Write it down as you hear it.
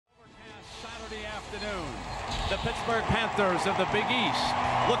afternoon. The Pittsburgh Panthers of the Big East,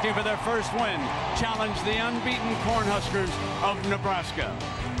 looking for their first win, challenge the unbeaten Cornhuskers of Nebraska.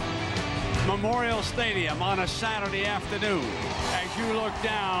 Memorial Stadium on a Saturday afternoon as you look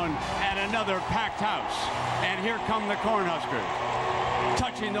down at another packed house. And here come the Cornhuskers,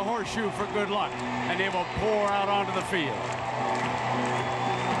 touching the horseshoe for good luck, and they will pour out onto the field.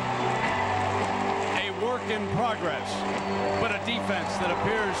 A work in progress, but a defense that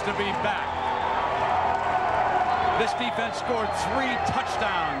appears to be back. This defense scored 3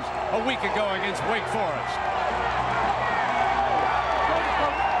 touchdowns a week ago against Wake Forest.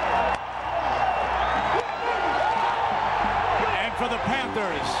 And for the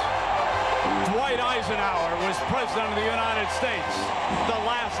Panthers, Dwight Eisenhower was president of the United States the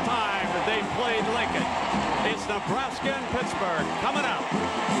last time that they played Lincoln. It's Nebraska and Pittsburgh coming out.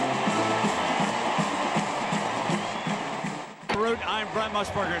 I'm Brent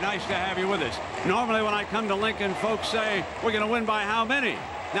Musburger. Nice to have you with us. Normally when I come to Lincoln, folks say, we're going to win by how many?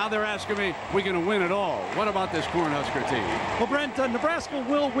 Now they're asking me, we're going to win it all. What about this Cornhusker team? Well, Brent, Nebraska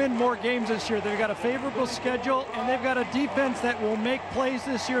will win more games this year. They've got a favorable schedule, and they've got a defense that will make plays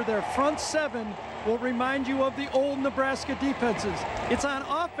this year. Their front 7 will remind you of the old Nebraska defenses. It's on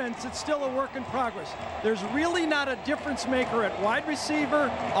offense, it's still a work in progress. There's really not a difference maker at wide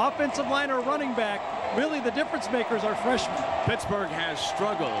receiver, offensive line, or running back. Really, the difference makers are freshmen. Pittsburgh has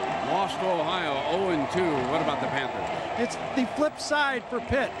struggled. Lost to Ohio 0-2. What about the Panthers? It's the flip side for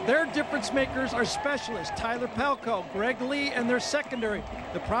Pitt. Their difference makers are specialists. Tyler Palko, Greg Lee, and their secondary.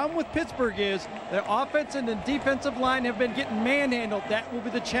 The problem with Pittsburgh is their offense and the defensive line have been getting manhandled. That will be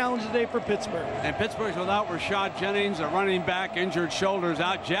the challenge today for Pittsburgh. And Pittsburgh's without Rashad Jennings, a running back, injured shoulders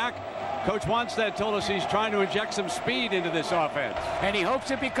out. Jack, Coach Wanstead told us he's trying to inject some speed into this offense. And he hopes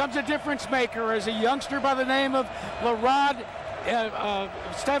it becomes a difference maker as a youngster by the name of Larod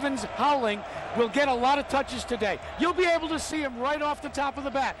Stevens Howling will get a lot of touches today. You'll be able to see him right off the top of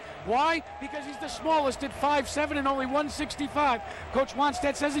the bat. Why? Because he's the smallest at 5'7" and only 165. Coach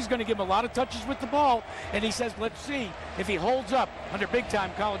Wanstead says he's going to give him a lot of touches with the ball, and he says, let's see if he holds up under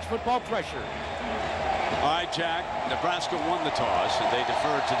big-time college football pressure. All right, Jack, Nebraska won the toss, and they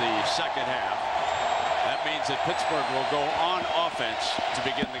deferred to the second half. That means that Pittsburgh will go on offense to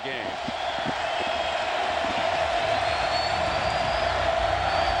begin the game.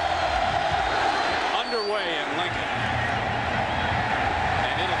 Underway in Lincoln.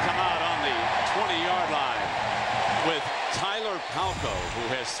 And it'll come out on the 20-yard line with Tyler Palko, who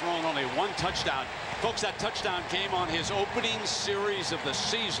has thrown only 1 touchdown. Folks, that touchdown came on his opening series of the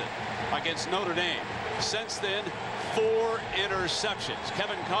season against Notre Dame. Since then, 4 interceptions.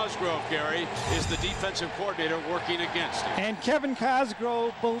 Kevin Cosgrove, Gary, is the defensive coordinator working against him. And Kevin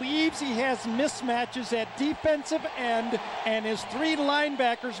Cosgrove believes he has mismatches at defensive end, and his 3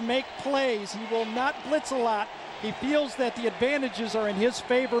 linebackers make plays. He will not blitz a lot. He feels that the advantages are in his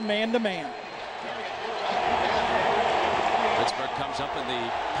favor man-to-man. Pittsburgh comes up in the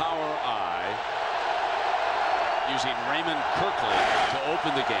power I, using Raymond Kirkley to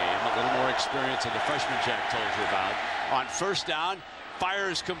open the game. A little more experience than the freshman Jack told you about. On first down,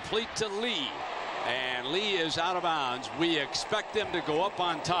 fires complete to Lee. And Lee is out of bounds. We expect them to go up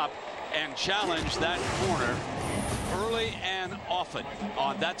on top and challenge that corner early and often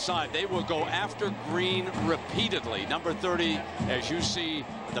on that side. They will go after Green repeatedly. Number 30, as you see,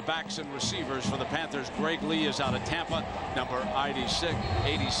 the backs and receivers for the Panthers. Greg Lee is out of Tampa. Number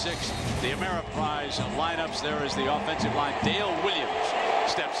 86. The Ameriprise lineups. There is the offensive line. Dale Williams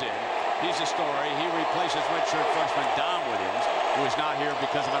steps in. He's a story. He replaces redshirt freshman Don Williams, who is not here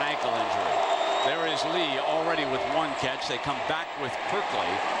because of an ankle injury. There is Lee already with 1 catch. They come back with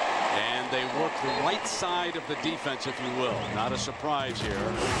Kirkley, and they work the right side of the defense, if you will. Not a surprise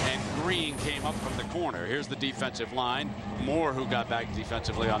here. And Green came up from the corner. Here's the defensive line. Moore, who got back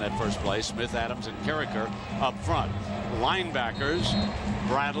defensively on that first play. Smith, Adams, and Carricker up front. Linebackers,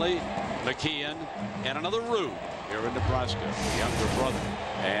 Bradley, McKeon, and another Rude here in Nebraska, the younger brother.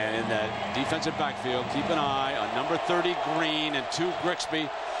 And in that defensive backfield, keep an eye on number 30, Green, and 2, Grixby.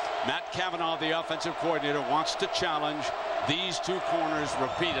 Matt Cavanaugh, the offensive coordinator, wants to challenge these 2 corners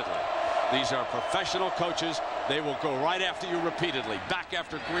repeatedly. These are professional coaches. They will go right after you repeatedly. Back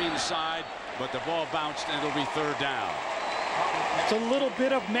after Green's side, but the ball bounced and it'll be 3rd down. It's a little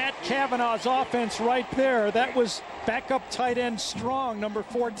bit of Matt Cavanaugh's offense right there. That was backup tight end Strong, number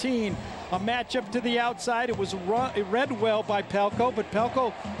 14. A matchup to the outside. It was read well by Palko, but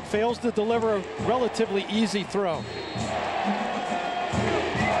Palko fails to deliver a relatively easy throw.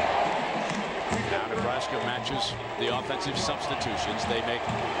 Nebraska matches the offensive substitutions. They make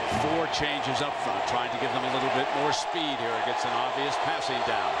 4 changes up front, trying to give them a little bit more speed here against an obvious passing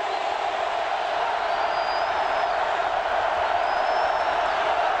down.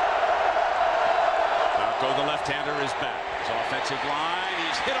 Left-hander is back. His offensive line,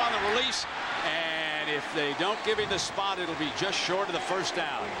 he's hit on the release, and if they don't give him the spot, it'll be just short of the first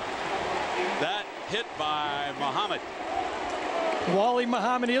down. That hit by Muhammad. Wally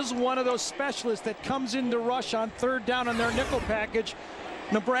Muhammad is one of those specialists that comes in to rush on third down on their nickel package.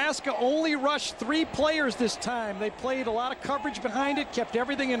 Nebraska only rushed 3 players this time. They played a lot of coverage behind it, kept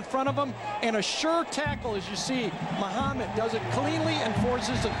everything in front of them, and a sure tackle, as you see. Muhammad does it cleanly and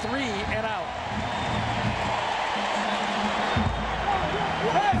forces a 3 and out.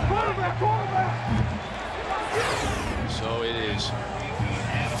 So it is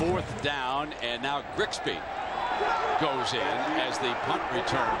 4th down, and now Grigsby goes in as the punt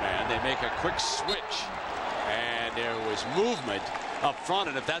return man. They make a quick switch, and there was movement up front,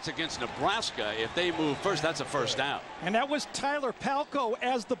 and if that's against Nebraska, if they move first, that's a first down. And that was Tyler Palko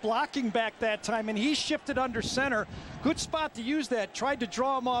as the blocking back that time, and he shifted under center. Good spot to use that. Tried to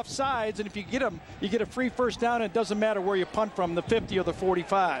draw him off sides, and if you get him, you get a free first down, and it doesn't matter where you punt from, the 50 or the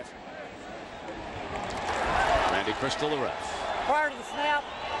 45. Randy Crystal, the ref. Prior to the snap,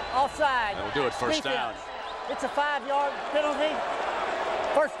 offside. That'll do it, first down. It's a 5-yard penalty,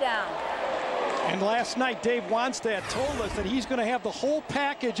 first down. And last night, Dave Wanstad told us that he's going to have the whole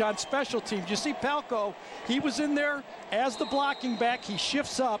package on special teams. You see Palko, he was in there as the blocking back. He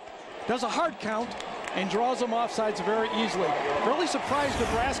shifts up, does a hard count, and draws them offsides very easily. Really surprised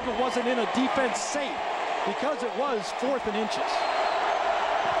Nebraska wasn't in a defense safe because it was 4th and inches.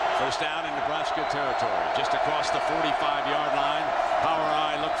 First down in Nebraska territory, just across the 45-yard line. Power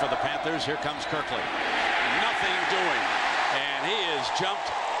eye look for the Panthers. Here comes Kirkley. Nothing doing, and he is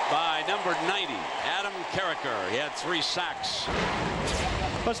jumped by number 90, Adam Carricker. He had 3 sacks.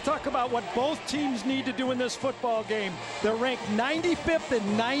 Let's talk about what both teams need to do in this football game. They're ranked 95th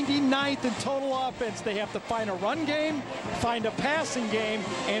and 99th in total offense. They have to find a run game, find a passing game,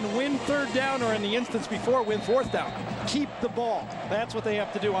 and win third down, or in the instance before, win 4th down. Keep the ball. That's what they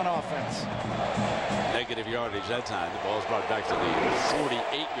have to do on offense. Negative yardage that time. The ball's brought back to the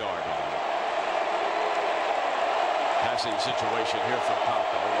 48-yard line. Passing situation here for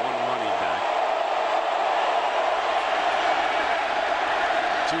Palko. 1 running back.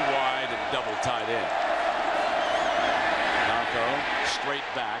 2 wide and double tight end. Palko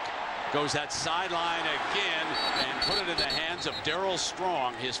straight back. Goes that sideline again and put it in the hands of Darryl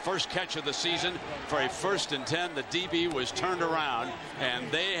Strong. His first catch of the season for a 1st and 10. The DB was turned around,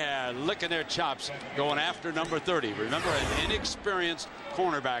 and they had licking their chops going after number 30. Remember, an inexperienced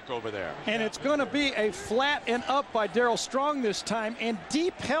cornerback over there. And it's going to be a flat and up by Darryl Strong this time, and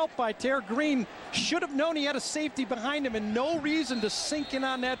deep help by Ter Green. Should have known he had a safety behind him and no reason to sink in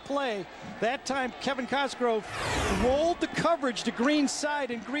on that play. That time Kevin Cosgrove rolled the coverage to Green's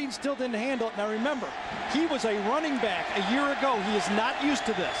side, and Green still didn't handle it. Now remember, he was a running back a year ago. He is not used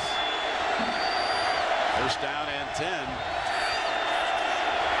to this. First down and 10.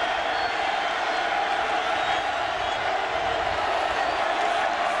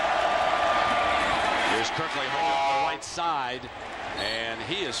 Here's Kirkley holding on the right side, and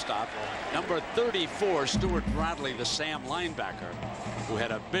he is stopped. Number 34, Stuart Bradley, the Sam linebacker, who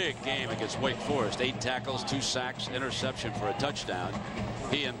had a big game against Wake Forest. 8 tackles, 2 sacks, interception for a touchdown.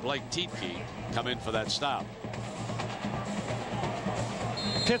 He and Blake Tietke come in for that stop.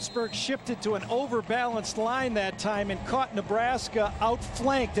 Pittsburgh shifted to an overbalanced line that time and caught Nebraska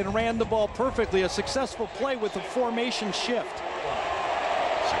outflanked and ran the ball perfectly. A successful play with a formation shift.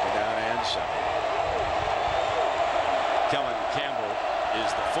 2nd down and 7. Kellen Campbell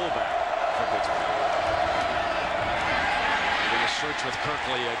is the fullback for Pittsburgh. Going to search with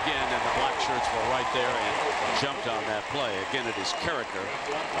Kirkley again, and the black shirts were right there and jumped on that play. Again, it is Carricker,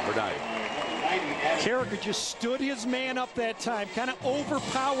 number 9. Carricker just stood his man up that time, kind of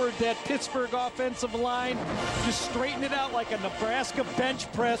overpowered that Pittsburgh offensive line, just straightened it out like a Nebraska bench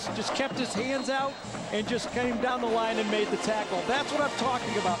press, just kept his hands out and just came down the line and made the tackle. That's what I'm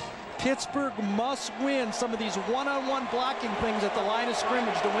talking about. Pittsburgh must win some of these one-on-one blocking things at the line of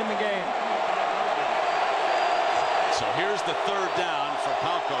scrimmage to win the game. So here's the 3rd down for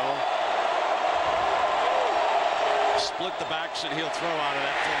Palko. Split the backs, and he'll throw out of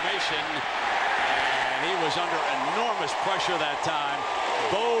that formation. And he was under enormous pressure that time.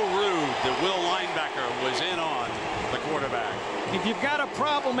 Bo Rude, the Will linebacker, was in on the quarterback. If you've got a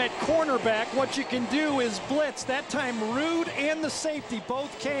problem at cornerback, what you can do is blitz. That time Rude and the safety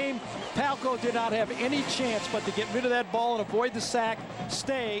both came. Palko did not have any chance but to get rid of that ball and avoid the sack,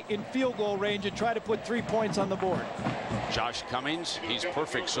 stay in field goal range, and try to put 3 points on the board. Josh Cummings, he's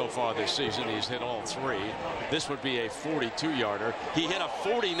perfect so far this season. He's hit all 3. This would be a 42-yarder. He hit a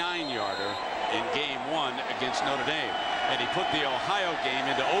 49-yarder in game 1 against Notre Dame, and he put the Ohio game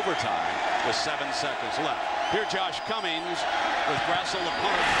into overtime with 7 seconds left. Here Josh Cummings with Brassel the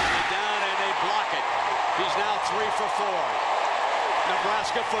punter down, and they block it. He's now 3 for 4.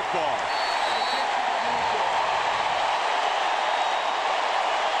 Nebraska football.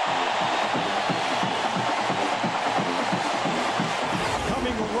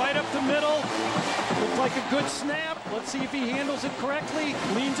 Coming right up the middle. Looks like a good snap. Let's see if he handles it correctly.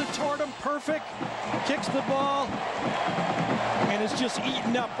 Leans it toward him. Perfect. Kicks the ball. And is just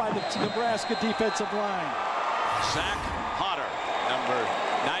eaten up by the Nebraska defensive line. Zach Potter, number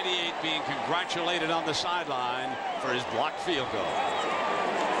 98, being congratulated on the sideline for his blocked field goal.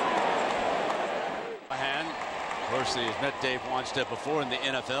 Callahan, of course, he's met Dave Wanstead before in the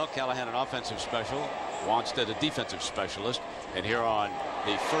NFL. Callahan, an offensive special. Wanstead, a defensive specialist. And here on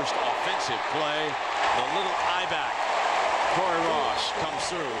the first offensive play, the little I-back, Corey Ross, comes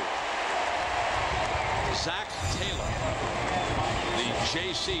through. Zach Taylor, the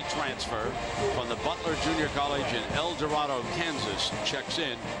JC transfer from the Butler Junior College in El Dorado, Kansas, checks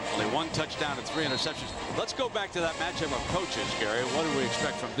in. Only 1 touchdown and 3 interceptions. Let's go back to that matchup of coaches, Gary. What do we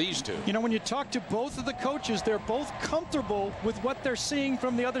expect from these two? You know, when you talk to both of the coaches, they're both comfortable with what they're seeing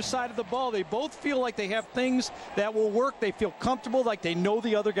from the other side of the ball. They both feel like they have things that will work. They feel comfortable, like they know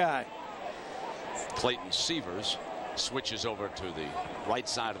the other guy. Clayton Sievers switches over to the right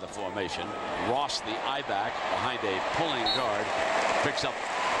side of the formation. Ross, the I-back, behind a pulling guard, picks up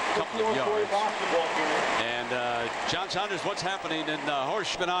a couple of yards. And John Saunders, what's happening in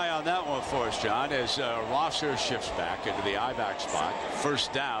Horse? Keep an eye on that one for us, John, as Ross here shifts back into the I-back spot.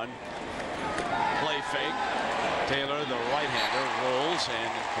 First down, play fake. Taylor, the right-hander, rolls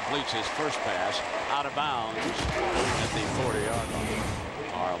and completes his first pass out of bounds at the 40-yard line.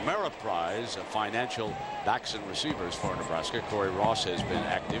 Our Ameriprize financial backs and receivers for Nebraska. Corey Ross has been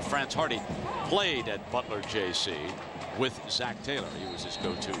active. France Hardy played at Butler JC with Zach Taylor. He was his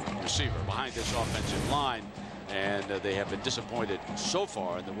go-to receiver behind this offensive line, and they have been disappointed so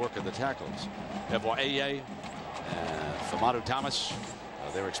far in the work of the tackles. Evoye, Famadu Thomas,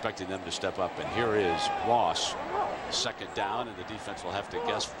 they're expecting them to step up, and here is Ross. Second down, and the defense will have to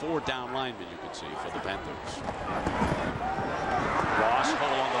guess 4 down linemen, you can see, for the Panthers. Ross,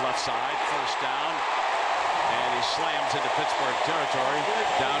 hole on the left side, first down, and he slams into Pittsburgh territory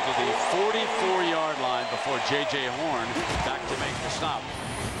down to the 44-yard line before J.J. Horn back to make the stop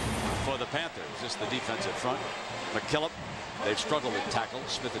for the Panthers. This is the defensive front. McKillop, they've struggled with tackle.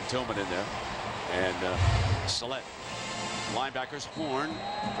 Smith and Tillman in there, and Select. Linebackers, Horn,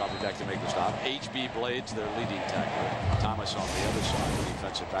 probably back to make the stop. H.B. Blades, their leading tackler. Thomas on the other side, the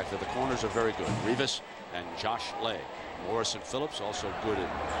defensive back. The corners are very good. Rivas and Josh Lay. Morrison Phillips also good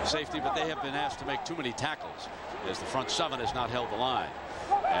at safety, but they have been asked to make too many tackles as the front 7 has not held the line.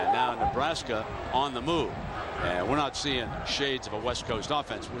 And now Nebraska on the move. And we're not seeing shades of a West Coast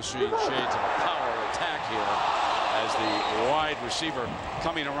offense. We're seeing shades of a power attack here as the wide receiver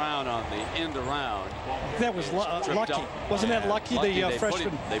coming around on the end around. That was Lucky. Wasn't that Lucky, the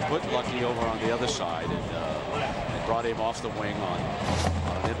freshman? They put Lucky over on the other side and brought him off the wing on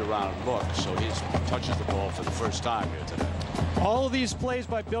an end around look. So he touches the ball for the first time here today. All of these plays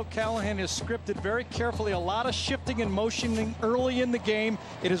by Bill Callahan is scripted very carefully. A lot of shifting and motioning early in the game.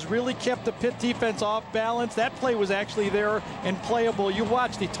 It has really kept the Pitt defense off balance. That play was actually there and playable. You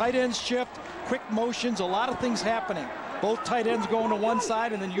watch the tight ends shift, quick motions, a lot of things happening. Both tight ends going to one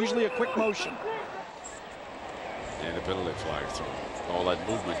side and then usually a quick motion. And a penalty flag through. All that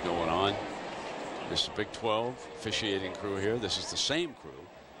movement going on. This is Big 12 officiating crew here. This is the same crew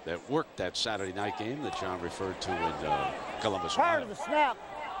that worked that Saturday night game that John referred to in Columbus. Prior to the snap,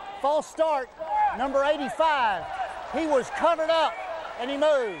 false start, number 85. He was covered up and he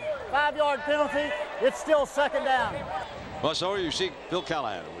moved. 5-yard penalty. It's still second down. Well, so you see Bill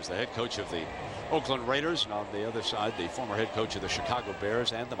Callahan, who was the head coach of the Oakland Raiders, and on the other side, the former head coach of the Chicago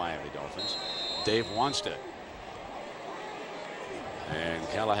Bears and the Miami Dolphins, Dave Wanstead. And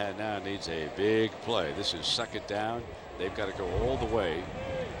Callahan now needs a big play. This is second down. They've got to go all the way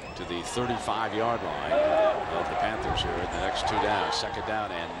to the 35-yard line of the Panthers here in the next 2 downs. Second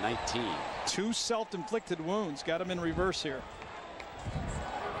down and 19. 2 self-inflicted wounds. Got him in reverse here.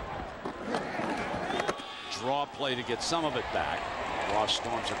 Draw play to get some of it back. Ross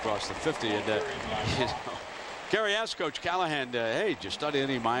storms across the 50, and Gary asked Coach Callahan, hey, did you study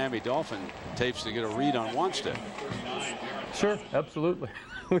any Miami Dolphin tapes to get a read on Wanstead? Sure, absolutely.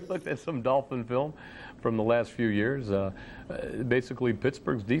 We looked at some Dolphin film from the last few years. Basically,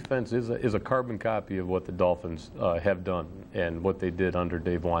 Pittsburgh's defense is a carbon copy of what the Dolphins have done and what they did under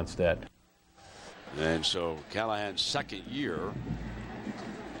Dave Wanstead. And so Callahan's second year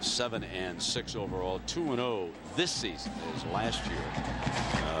 7-6 overall, 2-0 this season. As last year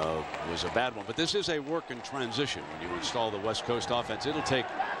was a bad one, but this is a work in transition. When you install the West Coast offense, it'll take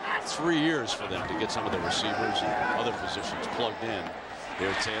 3 years for them to get some of the receivers and other positions plugged in.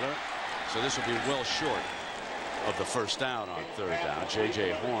 Here's Taylor. So this will be well short of the first down on 3rd down.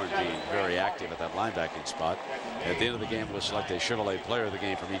 J.J. Horn being very active at that linebacking spot. At the end of the game, we'll select a Chevrolet player of the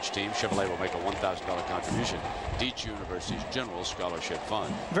game from each team. Chevrolet will make a $1,000 contribution. Deach University's General Scholarship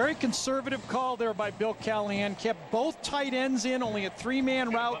Fund. Very conservative call there by Bill Callahan. Kept both tight ends in, only a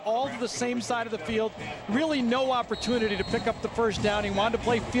 3-man route, all to the same side of the field. Really no opportunity to pick up the first down. He wanted to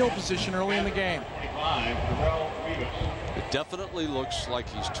play field position early in the game. It definitely looks like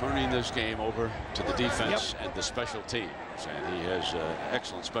he's turning this game over to the defense and the special teams. And he has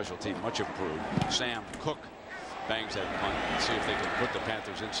excellent special team, much improved. Sam Cook bangs that punt. Let's see if they can put the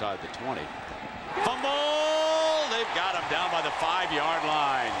Panthers inside the 20. Fumble! They've got him down by the 5-yard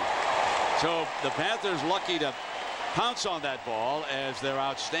line. So the Panthers lucky to pounce on that ball as their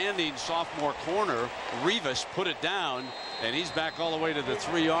outstanding sophomore corner, Revis, put it down. And he's back all the way to the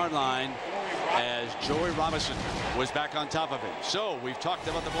 3-yard line as Joey Robinson was back on top of him. So we've talked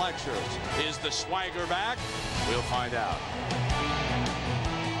about the black shirts. Is the swagger back? We'll find out.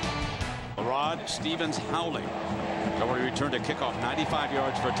 Rod Stevens Howling. So we return to kickoff, 95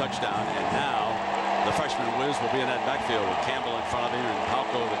 yards for a touchdown. And now the freshman Wiz will be in that backfield with Campbell in front of him and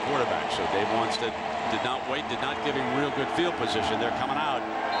Palco the quarterback. So Dave Wanstead did not wait, did not give him real good field position. They're coming out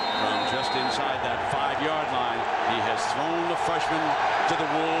from just inside that 5-yard line. He has thrown the freshman to the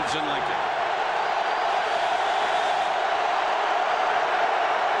Wolves in Lincoln.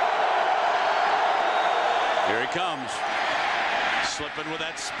 Here he comes. Slipping with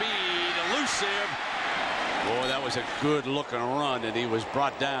that speed, elusive. Boy, that was a good looking run, and he was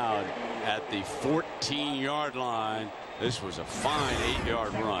brought down at the 14-yard line. This was a fine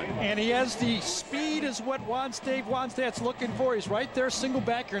 8-yard run. And he has the speed is what Dave Wansted's looking for. He's right there, single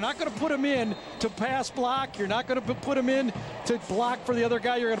back. You're not going to put him in to pass block. You're not going to put him in to block for the other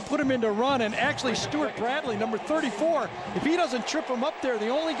guy. You're going to put him in to run. And actually, Stuart Bradley, number 34, if he doesn't trip him up there, the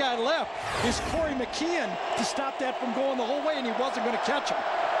only guy left is Corey McKeon to stop that from going the whole way, and he wasn't going to catch him.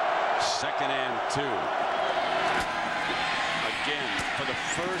 2nd and 2. Again for the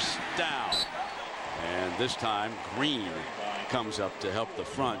first down. And this time, Green comes up to help the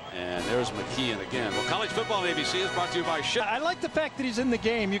front. And there's McKeon again. Well, college football on ABC is brought to you by Sept. I like the fact that he's in the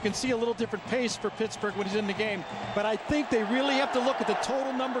game. You can see a little different pace for Pittsburgh when he's in the game. But I think they really have to look at the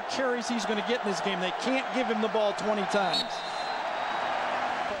total number of carries he's going to get in this game. They can't give him the ball 20 times.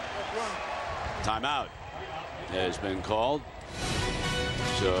 Timeout has been called.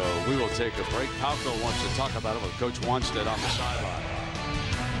 So we will take a break. Palco wants to talk about it with Coach Wanstead on the sideline.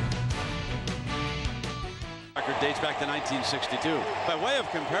 Record dates back to 1962. By way of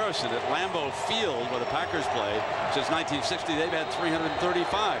comparison, at Lambeau Field, where the Packers play, since 1960, they've had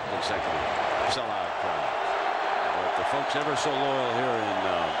 335 consecutive sellout crowds. But the folks ever so loyal here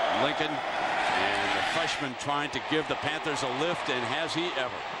in Lincoln, and the freshman trying to give the Panthers a lift, and has he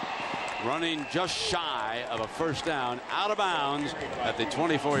ever? Running just shy of a first down, out of bounds at the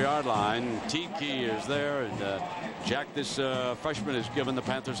 24-yard line. Tiki is there, and Jack, this freshman has given the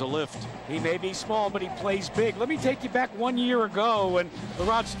Panthers a lift. He may be small, but he plays big. Let me take you back 1 year ago when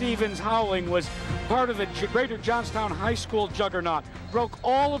Rod Stevens Howling was part of the Greater Johnstown High School juggernaut. Broke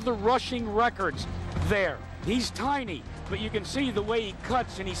all of the rushing records there. He's tiny, but you can see the way he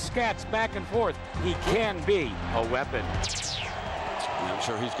cuts and he scats back and forth. He can be a weapon. I'm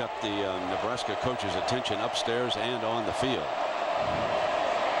sure he's got the Nebraska coach's attention upstairs and on the field.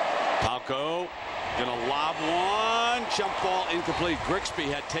 Palco gonna lob one. Jump ball incomplete. Grigsby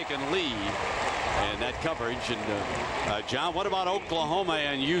had taken lead in that coverage. And John, what about Oklahoma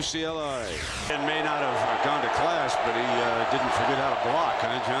and UCLA? And may not have gone to class, but he didn't forget how to block,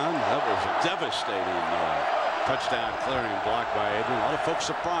 huh, John? That was a devastating touchdown clearing block by Adrian. A lot of folks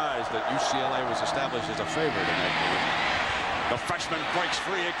surprised that UCLA was established as a favorite in that game. The freshman breaks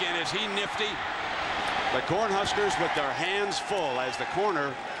free again. Is he nifty? The Cornhuskers with their hands full as the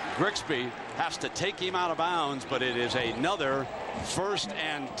corner, Grigsby, has to take him out of bounds, but it is another 1st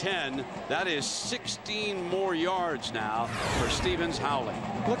and 10. That is 16 more yards now for Stevens Howling.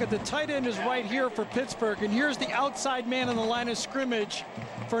 Look at the tight end is right here for Pittsburgh, and here's the outside man in the line of scrimmage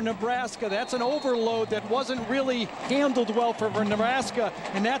for Nebraska. That's an overload that wasn't really handled well for Nebraska,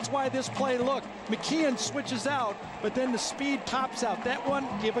 and that's why this play, look, McKeon switches out, but then the speed pops out. That one,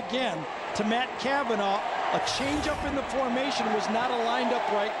 give again to Matt Cavanaugh. A change-up in the formation was not aligned up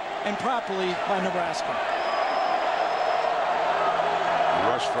right and properly by Nebraska.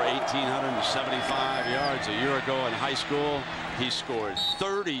 rushed for 1,875 yards a year ago in high school. He scored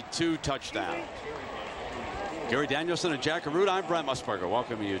 32 touchdowns. Gary Danielson and Jack Arute. I'm Brent Musburger,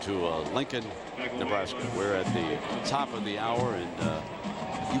 welcoming you to Lincoln, Nebraska. We're at the top of the hour, and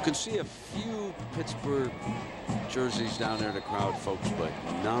you can see a few Pittsburgh jerseys down there to crowd folks, but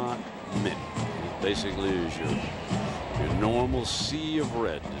not many. It basically is your normal sea of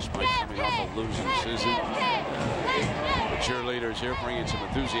red, despite coming off a losing season. The cheerleaders here bringing some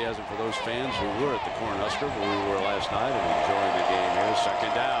enthusiasm for those fans who were at the Cornhusker where we were last night and enjoying the game here.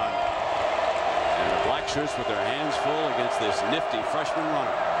 Second down. And the black shirts with their hands full against this nifty freshman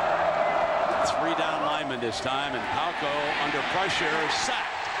runner. 3 down linemen this time, and Palco under pressure, sacked.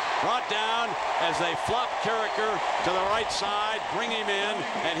 Brought down as they flop Carricker to the right side, bring him in,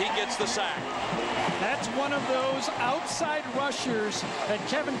 and he gets the sack. That's one of those outside rushers that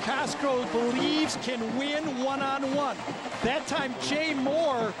Kevin Costco believes can win one-on-one. That time, Jay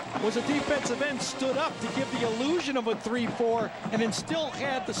Moore was a defensive end, stood up to give the illusion of a 3-4, and then still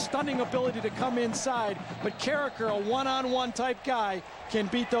had the stunning ability to come inside. But Carricker, a one-on-one type guy, can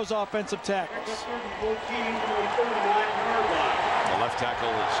beat those offensive tackles. The left tackle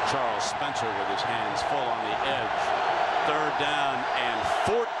is Charles Spencer with his hands full on the edge. 3rd down and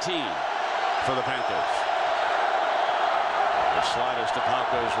 14 for the Panthers. The slide is to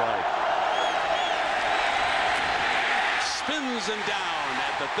Palco's right. Spins him down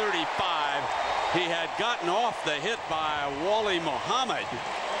at the 35. He had gotten off the hit by Wally Muhammad,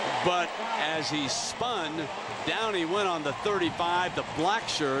 but as he spun, down he went on the 35. The black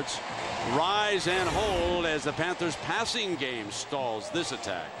shirts rise and hold as the Panthers passing game stalls this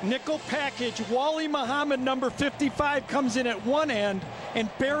attack. Nickel package. Wally Muhammad, number 55, comes in at one end, and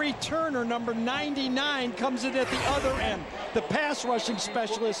Barry Turner, number 99, comes in at the other end. The pass rushing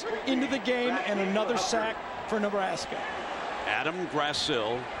specialist into the game, and another sack for Nebraska. Adam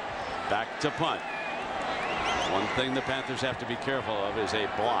Grassil back to punt. One thing the Panthers have to be careful of is a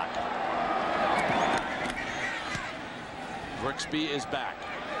block. Grigsby is back.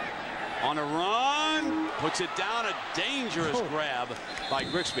 On a run, puts it down, a dangerous grab by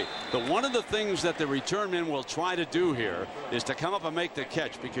Grigsby. One of the things that the return men will try to do here is to come up and make the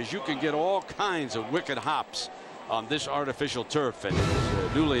catch, because you can get all kinds of wicked hops on this artificial turf, and it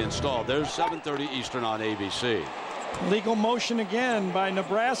is newly installed. There's 7:30 Eastern on ABC. Legal motion again by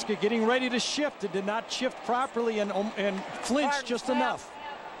Nebraska, getting ready to shift. It did not shift properly and flinched just enough.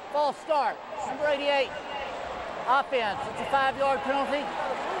 False start. Number 88. Offense. It's a 5-yard penalty.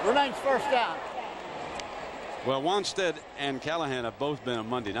 Remains 1st down. Well, Wanstead and Callahan have both been in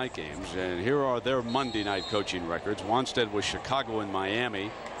Monday night games, and here are their Monday night coaching records. Wanstead with Chicago and Miami,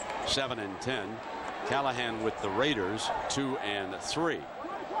 7-10. Callahan with the Raiders, 2-3.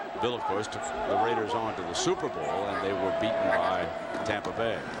 Bill, of course, took the Raiders on to the Super Bowl, and they were beaten by Tampa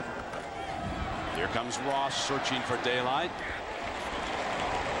Bay. Here comes Ross searching for daylight.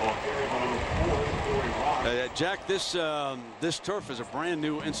 Jack, this turf is a brand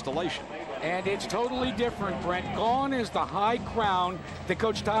new installation. And it's totally different, Brent. Gone is the high crown that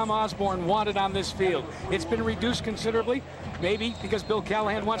Coach Tom Osborne wanted on this field. It's been reduced considerably, maybe because Bill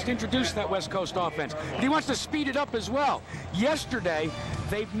Callahan wants to introduce that West Coast offense. But he wants to speed it up as well. Yesterday,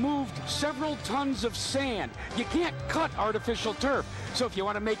 they've moved several tons of sand. You can't cut artificial turf. So if you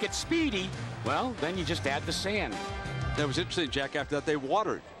want to make it speedy, well, then you just add the sand. That was interesting, Jack. After that, they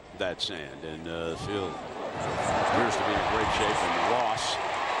watered that sand, and the field appears to be in great shape. And Ross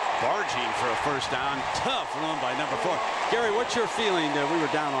barging for a 1st down. Tough run by number 4. Gary, what's your feeling? We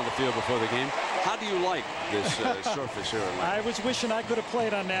were down on the field before the game. How do you like this surface here? I was wishing I could have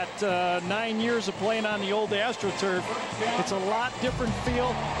played on that. 9 years of playing on the old AstroTurf. It's a lot different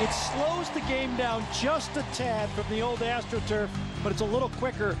feel. It slows the game down just a tad from the old AstroTurf, but it's a little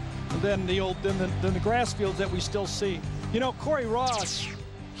quicker than the grass fields that we still see. You know, Corey Ross,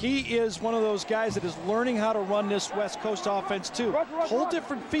 he is one of those guys that is learning how to run this West Coast offense too. Whole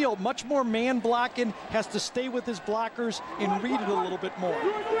different field, much more man blocking, has to stay with his blockers and read it a little bit more.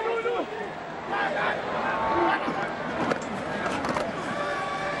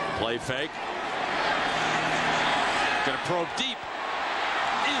 Play fake. Gonna probe deep.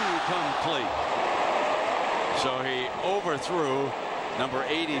 Incomplete. So he overthrew number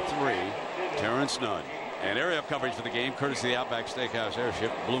 83, Terrence Nunn. And aerial coverage for the game, courtesy of the Outback Steakhouse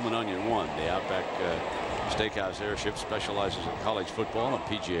Airship. Bloomin' Onion 1. The Outback Steakhouse Airship specializes in college football and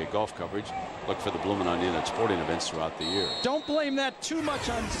PGA golf coverage. Look for the Bloomin' Onion at sporting events throughout the year. Don't blame that too much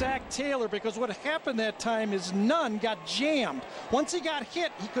on Zach Taylor, because what happened that time is Nunn got jammed. Once he got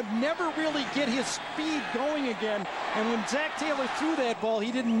hit, he could never really get his speed going again. And when Zach Taylor threw that ball,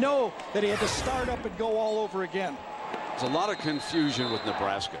 he didn't know that he had to start up and go all over again. There's a lot of confusion with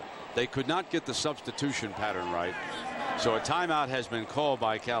Nebraska. They could not get the substitution pattern right. So a timeout has been called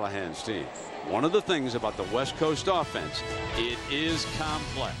by Callahan's team. One of the things about the West Coast offense, it is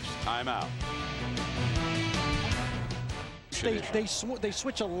complex. Timeout. They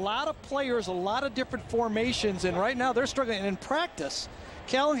switch a lot of players, a lot of different formations, and right now they're struggling. And in practice,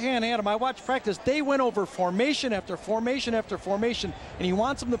 Callahan had them. I watched practice. They went over formation after formation after formation, and he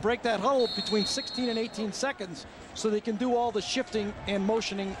wants them to break that huddle between 16 and 18 seconds so they can do all the shifting and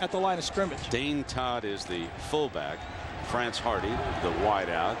motioning at the line of scrimmage. Dane Todd is the fullback. France Hardy, the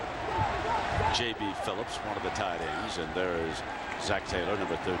wideout. J.B. Phillips, one of the tight ends, and there is Zach Taylor,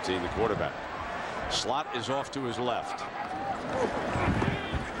 number 13, the quarterback. Slot is off to his left.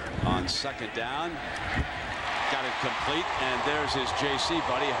 On second down, got it complete, and there's his JC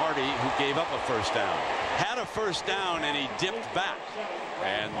buddy Hardy, who gave up a first down. Had a first down, and he dipped back,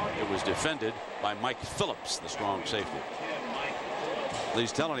 and it was defended by Mike Phillips, the strong safety.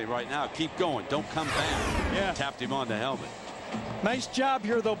 He's telling him right now, keep going, don't come back. Yeah. Tapped him on the helmet. Nice job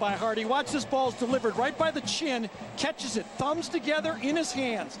here, though, by Hardy. Watch this ball's delivered right by the chin, catches it, thumbs together in his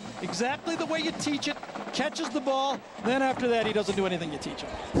hands. Exactly the way you teach it, catches the ball. Then after that, he doesn't do anything you teach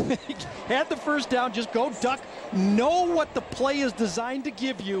him. Had the first down, just go duck. Know what the play is designed to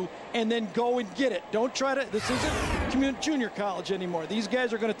give you, and then go and get it. Don't try to, this isn't junior college anymore. These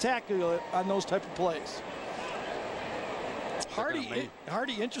guys are going to tackle you on those type of plays.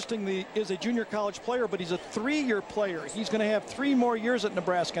 Hardy, interestingly, is a junior college player, but he's a 3-year player. He's going to have 3 more years at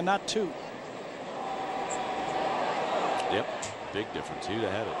Nebraska, not 2. Yep, big difference. He'd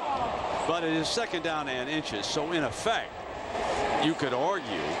have had it. But it is second down and inches, so in effect, you could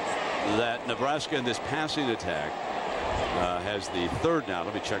argue that Nebraska in this passing attack has the third down.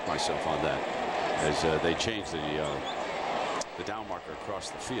 Let me check myself on that, as they changed the down marker across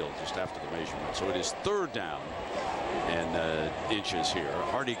the field just after the measurement. So it is third down and inches here.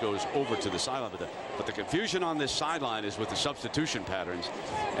 Hardy goes over to the sideline, but the confusion on this sideline is with the substitution patterns,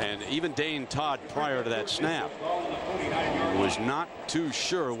 and even Dane Todd prior to that snap was not too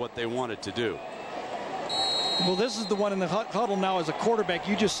sure what they wanted to do. Well, this is the one in the huddle now as a quarterback.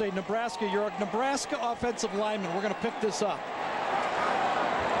 You just say, Nebraska, you're a Nebraska offensive lineman. We're going to pick this up.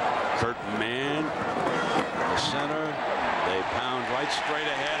 Kurt Mann, the center. They pound right straight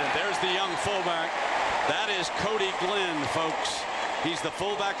ahead, and there's the young fullback. That is Cody Glenn, folks. He's the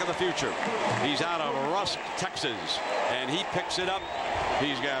fullback of the future. He's out of Rusk, Texas, and he picks it up.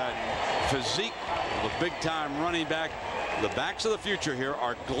 He's got physique of a big-time running back. The backs of the future here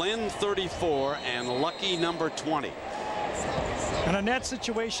are Glenn, 34, and Lucky, number 20. And in that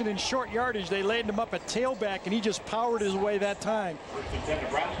situation in short yardage, they laid him up at tailback, and he just powered his way that time.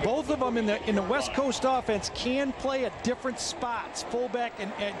 Both of them in the West Coast offense can play at different spots. Fullback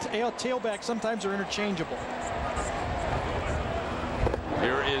and tailback sometimes are interchangeable.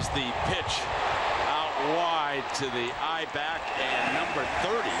 Here is the pitch out wide to the I-back, and number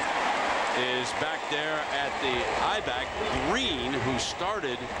 30 is back there at the I-back. Green, who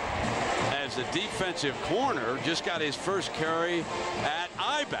started as a defensive corner, just got his first carry at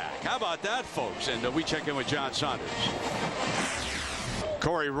I-back. How about that, folks? And we check in with John Saunders.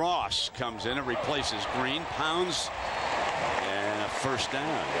 Corey Ross comes in and replaces Green, pounds, and a first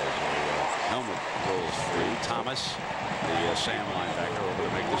down. Helmet rolls free. Thomas, the Sam linebacker, over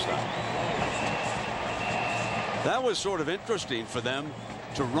to make the stop. That was sort of interesting for them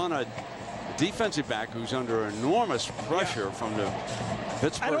to run a defensive back who's under enormous pressure from the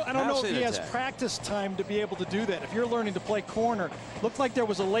Pittsburgh. I don't know if he has attack. Practice time to be able to do that. If you're learning to play corner, looked like there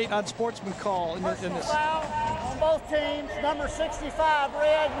was a late on-sportsman call in this. Foul on both teams. Number 65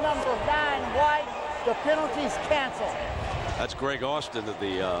 red, number 9 white. The penalty's canceled. That's Greg Austin of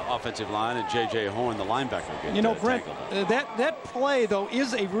the offensive line, and J.J. Horn, the linebacker. You know, Brent, that play, though,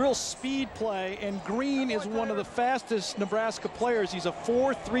 is a real speed play, and Green is one of the fastest Nebraska players. He's a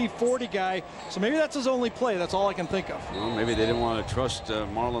 4.3 40 guy, so maybe that's his only play. That's all I can think of. Well, maybe they didn't want to trust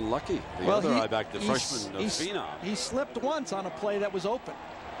Marlon Lucky, the other linebacker, the freshman phenom. He slipped once on a play that was open.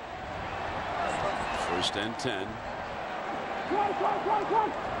 First and 10.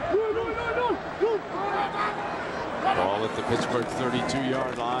 Ball at the Pittsburgh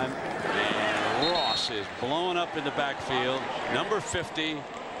 32-yard line, and Ross is blown up in the backfield. Number 50,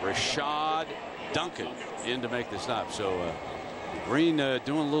 Rashad Duncan, in to make the stop. So Green doing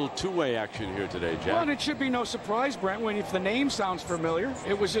a little two-way action here today, Jack. Well, and it should be no surprise, Brent, when if the name sounds familiar,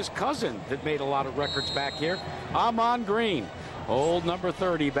 it was his cousin that made a lot of records back here. Amon Green, old number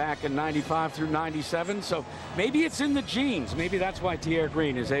 30 back in 95 through 97. So maybe it's in the genes. Maybe that's why Tierre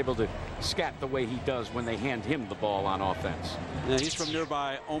Green is able to scat the way he does when they hand him the ball on offense. Yeah, he's from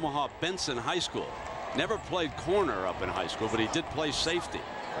nearby Omaha Benson High School. Never played corner up in high school, but he did play safety.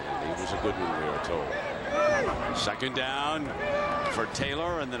 And he was a good one, we are told. Second down for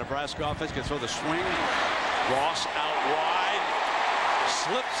Taylor, and the Nebraska offense can throw the swing. Ross out wide.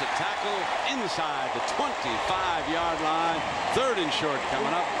 Slips a tackle inside the 25-yard line. Third and short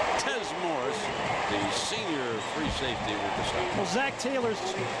coming up. Tez Morris, the senior free safety, with the stop. Well, Zach Taylor's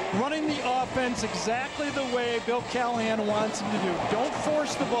running the offense exactly the way Bill Callahan wants him to do. Don't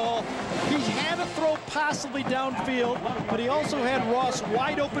force the ball. He had a throw possibly downfield, but he also had Ross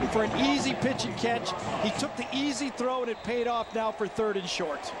wide open for an easy pitch and catch. He took the easy throw, and it paid off now for third and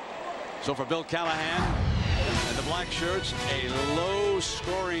short. So for Bill Callahan and the Black Shirts, a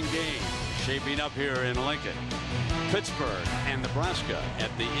low-scoring game shaping up here in Lincoln. Pittsburgh and Nebraska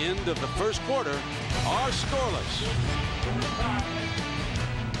at the end of the first quarter are scoreless.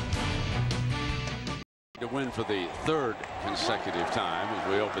 To win for the third consecutive time as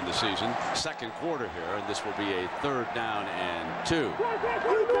we open the season. Second quarter here, and this will be a 3rd down and 2.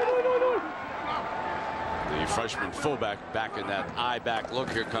 The freshman fullback back in that eye-back look.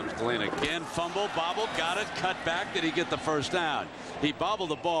 Here comes Glenn again. Fumble, bobble, got it, cut back. Did he get the first down? He bobbled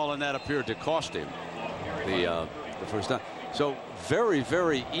the ball, and that appeared to cost him the first down. So very,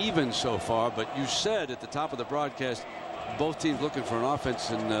 very even so far. But you said at the top of the broadcast, both teams looking for an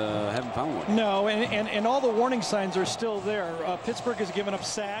offense and haven't found one. No, and all the warning signs are still there. Pittsburgh has given up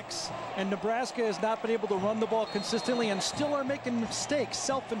sacks, and Nebraska has not been able to run the ball consistently and still are making mistakes,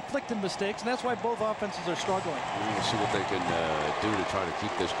 self-inflicted mistakes, and that's why both offenses are struggling. We'll see what they can do to try to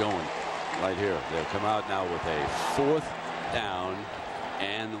keep this going right here. They'll come out now with a 4th down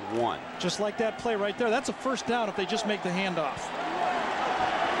and 1. Just like that play right there. That's a first down if they just make the handoff.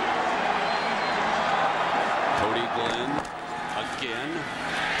 Cody Glenn again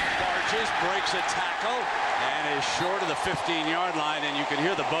barges, breaks a tackle, and is short of the 15-yard line, and you can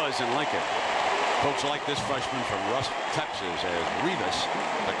hear the buzz in Lincoln. Folks like this freshman from Rusk, Texas, as Rivas,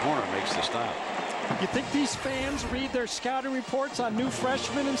 the corner, makes the stop. You think these fans read their scouting reports on new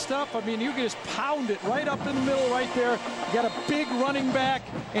freshmen and stuff? I mean, you can just pound it right up in the middle right there. You got a big running back,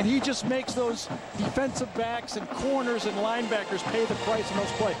 and he just makes those defensive backs and corners and linebackers pay the price in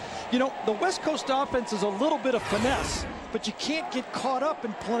those plays. You know, the West Coast offense is a little bit of finesse, but you can't get caught up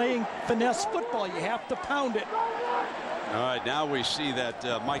in playing finesse football. You have to pound it. All right, now we see that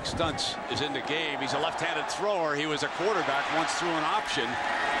Mike Stuntz is in the game. He's a left-handed thrower. He was a quarterback once through an option.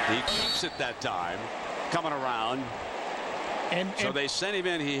 He keeps it that time, coming around. So they sent him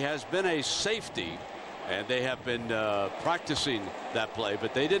in. He has been a safety, and they have been practicing that play,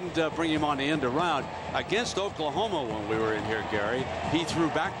 but they didn't bring him on the end around. Against Oklahoma when we were in here, Gary, he threw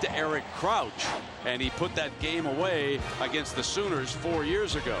back to Eric Crouch, and he put that game away against the Sooners 4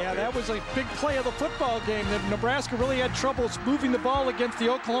 years ago. Yeah, that was a big play of the football game. That Nebraska really had troubles moving the ball against the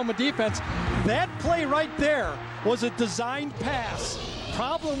Oklahoma defense. That play right there was a designed pass.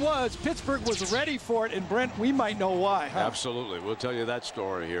 Problem was Pittsburgh was ready for it, and Brent, we might know why. Huh? Absolutely. We'll tell you that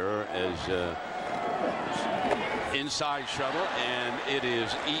story here as inside shuttle, and it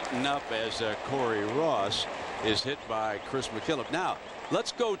is eaten up as Corey Ross is hit by Chris McKillop. Now,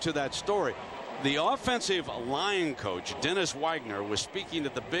 let's go to that story. The offensive line coach, Dennis Wagner, was speaking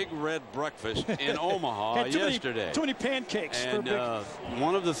at the Big Red Breakfast in Omaha yesterday. Too many pancakes. And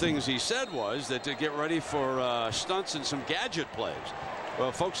one of the things he said was that to get ready for stunts and some gadget plays.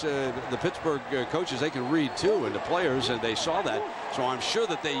 Well, folks, the Pittsburgh coaches, they can read, too, and the players, and they saw that. So I'm sure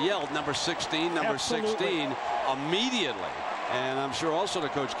that they yelled number 16, number Absolutely. 16 immediately. And I'm sure also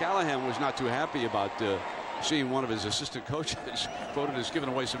that Coach Callahan was not too happy about seeing one of his assistant coaches quoted as giving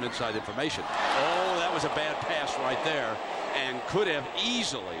away some inside information. Oh, that was a bad pass right there, and could have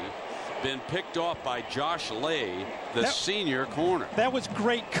easily been picked off by Josh Lay, the senior corner. That was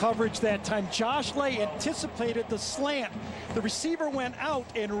great coverage that time. Josh Lay anticipated the slant. The receiver went out,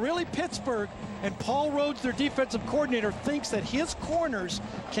 and really Pittsburgh and Paul Rhodes, their defensive coordinator, thinks that his corners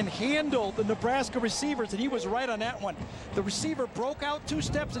can handle the Nebraska receivers, and he was right on that one. The receiver broke out 2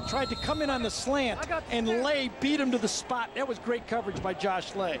 steps and tried to come in on the slant, and Lay beat him to the spot. That was great coverage by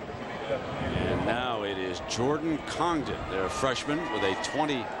Josh Lay. And now it is Jordan Congdon, their freshman, with a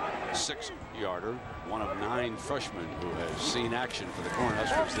 26-yarder, one of 9 freshmen who has seen action for the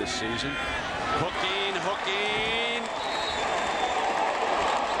Cornhuskers this season. Hooking.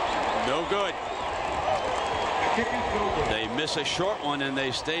 No good. They miss a short one and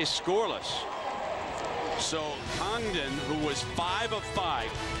they stay scoreless. So Congdon, who was 5 of 5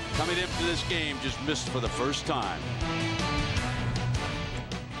 coming into this game, just missed for the first time.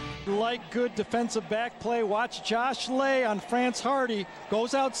 like good defensive back play. Watch Josh Lay on France Hardy.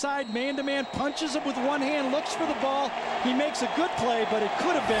 Goes outside, man-to-man, punches him with one hand, looks for the ball. He makes a good play, but it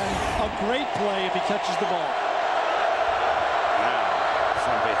could have been a great play if he catches the ball. Now,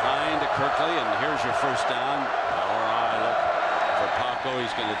 from behind to Kirkley, and here's your first down. Look for Paco.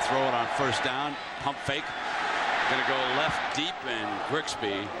 He's going to throw it on first down. Pump fake. Going to go left deep, and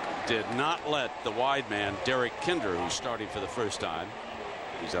Grigsby did not let the wide man, Derek Kinder, who's starting for the first time.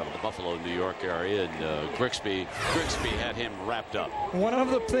 He's out of the Buffalo, New York area, and Grigsby had him wrapped up. One of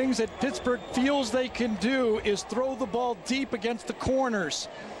the things that Pittsburgh feels they can do is throw the ball deep against the corners.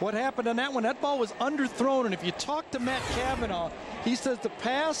 What happened on that one? That ball was underthrown, and if you talk to Matt Cavanaugh, he says the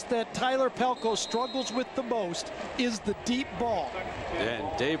pass that Tyler Pelko struggles with the most is the deep ball. And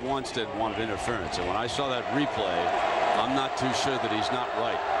Dave Wanstead wanted interference, and when I saw that replay, I'm not too sure that he's not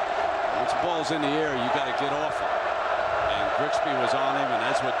right. Once the ball's in the air, you got to get off it. And Grigsby was on him, and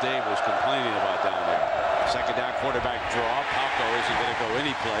that's what Dave was complaining about down there. Second down, quarterback draw. Paco isn't going to go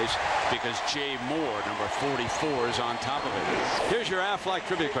any place because Jay Moore, number 44, is on top of it. Here's your Aflac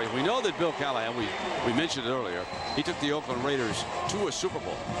trivia question. We know that Bill Callahan, we mentioned it earlier, he took the Oakland Raiders to a Super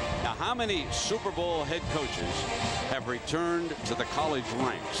Bowl. Now, how many Super Bowl head coaches have returned to the college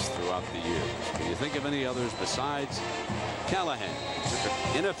ranks throughout the years? Can you think of any others besides Callahan? Took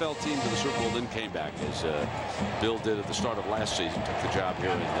an NFL team to the Super Bowl, then came back, as Bill did at the start of last season. Took the job here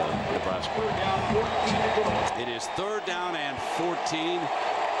in Nebraska. It is third down and 14.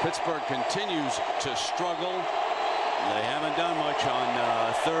 Pittsburgh continues to struggle. They haven't done much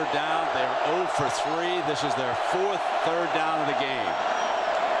on third down. They're 0 for 3. This is their fourth third down of the game.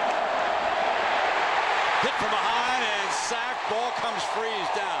 Hit from behind and sacked. Ball comes freeze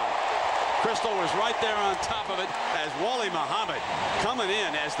down. Crystal was right there on top of it as Wally Muhammad coming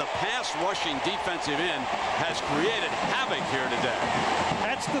in as the pass rushing defensive end has created havoc here today.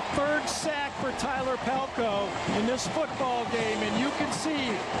 That's the third sack for Tyler Pelko in this football game, and you can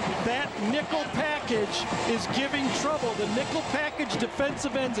see that nickel package is giving trouble. The nickel package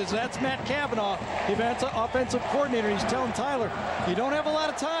defensive ends, that's Matt Cavanaugh, the offensive coordinator. He's telling Tyler, you don't have a lot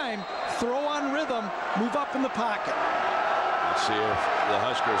of time, throw on rhythm, move up in the pocket. Let's see if the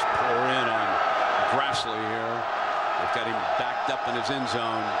Huskers pour in on Grassley here. They've got him backed up in his end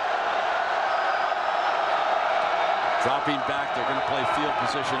zone. Dropping back, they're going to play field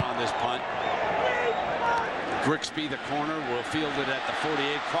position on this punt. Grigsby, the corner, will field it at the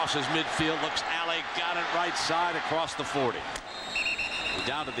 48, crosses midfield, looks alley, got it right side across the 40.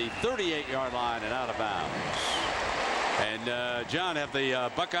 Down to the 38-yard line and out of bounds. And John, have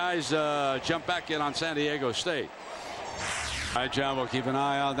the Buckeyes jump back in on San Diego State? All right, John, we'll keep an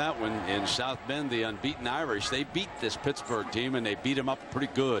eye on that one. In South Bend, the unbeaten Irish, they beat this Pittsburgh team, and they beat them up pretty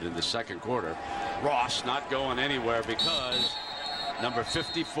good in the second quarter. Ross not going anywhere because number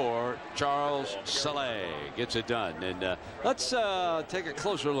 54, Charles Saleh, gets it done. And let's take a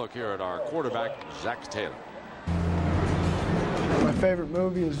closer look here at our quarterback, Zach Taylor. My favorite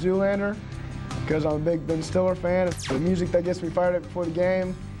movie is Zoolander because I'm a big Ben Stiller fan. It's the music that gets me fired up before the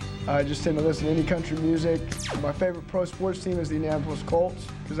game. I just tend to listen to any country music. My favorite pro sports team is the Indianapolis Colts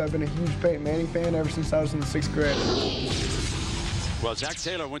because I've been a huge Peyton Manning fan ever since I was in the 6th grade. Well, Zach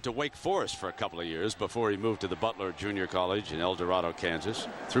Taylor went to Wake Forest for a couple of years before he moved to the Butler Junior College in El Dorado, Kansas.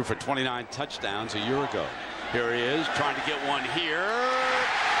 Threw for 29 touchdowns a year ago. Here he is trying to get one here.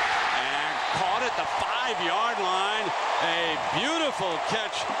 And caught at the 5-yard line. A beautiful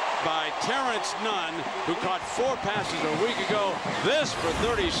catch by Terrence Nunn, who caught 4 passes a week ago. This for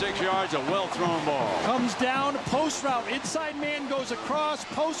 36 yards, a well-thrown ball. Comes down, post route. Inside man goes across,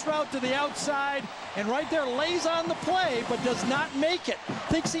 post route to the outside, and right there lays on the play, but does not make it.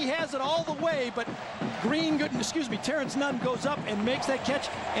 Thinks he has it all the way, but Terrence Nunn goes up and makes that catch,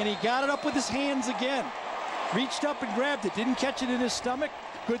 and he got it up with his hands again. Reached up and grabbed it, didn't catch it in his stomach.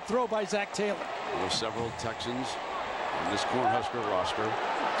 Good throw by Zach Taylor. There were several Texans in this Cornhusker roster.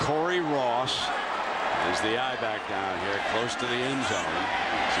 Corey Ross is the eye back down here, close to the end zone.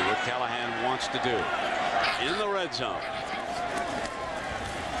 See what Callahan wants to do in the red zone.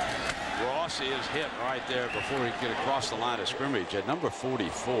 Ross is hit right there before he could cross the line of scrimmage at number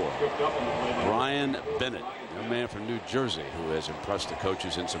 44. Brian Bennett, a man from New Jersey who has impressed the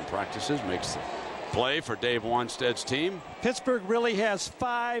coaches in some practices, makes the play for Dave Wanstead's team. Pittsburgh really has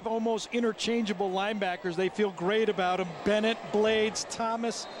 5 almost interchangeable linebackers. They feel great about them. Bennett, Blades,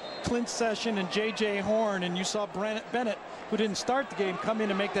 Thomas, Clint Session, and J.J. Horn. And you saw Bennett, who didn't start the game, come in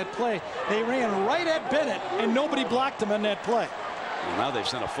and make that play. They ran right at Bennett, and nobody blocked him on that play. Well, now they've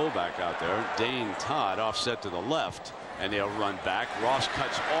sent a fullback out there. Dane Todd offset to the left, and they'll run back. Ross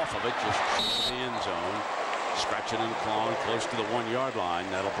cuts off of it just to the end zone. Scratching and clawing close to the 1-yard line.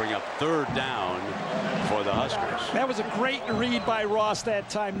 That'll bring up 3rd down for the Huskers. That was a great read by Ross that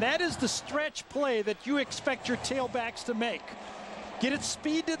time. That is the stretch play that you expect your tailbacks to make. Get it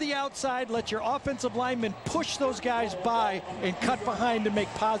speed to the outside, let your offensive linemen push those guys by and cut behind to make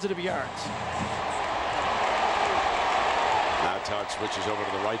positive yards. Now Todd switches over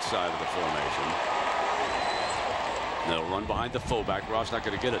to the right side of the formation. They'll run behind the fullback. Ross not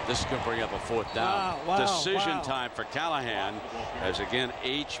going to get it. This is going to bring up a 4th down. Decision time for Callahan as again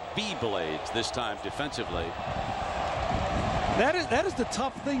HB blades, this time defensively. That is the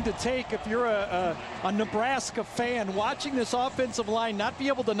tough thing to take if you're a Nebraska fan, watching this offensive line not be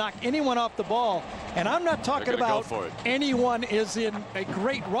able to knock anyone off the ball. And I'm not talking about anyone is in a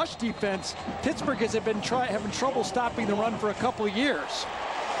great rush defense. Pittsburgh has been having trouble stopping the run for a couple of years.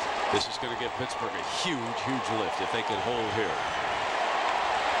 This is going to give Pittsburgh a huge, huge lift if they can hold here.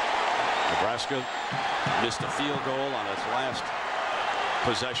 Nebraska missed a field goal on its last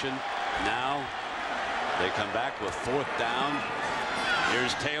possession. Now they come back with 4th down.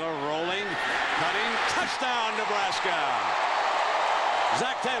 Here's Taylor rolling, cutting, touchdown Nebraska.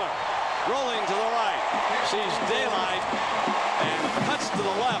 Zach Taylor rolling to the right, sees daylight and cuts to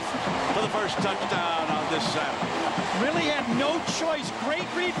the left for the first touchdown on this Saturday. Really had no choice. Great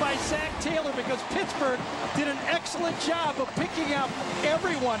read by Zach Taylor because Pittsburgh did an excellent job of picking out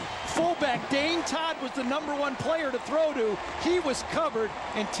everyone. Fullback Dane Todd was the #1 player to throw to. He was covered,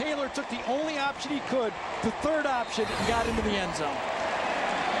 and Taylor took the only option he could, the 3rd option, and got into the end zone.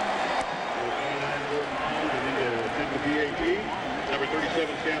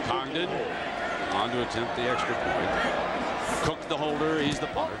 Congdon on to attempt the extra point. Cook the holder, he's the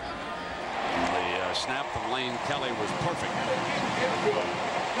punter. The snap from Lane Kelly was perfect.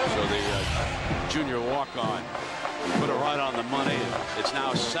 So the junior walk-on put it right on the money. It's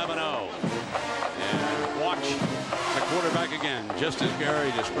now 7-0. And watch the quarterback again, just as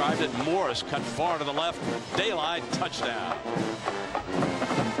Gary described it. Morris cut far to the left. Daylight touchdown.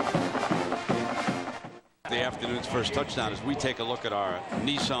 The afternoon's first touchdown as we take a look at our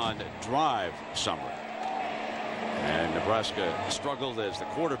Nissan Drive summary. And Nebraska struggled as the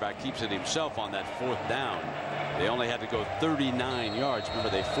quarterback keeps it himself on that 4th down. They only had to go 39 yards. Remember,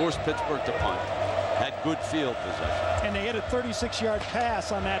 they forced Pittsburgh to punt, had good field possession. And they had a 36-yard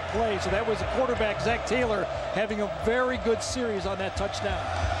pass on that play. So that was the quarterback, Zach Taylor, having a very good series on that touchdown.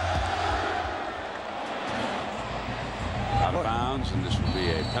 Out of bounds, and this will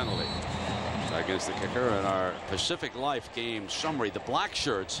be a penalty against the kicker. In our Pacific Life game summary, the black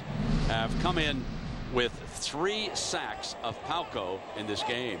shirts have come in with 3 sacks of Palco in this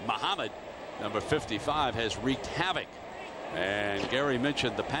game. Muhammad, number 55, has wreaked havoc. And Gary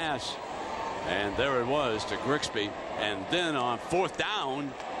mentioned the pass, and there it was to Grigsby. And then on 4th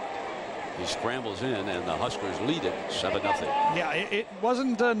down, he scrambles in, and the Huskers lead it 7-0. Yeah, it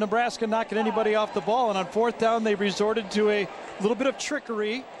wasn't Nebraska knocking anybody off the ball. And on 4th down, they resorted to a little bit of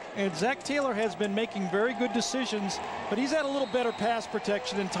trickery. And Zach Taylor has been making very good decisions, but he's had a little better pass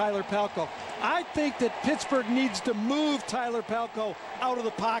protection than Tyler Palco. I think that Pittsburgh needs to move Tyler Palco out of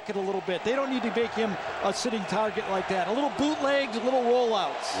the pocket a little bit. They don't need to make him a sitting target like that. A little bootlegs, a little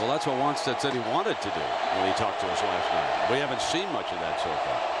rollouts. Well, that's what Wanstead said he wanted to do when he talked to us last night. We haven't seen much of that so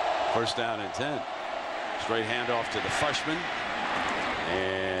far. 1st down and 10. Straight handoff to the freshman.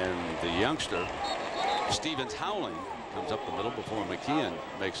 And the youngster, Stevens Howling, comes up the middle before McKeon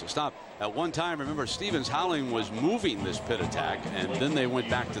makes a stop. At one time, remember, Stevens Howling was moving this Pitt attack, and then they went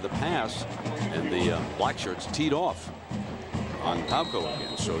back to the pass, and the black shirts teed off on Palco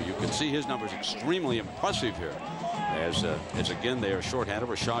again. So you can see his numbers extremely impressive here. As again, they are shorthanded.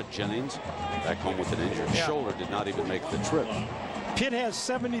 Rashad Jennings back home with an injured shoulder, did not even make the trip. Pitt has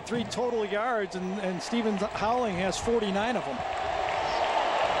 73 total yards, and Stevens Howling has 49 of them.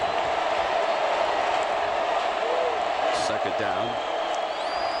 2nd down.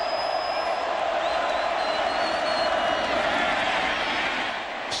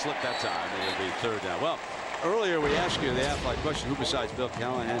 Slipped that time. It'll be 3rd down. Well, earlier we asked you the athletic question, who besides Bill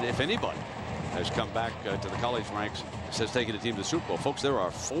Callahan, if anybody, has come back to the college ranks since taking the team to the Super Bowl. Folks, there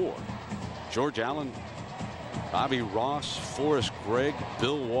are 4. George Allen, Bobby Ross, Forrest Gregg,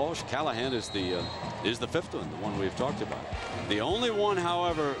 Bill Walsh. Callahan is the 5th one, the one we've talked about. The only one,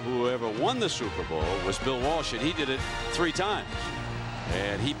 however, who ever won the Super Bowl was Bill Walsh, and he did it 3 times.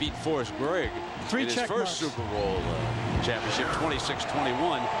 And he beat Forrest Gregg in his first Super Bowl championship,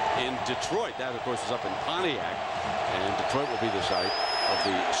 26-21 in Detroit. That, of course, was up in Pontiac, and Detroit will be the site of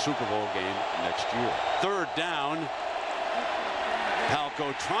the Super Bowl game next year. 3rd down.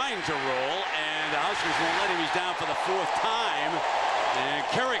 Palco trying to roll, and the Huskers won't let him. He's down for the 4th time. And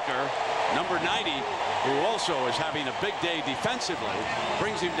Carricker, number 90, who also is having a big day defensively,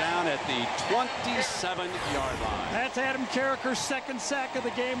 brings him down at the 27-yard line. That's Adam Carricker's second sack of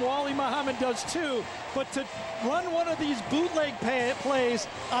the game. Wally Muhammad does too. But to run one of these bootleg plays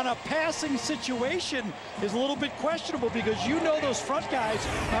on a passing situation is a little bit questionable, because you know those front guys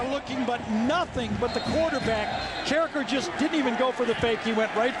are looking but nothing but the quarterback. Carricker just didn't even go for the fake. He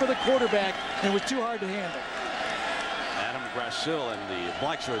went right for the quarterback, and it was too hard to handle. Adam Grassil and the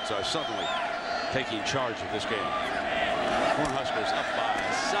Black Shirts are suddenly taking charge of this game. Cornhuskers up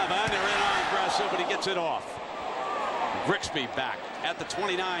by 7. They're in on Grassil, but he gets it off. Grigsby back at the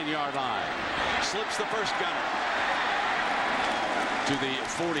 29-yard line. Slips the first gunner to the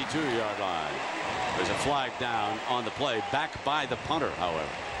 42-yard line. There's a flag down on the play. Back by the punter, however.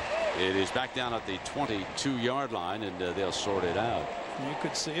 It is back down at the 22-yard line, and they'll sort it out. You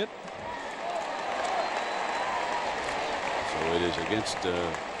could see it. So it is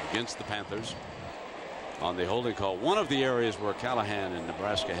against the Panthers on the holding call. One of the areas where Callahan and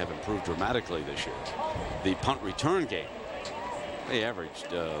Nebraska have improved dramatically this year, the punt return game. They averaged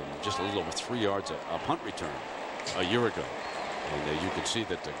just a little over 3 yards a punt return a year ago, and you can see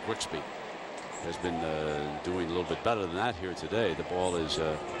that Grigsby has been doing a little bit better than that here today. The ball is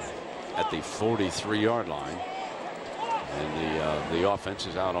at the 43-yard line, and the offense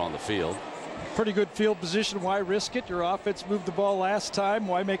is out on the field. Pretty good field position. Why risk it? Your offense moved the ball last time.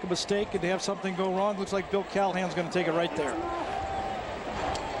 Why make a mistake and have something go wrong? Looks like Bill Callahan's going to take it right there.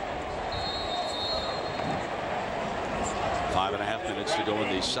 Five and a half minutes to go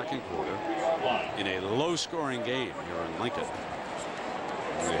in the second quarter in a low-scoring game here in Lincoln.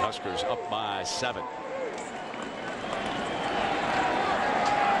 The Huskers up by 7.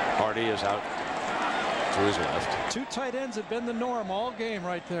 Hardy is out to his left. Two tight ends have been the norm all game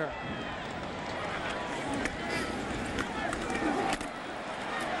right there.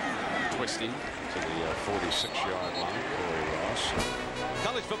 Twisting to the 46-yard line. Corey Ross.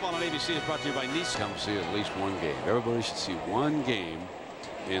 College football on ABC is brought to you by Nice. Come see at least one game. Everybody should see one game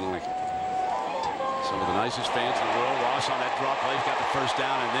in Lincoln. Some of the nicest fans in the world. Ross on that draw play, got the first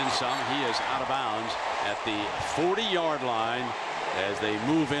down and then some. He is out of bounds at the 40-yard line as they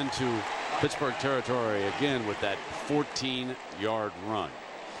move into Pittsburgh territory again with that 14-yard run.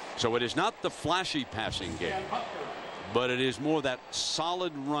 So it is not the flashy passing game, but it is more that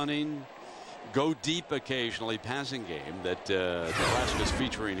solid running, go deep occasionally passing game that Nebraska's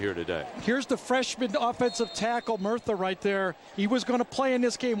featuring here today. Here's the freshman offensive tackle, Murtha, right there. He was going to play in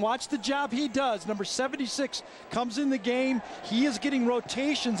this game. Watch the job he does. Number 76 comes in the game. He is getting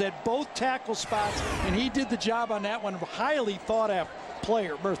rotations at both tackle spots, and he did the job on that one. Highly thought out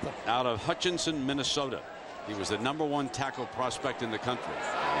player, Murtha. Out of Hutchinson, Minnesota. He was the #1 tackle prospect in the country,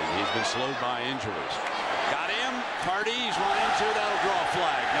 and he's been slowed by injuries. Got him. Hardy's running too. That'll draw a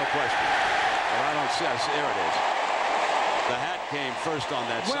flag, no question. But I don't see. There it is. The hat came first on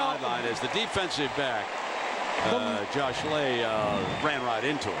that sideline as the defensive back, Josh Lay, ran right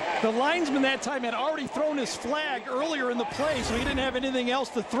into it. The linesman that time had already thrown his flag earlier in the play, so he didn't have anything else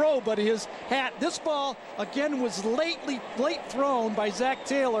to throw but his hat. This ball, again, was late thrown by Zach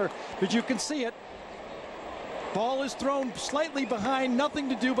Taylor, but you can see it. Ball is thrown slightly behind, nothing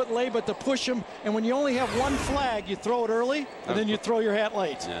to do but to push him. And when you only have one flag, you throw it early, and then you throw your hat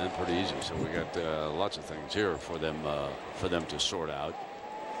late. Yeah, pretty easy. So we got lots of things here for them to sort out.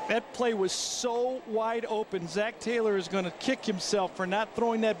 That play was so wide open. Zach Taylor is going to kick himself for not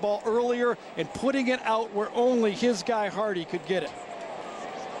throwing that ball earlier and putting it out where only his guy Hardy could get it.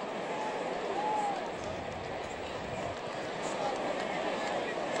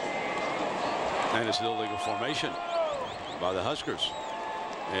 And it's an illegal formation by the Huskers.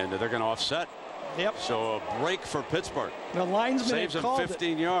 And they're going to offset. Yep. So a break for Pittsburgh. The linesman saves him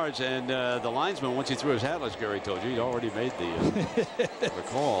 15 yards. And the linesman, once he threw his hat, as Gary told you, he'd already made the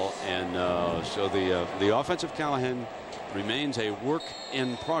call. And so the offensive Callahan remains a work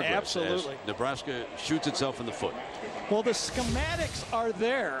in progress. Absolutely. As Nebraska shoots itself in the foot. Well, the schematics are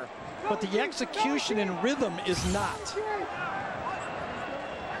there, but the execution and rhythm is not.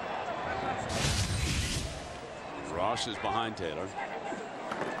 Ross is behind Taylor.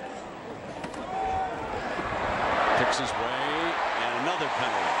 Picks his way, and another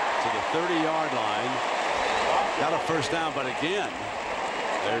penalty to the 30-yard line. Got a first down, but again,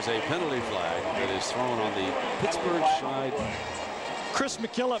 there's a penalty flag that is thrown on the Pittsburgh side. Chris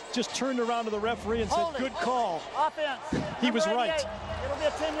McKillop just turned around to the referee and said, good call. Offense. He was right. It'll be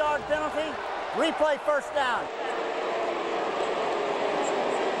a 10-yard penalty. Replay first down.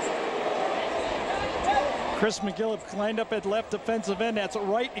 Chris McGillip lined up at left defensive end. That's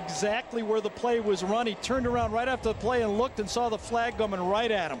right exactly where the play was run. He turned around right after the play and looked and saw the flag coming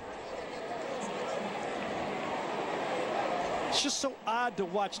right at him. It's just so odd to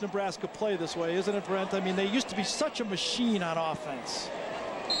watch Nebraska play this way, isn't it, Brent? I mean, they used to be such a machine on offense.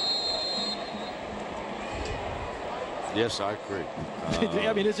 Yes, I agree.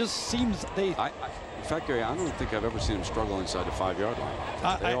 I mean, it just seems they... In fact, Gary, I don't think I've ever seen them struggle inside the 5-yard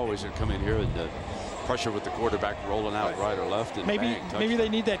line. They always come in here and pressure with the quarterback rolling out right or left. And maybe they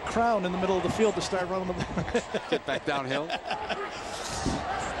need that crown in the middle of the field to start running the Get back downhill.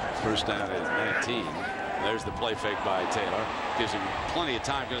 First down at 19. There's the play fake by Taylor. Gives him plenty of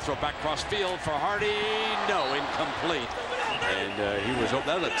time. Going to throw back cross field for Hardy. No, incomplete. And he was open.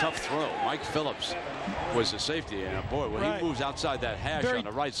 That was a tough throw. Mike Phillips was the safety. And boy, when he moves outside that hash on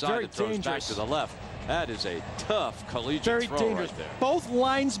the right side and throws back to the left, that is a tough collegiate throw right there. Both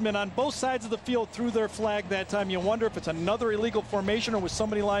linesmen on both sides of the field threw their flag that time. You wonder if it's another illegal formation or was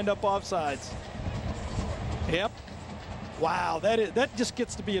somebody lined up offsides. Yep. Wow, that just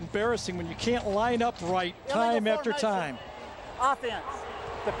gets to be embarrassing when you can't line up right time after time. Offense.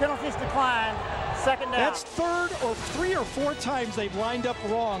 The penalties decline. Second down. That's third or 3 or 4 times they've lined up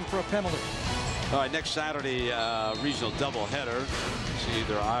wrong for a penalty. All right, next Saturday, regional doubleheader. See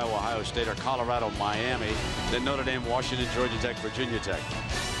either Iowa, Ohio State, or Colorado, Miami. Then Notre Dame, Washington, Georgia Tech, Virginia Tech.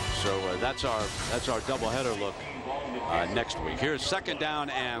 So that's our doubleheader look next week. Here's second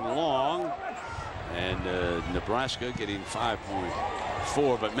down and long. And Nebraska getting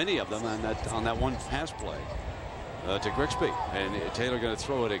 5.4, but many of them on that one pass play to Grigsby. And Taylor going to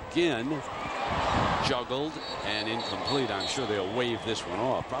throw it again. Juggled and incomplete. I'm sure they'll wave this one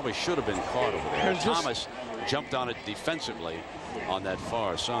off. Probably should have been caught over there. Thomas jumped on it defensively on that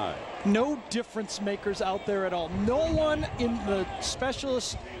far side. No difference makers out there at all. No one in the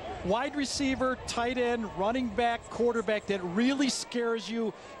specialist wide receiver, tight end, running back, quarterback that really scares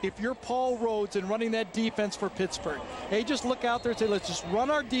you if you're Paul Rhodes and running that defense for Pittsburgh. They just look out there and say, let's just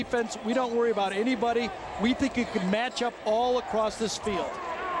run our defense. We don't worry about anybody. We think it can match up all across this field.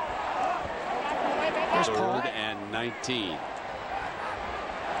 There's Paul. 3rd and 19.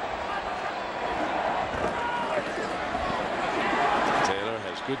 Taylor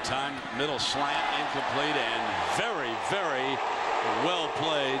has good time. Middle slant, incomplete, and very, very well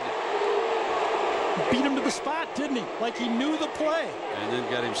played. Beat him to the spot, didn't he? Like he knew the play. And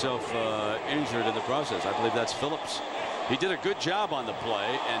then got himself injured in the process. I believe that's Phillips. He did a good job on the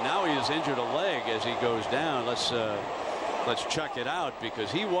play, and now he has injured a leg as he goes down. Let's check it out,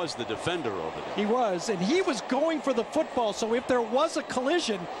 because he was the defender over there. He was, and he was going for the football. So if there was a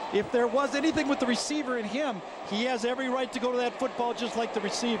collision, if there was anything with the receiver and him, he has every right to go to that football just like the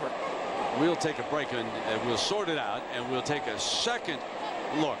receiver. We'll take a break and we'll sort it out, and we'll take a second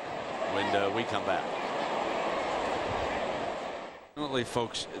look when we come back. Definitely,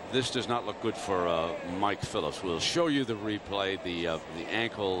 folks, this does not look good for Mike Phillips. We'll show you the replay. The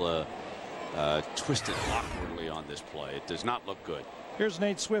ankle twisted awkwardly on this play. It does not look good. Here's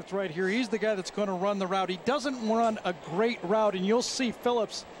Nate Swift right here. He's the guy that's going to run the route. He doesn't run a great route, and you'll see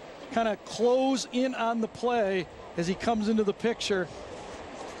Phillips kind of close in on the play as he comes into the picture.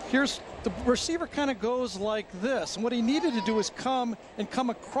 Here's the receiver kind of goes like this, and what he needed to do is come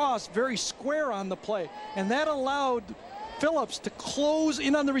across very square on the play, and that allowed Phillips to close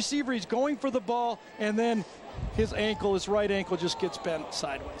in on the receiver. He's going for the ball, and then his right ankle just gets bent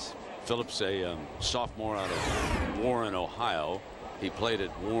sideways. Phillips, a sophomore out of Warren, Ohio. He played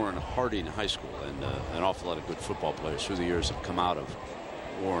at Warren Harding High School, and an awful lot of good football players through the years have come out of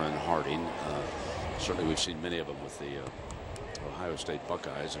Warren Harding. Certainly we've seen many of them with the Ohio State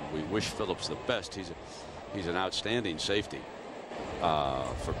Buckeyes, and we wish Phillips the best. He's an outstanding safety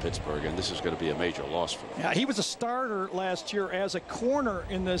for Pittsburgh, and this is going to be a major loss for them. Yeah, he was a starter last year as a corner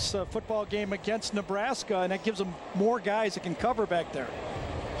in this football game against Nebraska, and that gives them more guys that can cover back there.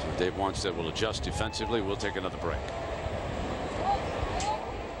 So Dave Wanstead will adjust defensively. We'll take another break.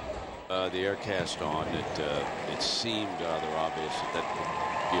 The air cast on it seemed rather obvious that could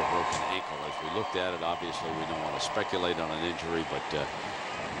be a broken ankle. As we looked at it, obviously we don't want to speculate on an injury, but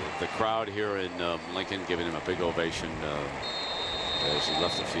the crowd here in Lincoln giving him a big ovation as he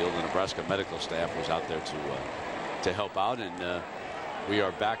left the field. The Nebraska medical staff was out there to help out, and we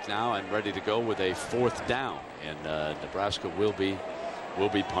are back now and ready to go with a 4th down, and Nebraska will be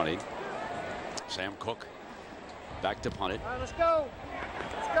punting. Sam Cook back to punt it. All right, let's go.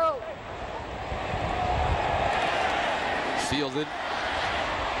 Let's go. Fielded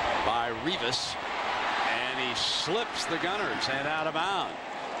by Rivas, and he slips the Gunners and out of bounds.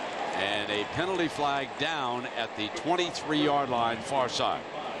 And a penalty flag down at the 23-yard line, far side.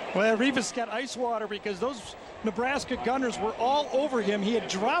 Well, Rivas got ice water because those Nebraska gunners were all over him. He had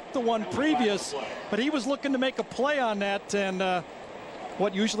dropped the one previous, but he was looking to make a play on that. And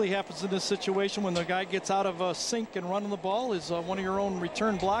what usually happens in this situation when the guy gets out of a sink and running the ball is one of your own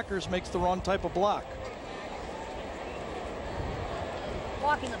return blockers makes the wrong type of block.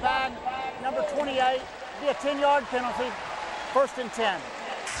 Blocking the bag, number 28, be a 10-yard penalty, 1st and 10.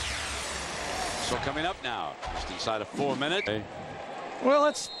 So coming up now, just inside of 4 minutes. Well,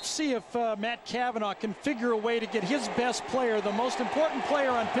 let's see if Matt Cavanaugh can figure a way to get his best player, the most important player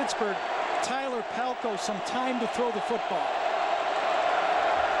on Pittsburgh, Tyler Palko, some time to throw the football.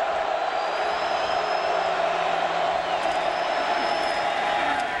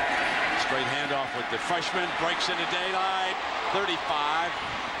 Straight handoff with the freshman, breaks into daylight, 35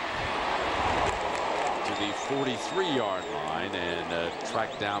 to the 43-yard line and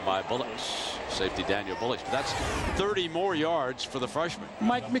tracked down by Bullocks. Safety Daniel Bullocks, but that's 30 more yards for the freshman.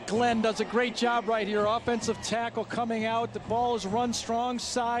 Mike McGlenn does a great job right here. Offensive tackle coming out. The ball is run strong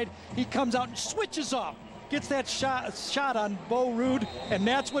side. He comes out and switches off. Gets that shot on Bo Rude, and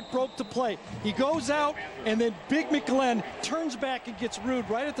that's what broke the play. He goes out, and then Big McGlenn turns back and gets Rude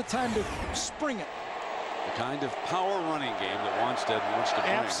right at the time to spring it. The kind of power running game that Wanstead wants to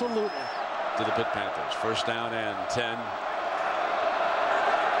bring Absolutely. to the Pitt Panthers. 1st down and 10.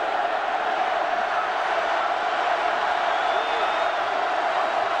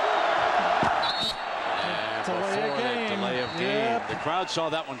 Delay of game. Yep. The crowd saw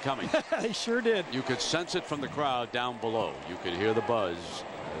that one coming. They sure did. You could sense it from the crowd down below. You could hear the buzz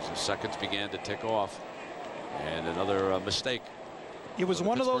as the seconds began to tick off. And another mistake. It was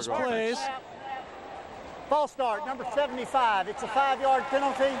one of those plays. False start, number 75. It's a 5-yard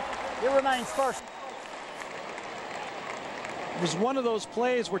penalty. It remains 1st. It was one of those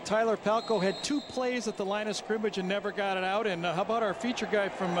plays where Tyler Palko had 2 plays at the line of scrimmage and never got it out. And how about our feature guy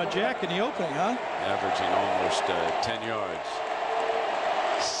from Jack in the opening, huh? Averaging almost 10 yards.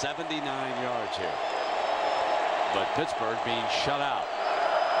 79 yards here. But Pittsburgh being shut out.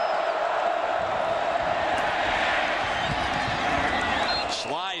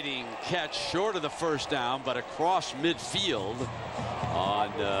 Sliding catch short of the 1st down, but across midfield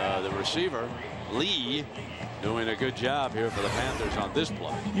on the receiver. Lee doing a good job here for the Panthers on this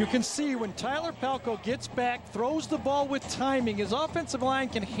play. You can see when Tyler Palko gets back, throws the ball with timing, his offensive line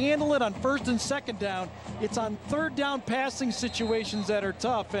can handle it on 1st and 2nd down. It's on 3rd down passing situations that are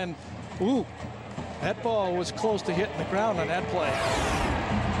tough. And, ooh, that ball was close to hitting the ground on that play.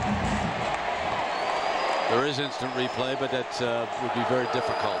 There is instant replay, but that would be very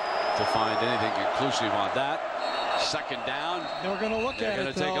difficult to find anything conclusive on that. 2nd down. They're going to look at it. They're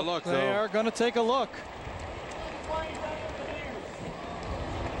going to take a look, though. They are going to take a look.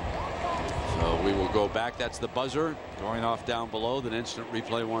 So we will go back. That's the buzzer going off down below. Then instant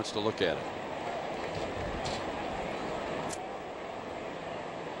replay wants to look at it.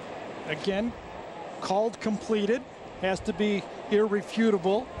 Again, called completed. Has to be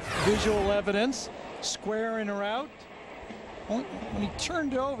irrefutable. Visual evidence. Square in or out. When he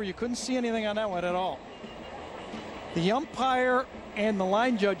turned over, you couldn't see anything on that one at all. The umpire and the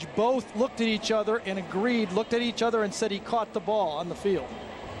line judge both looked at each other and agreed, looked at each other and said he caught the ball on the field.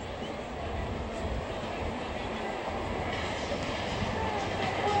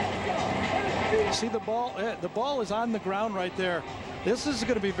 See the ball is on the ground right there. This is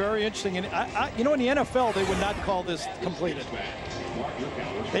going to be very interesting. And you know, in the NFL, they would not call this completed.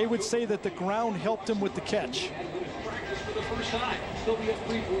 They would say that the ground helped him with the catch.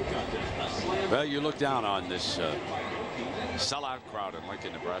 Well, you look down on this sellout crowd in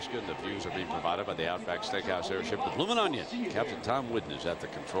Lincoln, Nebraska, and the views are being provided by the Outback Steakhouse Airship, the Bloomin' Onion. Captain Tom Whidden is at the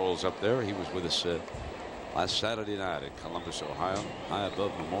controls up there. He was with us last Saturday night in Columbus, Ohio, high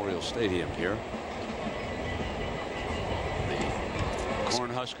above Memorial Stadium here. The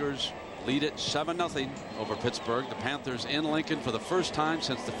Cornhuskers lead it 7-0 over Pittsburgh. The Panthers in Lincoln for the first time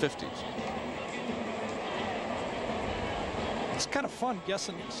since the 50s. It's kind of fun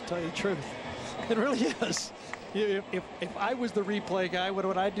guessing this, to tell you the truth. It really is. If I was the replay guy, what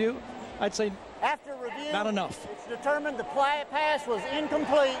would I do? I'd say after review, not enough. It's determined the pass was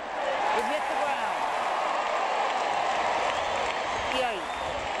incomplete. It hit the ground.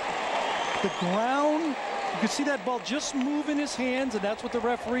 The ground, you could see that ball just move in his hands, and that's what the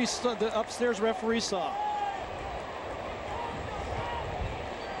referee, the upstairs referee saw.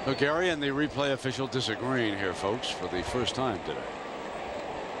 So Gary and the replay official disagreeing here, folks, for the first time today.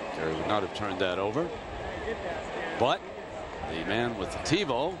 Gary would not have turned that over. But the man with the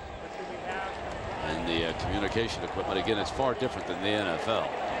TiVo and the communication equipment, again, it's far different than the NFL.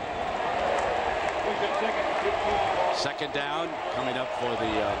 Second down coming up for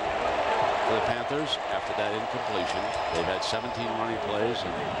the Panthers after that incompletion. They've had 17 running plays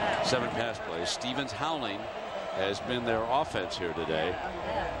and 7 pass plays. Stevens Howling has been their offense here today.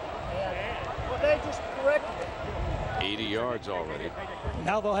 Well, they just corrected it. 80 yards already.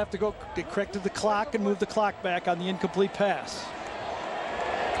 Now they'll have to go to correct the clock and move the clock back on the incomplete pass.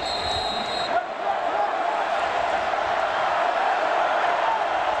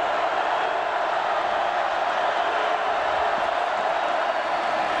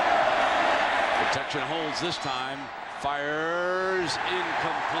 Protection holds this time. Fires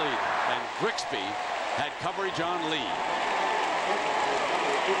incomplete. And Grigsby had coverage on Lee.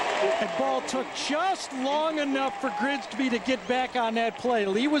 That ball took just long enough for Grigsby to get back on that play.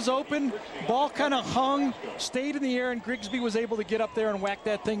 Lee was open, ball kind of hung, stayed in the air, and Grigsby was able to get up there and whack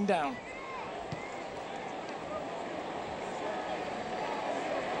that thing down.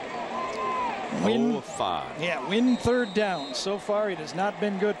 Win 5. Yeah, win third down. So far, it has not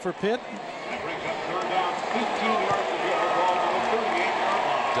been good for Pitt.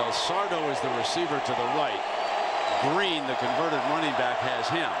 Del Sardo is the receiver to the right. Green, the converted running back, has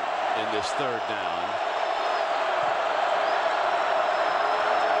him in this third down.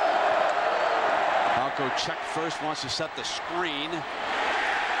 Malco checked first, wants to set the screen,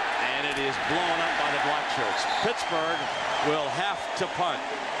 and it is blown up by the black shirts. Pittsburgh will have to punt.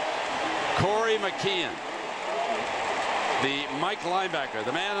 Corey McKeon, the Mike linebacker,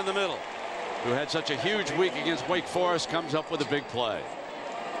 the man in the middle, who had such a huge week against Wake Forest, comes up with a big play.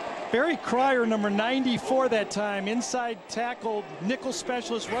 Barry Cryer, number 94 that time, inside tackled, nickel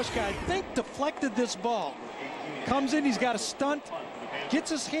specialist rush guy, I think deflected this ball. Comes in, he's got a stunt, gets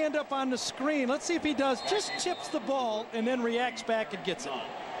his hand up on the screen. Let's see if he does. Just chips the ball and then reacts back and gets it.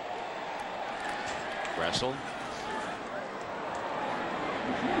 Gressel.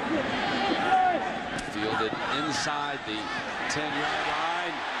 Fielded inside the 10-yard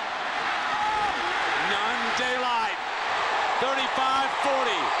line. None daylight.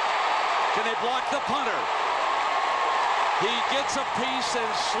 35-40. Can they block the punter? He gets a piece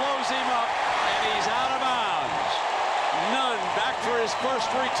and slows him up, and he's out of bounds. Nunn back for his first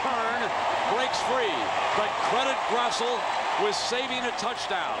return, breaks free, but credit Gressel with saving a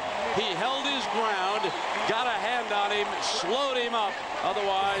touchdown. He held his ground, got a hand on him, slowed him up.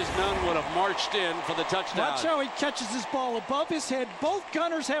 Otherwise, Nunn would have marched in for the touchdown. Watch how he catches this ball above his head. Both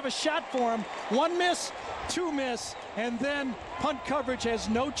gunners have a shot for him. One miss, two miss, and then punt coverage has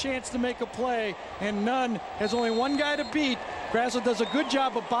no chance to make a play, and Nunn has only one guy to beat. Gressel does a good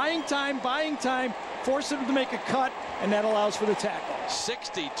job of buying time, forcing him to make a cut, and that allows for the tackle.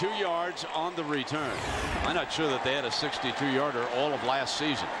 62 yards on the return. I'm not sure that they had a 62-yarder all of last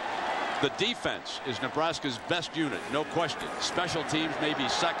season. The defense is Nebraska's best unit, no question. Special teams may be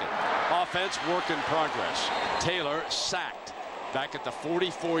second. Offense, work in progress. Taylor sacked back at the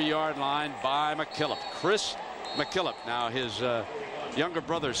 44-yard line by McKillop. Chris McKillop. Now his younger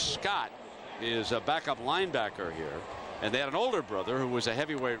brother Scott is a backup linebacker here. And they had an older brother who was a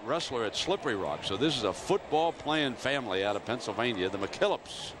heavyweight wrestler at Slippery Rock. So this is a football playing family out of Pennsylvania, the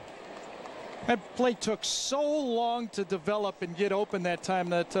McKillops. That play took so long to develop and get open that time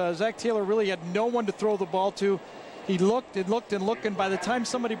that Zach Taylor really had no one to throw the ball to. He looked and looked and looked, and by the time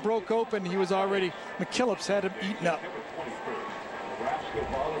somebody broke open, he was already, McKillops had him eaten up.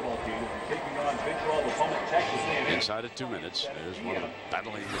 Inside of 2 minutes, there's one of the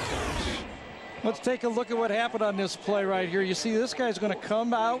battling McKillops. Let's take a look at what happened on this play right here. You see this guy's going to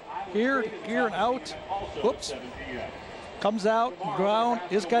come out here, and out. Whoops. Comes out, ground.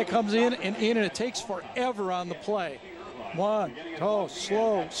 This guy comes in, and it takes forever on the play.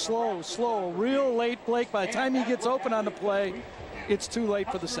 Slow. Real late, Blake. By the time he gets open on the play, it's too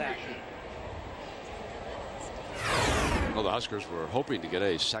late for the sack. Well, the Huskers were hoping to get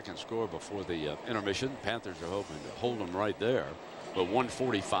a second score before the intermission. Panthers are hoping to hold them right there. But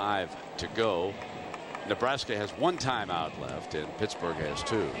 1:45 to go. Nebraska has one timeout left, and Pittsburgh has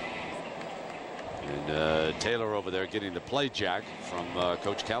 2. And Taylor over there getting the play jack from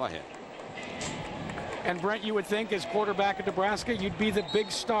Coach Callahan. And Brent, you would think as quarterback at Nebraska, you'd be the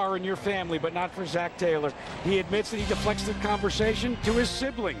big star in your family, but not for Zach Taylor. He admits that he deflects the conversation to his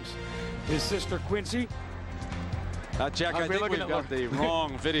siblings. His sister Quincy. Jack, I think we've got the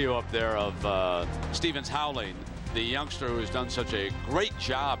wrong video up there of Stevens Howling, the youngster who has done such a great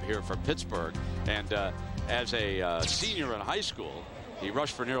job here for Pittsburgh. And as a senior in high school, he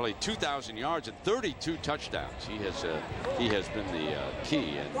rushed for nearly 2,000 yards and 32 touchdowns. He has been the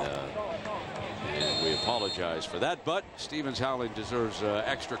key, and we apologize for that. But Stevens Howling deserves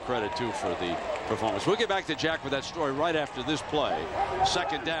extra credit too for the performance. We'll get back to Jack with that story right after this play.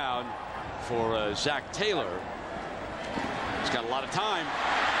 Second down for Zach Taylor. He's got a lot of time.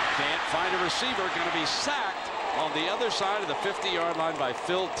 Can't find a receiver. Going to be sacked on the other side of the 50-yard line by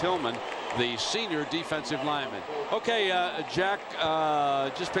Phil Tillman, the senior defensive lineman. Okay, Jack,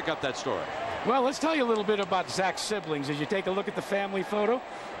 just pick up that story. Well, let's tell you a little bit about Zach's siblings as you take a look at the family photo.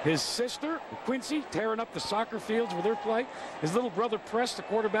 His sister, Quincy, tearing up the soccer fields with her play. His little brother, Press, the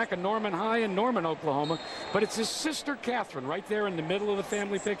quarterback of Norman High in Norman, Oklahoma. But it's his sister, Catherine, right there in the middle of the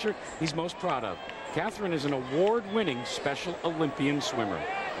family picture he's most proud of. Catherine is an award-winning Special Olympian swimmer.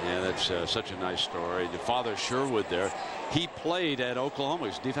 Yeah, that's such a nice story. The father, Sherwood, there. He played at Oklahoma.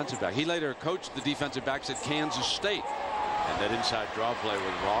 He's defensive back. He later coached the defensive backs at Kansas State. And that inside draw play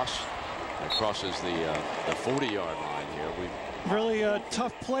with Ross that crosses the 40-yard line here. Really a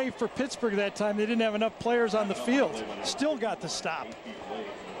tough play for Pittsburgh that time. They didn't have enough players on the field. Still got the stop.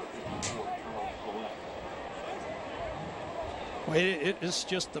 It is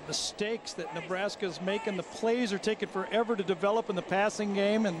just the mistakes that Nebraska's making. The plays are taking forever to develop in the passing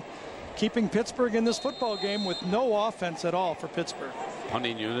game and keeping Pittsburgh in this football game with no offense at all for Pittsburgh.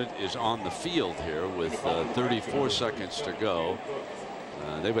 Punting unit is on the field here with 34 seconds to go.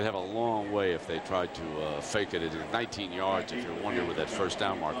 They would have a long way if they tried to fake it at 19 yards. If you're wondering where that first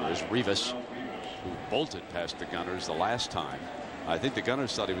down marker is, Rivas, who bolted past the Gunners the last time. I think the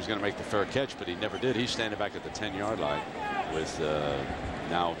Gunners thought he was going to make the fair catch, but he never did. He's standing back at the 10-yard line with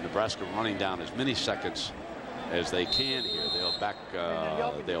now Nebraska running down as many seconds as they can here. They'll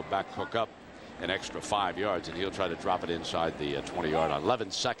back hook up an extra 5 yards, and he'll try to drop it inside the 20-yard line. 11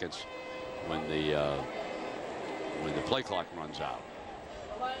 seconds when the play clock runs out.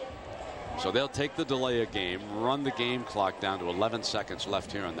 So they'll take the delay of game, run the game clock down to 11 seconds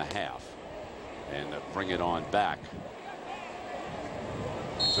left here in the half, and bring it on back.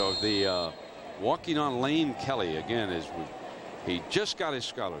 So the walking on Lane Kelly again he just got his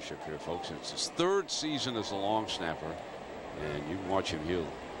scholarship here, folks. It's his 3rd season as a long snapper, and you can watch him. He'll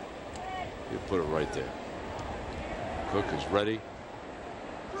put it right there. Cook is ready.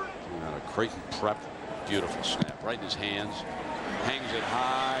 Coming out of Creighton Prep. Beautiful snap right in his hands. Hangs it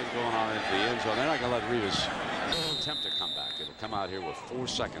high, going on into the end zone. They're not going to let Rivas attempt to come back. It'll come out here with 4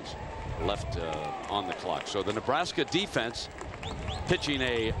 seconds left on the clock. So the Nebraska defense pitching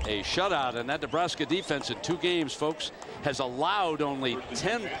a shutout, and that Nebraska defense in 2 games, folks, has allowed only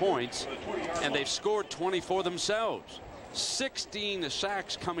 10 points, and they've scored 24 themselves. 16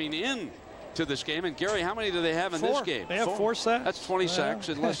 sacks coming in to this game. And Gary, how many do they have in this game? They have 4 sacks. That's 20 sacks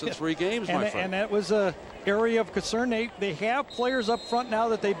in less than 3 games, my friend. And that was a area of concern. They have players up front now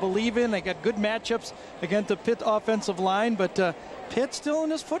that they believe in. They got good matchups against the Pitt offensive line, but Pitt still in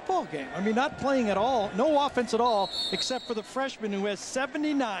this football game. I mean, not playing at all. No offense at all, except for the freshman who has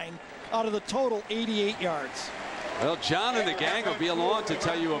 79 out of the total 88 yards. Well, John and the gang will be along to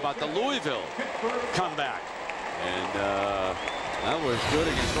tell you about the Louisville comeback. And that was good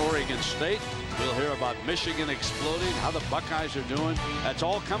against Oregon State. We'll hear about Michigan exploding, how the Buckeyes are doing. That's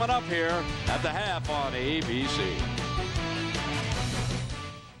all coming up here at the half on ABC.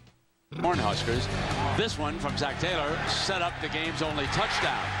 Cornhuskers. This one from Zach Taylor set up the game's only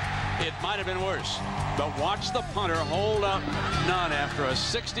touchdown. It might have been worse, but watch the punter hold up none after a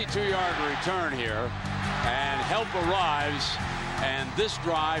 62-yard return here, and help arrives, and this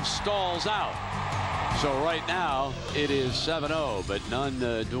drive stalls out. So right now it is 7-0, but none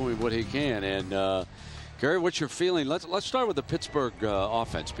doing what he can. And Gary, what's your feeling? Let's start with the Pittsburgh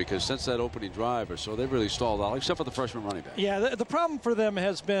offense, because since that opening drive or so, they've really stalled out, except for the freshman running back. Yeah, the problem for them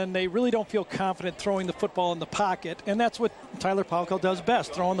has been they really don't feel confident throwing the football in the pocket, and that's what Tyler Palko does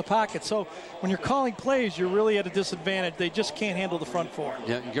best, throw in the pocket. So when you're calling plays, you're really at a disadvantage. They just can't handle the front 4.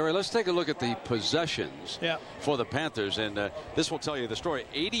 Yeah, Gary, let's take a look at the possessions for the Panthers, and this will tell you the story.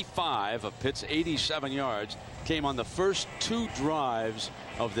 85 of Pitt's 87 yards came on the first 2 drives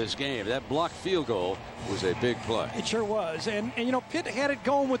of this game. That blocked field goal was a big play. It sure was. And you know, Pitt had it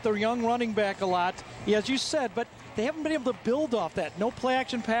going with their young running back a lot, as you said, but they haven't been able to build off that. No play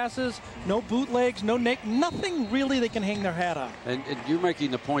action passes, no bootlegs, no nothing really they can hang their hat on. And you're making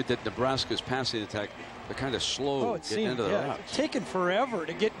the point that Nebraska's passing attack, they're kind of slow getting into the routes. It's taken forever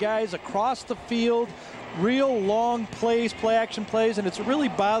to get guys across the field, real long plays, play action plays, and it's really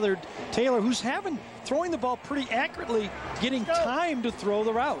bothered Taylor, who's throwing the ball pretty accurately, getting time to throw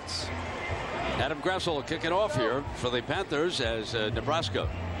the routes. Adam Grassel will kick it off here for the Panthers as Nebraska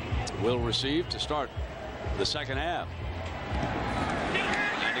will receive to start the second half.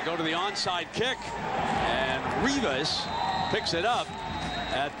 And they go to the onside kick, and Rivas picks it up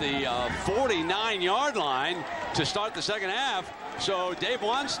at the 49-yard line to start the second half. So Dave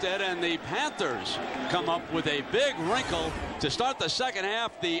Wanstead and the Panthers come up with a big wrinkle to start the second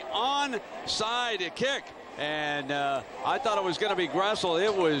half, the onside kick. And I thought it was going to be Gressel.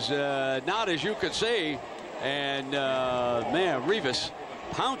 It was not, as you could see. And, man, Revis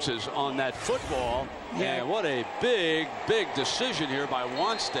pounces on that football. And what a big, big decision here by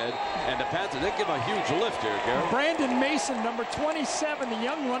Wanstead and the Panthers. They give a huge lift here, Gary. Brandon Mason, number 27, the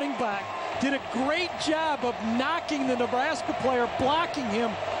young running back, did a great job of knocking the Nebraska player, blocking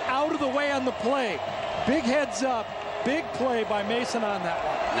him out of the way on the play. Big heads up, big play by Mason on that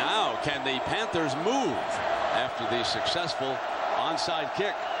one. Now, can the Panthers move after the successful onside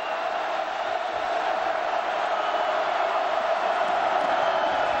kick?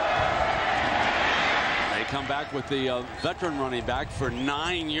 Come back with the veteran running back for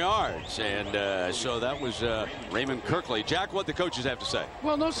 9 yards, and so that was Raymond Kirkley. Jack, what the coaches have to say?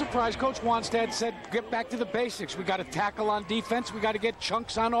 Well, no surprise. Coach Wanstead said, get back to the basics. We got to tackle on defense. We got to get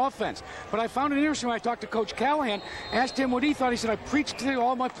chunks on offense. But I found it interesting when I talked to Coach Callahan, asked him what he thought. He said, I preached to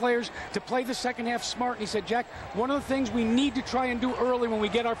all my players to play the second half smart. And he said, Jack, one of the things we need to try and do early when we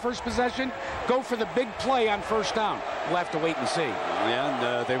get our first possession, go for the big play on first down. We'll have to wait and see.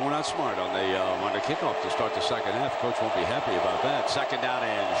 Yeah, and they were not smart on the kickoff to start the second half. Coach won't be happy about that. Second down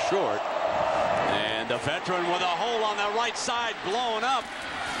and short. And the veteran with a hole on the right side blown up.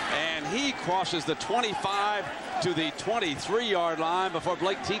 And he crosses the 25 to the 23-yard line before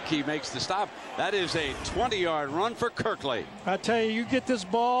Blake Tiki makes the stop. That is a 20-yard run for Kirkley. I tell you, you get this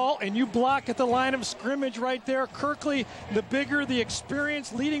ball and you block at the line of scrimmage right there. Kirkley, the bigger, the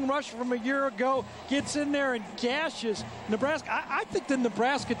experienced leading rusher from a year ago, gets in there and gashes Nebraska. I think the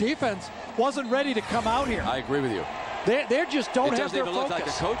Nebraska defense wasn't ready to come out here. I agree with you. They just don't have their focus. It doesn't even look like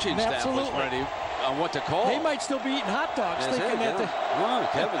the coaching staff was ready on what to call. They might still be eating hot dogs thinking that. Come on,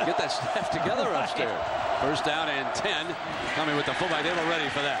 Kevin, get that staff together upstairs. First down and 10. Coming with the fullback. They were ready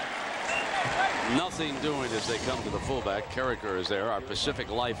for that. Nothing doing as they come to the fullback. Carricker is there. Our Pacific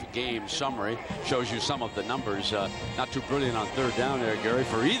Life game summary shows you some of the numbers. Not too brilliant on third down there, Gary,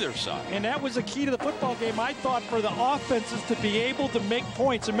 for either side. And that was the key to the football game, I thought, for the offenses to be able to make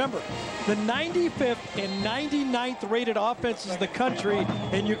points. Remember, the 95th and 99th rated offenses in the country,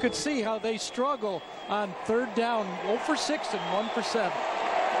 and you could see how they struggle on third down. 0 for 6 and 1 for 7.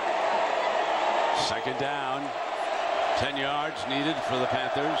 Second down. 10 yards needed for the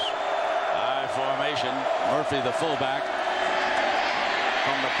Panthers. High formation. Murphy, the fullback,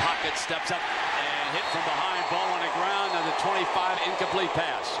 from the pocket, steps up and hit from behind. Ball on the ground, and the 25, incomplete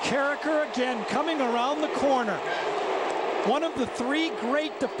pass. Carricker again coming around the corner. One of the 3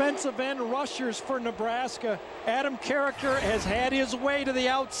 great defensive end rushers for Nebraska. Adam Carricker has had his way to the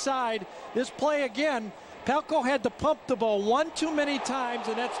outside. This play again, Palko had to pump the ball one too many times,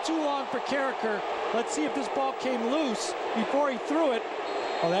 and that's too long for Carricker. Let's see if this ball came loose before he threw it.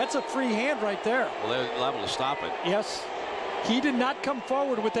 Oh, that's a free hand right there. Well, they're liable to stop it. Yes. He did not come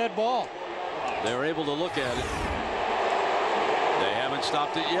forward with that ball. They were able to look at it. They haven't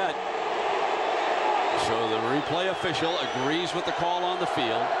stopped it yet. So the replay official agrees with the call on the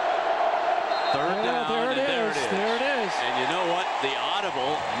field. Third down, there it is. There it is. And you know what? The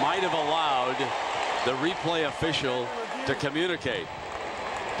audible might have allowed the replay official to communicate.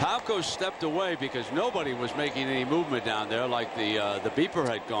 Palko stepped away because nobody was making any movement down there, like the beeper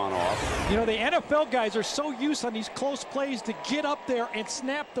had gone off. You know, the NFL guys are so used on these close plays to get up there and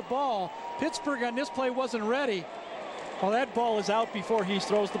snap the ball. Pittsburgh on this play wasn't ready. Well, that ball is out before he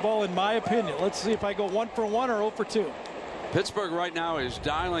throws the ball, in my opinion. Let's see if I go 1 for 1 or 0 for 2. Pittsburgh right now is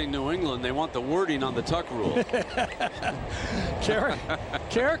dialing New England. They want the wording on the tuck rule.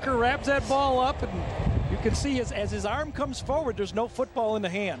 Carricker wraps that ball up, and you can see as his arm comes forward, there's no football in the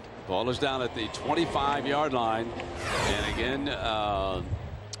hand. Ball is down at the 25-yard line. And again,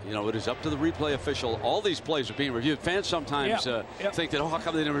 you know, it is up to the replay official. All these plays are being reviewed. Fans sometimes think that, oh, how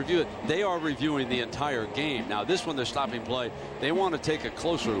come they didn't review it? They are reviewing the entire game. Now, this one, they're stopping play. They want to take a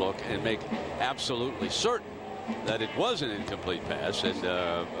closer look and make absolutely certain that it was an incomplete pass. And,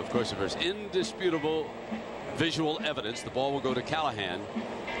 of course, if there's indisputable visual evidence, the ball will go to Callahan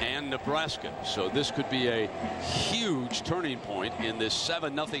and Nebraska. So this could be a huge turning point in this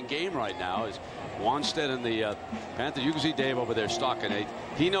 7-0 game right now. As Wanstead and the Panthers, you can see Dave over there stalking it.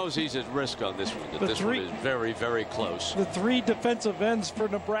 He knows he's at risk on this one. That this one is very, very close. The 3 defensive ends for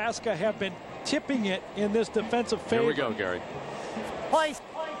Nebraska have been tipping it in this defensive favor. Here we go, Gary.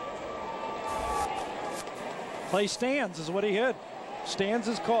 Play stands is what he hit. Stands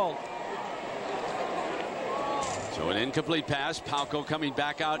is called. So an incomplete pass. Palko coming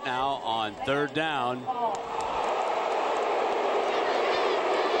back out now on third down. Well,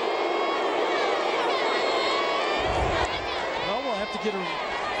 we'll have to get a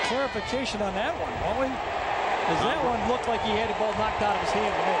clarification on that one, won't we? Because that one looked like he had the ball knocked out of his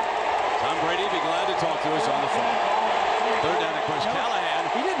hand to me. Tom Brady be glad to talk to us on the phone. Third down, of course, Callahan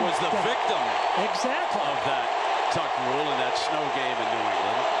was the victim of that tuck rule in that snow game in New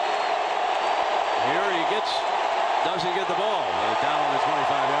England. Here he doesn't get the ball. Down on the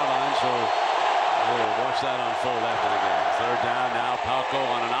 25-yard line, so we'll watch that unfold after the game. Third down now, Palko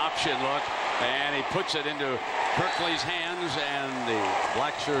on an option look, and he puts it into Kirkley's hands, and the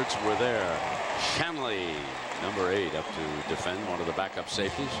black shirts were there. Shanley, number 8, up to defend one of the backup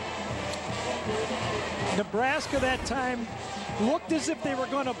safeties. Nebraska that time looked as if they were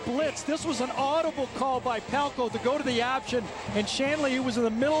going to blitz. This was an audible call by Palko to go to the option, and Shanley, who was in the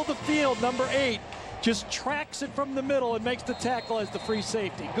middle of the field, number 8, just tracks it from the middle and makes the tackle as the free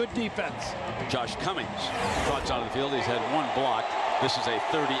safety. Good defense. Josh Cummings trots out of the field. He's had one block. This is a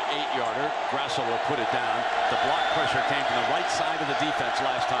 38-yarder. Grasso will put it down. The block pressure came from the right side of the defense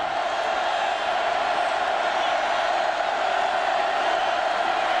last time.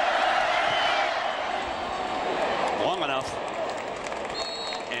 Long enough.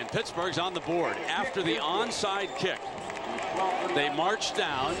 And Pittsburgh's on the board after the onside kick. They march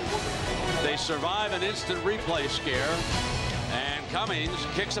down. They survive an instant replay scare. And Cummings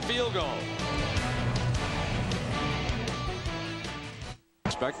kicks a field goal.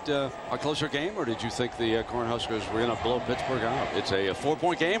 Expect a closer game, or did you think the Cornhuskers were going to blow Pittsburgh out? It's a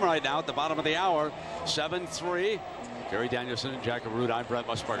 4-point game right now at the bottom of the hour. 7-3. Gary Danielson and Jack Arute. I'm Brent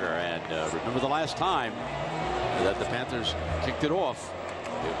Musburger. And remember the last time that the Panthers kicked it off?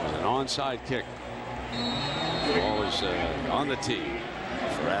 It was an onside kick. The ball is on the tee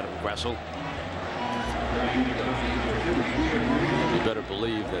for Adam Gressel. You better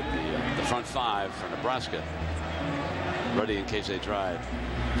believe that the front five for Nebraska, ready in case they tried.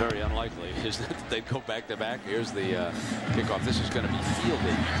 Very unlikely is that they'd go back-to-back. Here's the kickoff. This is going to be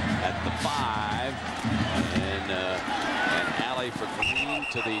fielded at the 5, and an alley for Green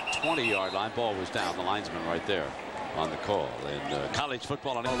to the 20-yard line. Ball was down. The linesman right there on the call. And college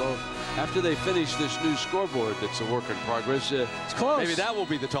football, and although after they finish this new scoreboard that's a work in progress, it's close. Maybe that will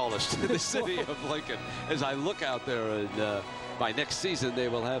be the tallest in the city of Lincoln. As I look out there, and by next season they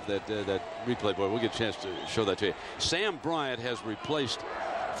will have that replay board. We'll get a chance to show that to you. Sam Bryant has replaced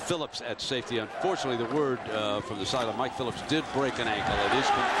Phillips at safety. Unfortunately, the word from the sideline, Mike Phillips did break an ankle. It is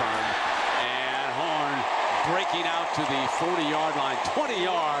confirmed. And Horn breaking out to the 40-yard line. 20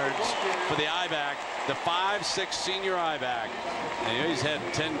 yards for the I-back. The 5'6" senior I-back. And he's had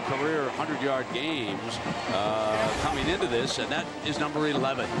 10 career 100-yard games coming into this, and that is number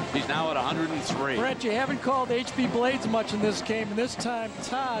 11. He's now at 103. Brett, you haven't called H.B. Blades much in this game, and this time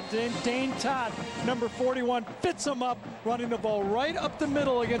Dane Todd, number 41, fits him up, running the ball right up the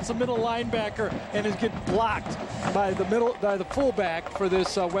middle against the middle linebacker, and is getting blocked by the fullback for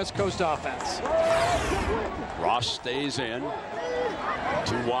this West Coast offense. Ross stays in.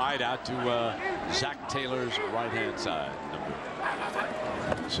 Too wide out to Zach Taylor's right-hand side.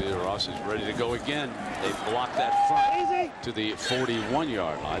 See, Ross is ready to go again. They block that front to the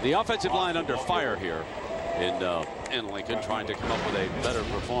 41-yard line. The offensive line under fire here in Lincoln, trying to come up with a better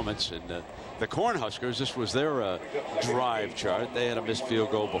performance. And the Cornhuskers, this was their drive chart. They had a missed field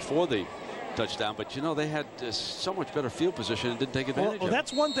goal before the touchdown, but you know, they had so much better field position and didn't take advantage of it. Well,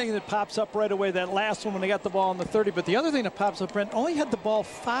 that's one thing that pops up right away, that last one when they got the ball on the 30. But the other thing that pops up, Brent, only had the ball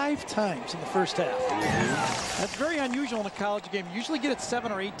 5 times in the first half. That's very unusual in a college game. You usually get it 7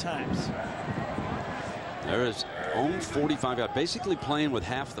 or 8 times. There is own 45, basically playing with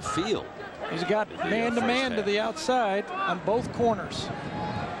half the field. He's got man-to-man to the outside on both corners.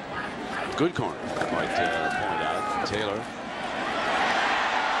 Good corner, I might point out. Taylor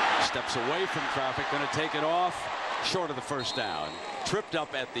steps away from traffic, going to take it off short of the first down. Tripped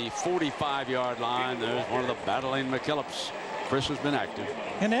up at the 45-yard line. There's one of the battling McKillips. Chris has been active.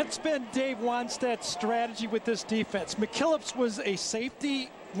 And that's been Dave Wannstedt's strategy with this defense. McKillips was a safety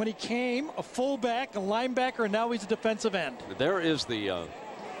when he came, a fullback, a linebacker, and now he's a defensive end. There is the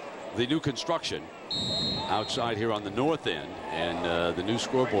new construction outside here on the north end, and the new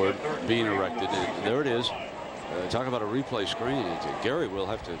scoreboard being erected. And there it is. Talk about a replay screen. Gary will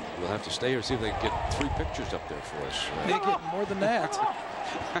have to stay here and see if they can get 3 pictures up there for us. They get more than that.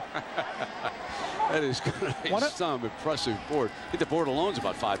 That is going to be some impressive board. I think the board alone is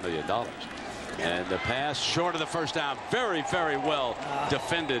about $5 million. And the pass short of the first down. Very, very well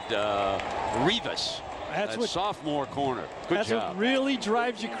defended. Rivas. That's what, sophomore corner. Good job. That's what really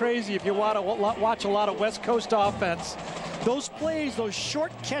drives you crazy if you want to watch a lot of West Coast offense. Those plays, those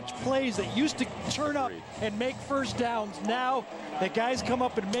short catch plays that used to turn up and make first downs, now the guys come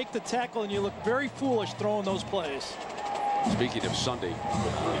up and make the tackle, and you look very foolish throwing those plays. Speaking of Sunday,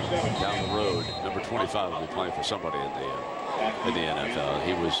 down the road, number 25 will be playing for somebody in the NFL.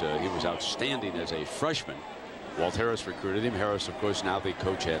 He was outstanding as a freshman. Walt Harris recruited him. Harris, of course, now the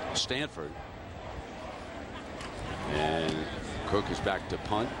coach at Stanford. And Cook is back to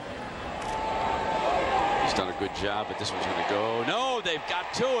punt. He's done a good job, but this one's going to go. No, they've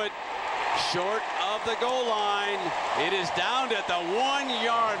got to it. Short of the goal line. It is down at the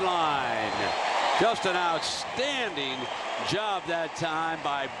 1-yard line. Just an outstanding job that time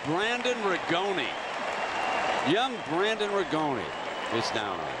by Brandon Rigoni. Young Brandon Rigoni. It's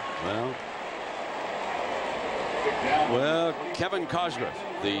down. Well, Kevin Cosgrove,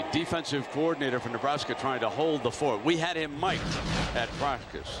 the defensive coordinator for Nebraska, trying to hold the fort. We had him mic'd at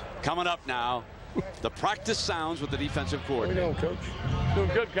practice. Coming up now, the practice sounds with the defensive coordinator. How you doing, Coach? Doing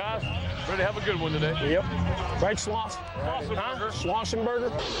good, guys. Ready to have a good one today. Yep. Right, Slossenberger?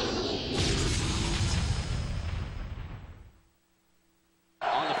 Slossenberger?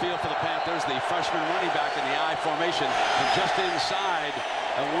 On the field for the Panthers, the freshman running back in the I formation, and just inside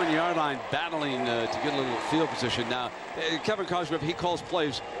a 1-yard line, battling to get a little field position. Now, Kevin Cosgrove, he calls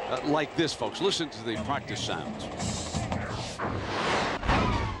plays like this, folks. Listen to the practice sounds.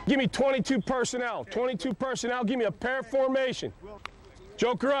 Give me 22 personnel. 22 personnel. Give me a pair formation.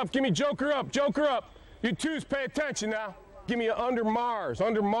 Joker up. Give me joker up. Joker up. You twos, pay attention now. Give me a under Mars.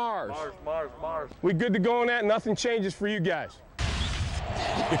 Under Mars. Mars. We good to go on that. Nothing changes for you guys.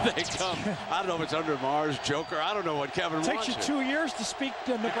 Here they come. I don't know if it's under Mars, Joker. I don't know what Kevin wants. Takes you 2 years to speak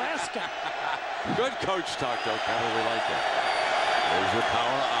to Nebraska. Good coach talk, though, Kevin. We like that. There's your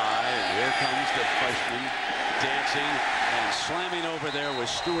power eye, and here comes the freshman dancing and slamming over there with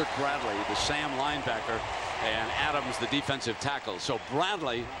Stuart Bradley, the Sam linebacker, and Adams, the defensive tackle. So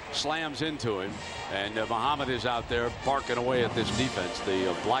Bradley slams into him, and Muhammad is out there barking away at this defense.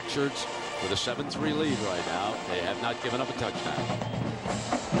 The black shirts with a 7-3 lead right now. They have not given up a touchdown.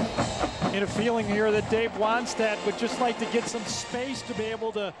 In a feeling here that Dave Wannstedt would just like to get some space to be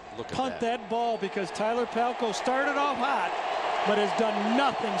able to punt that ball, because Tyler Palko started off hot but has done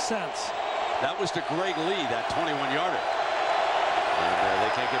nothing since. That was to Greg Lee, that 21-yarder. And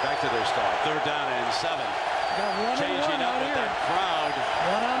they can't get back to their start. 3rd down and 7. Changing up with that crowd.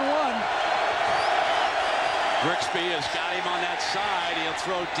 One-on-one. Brixby has got him on that side. He'll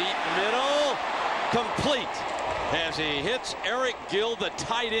throw deep middle. Complete as he hits Eric Gill, the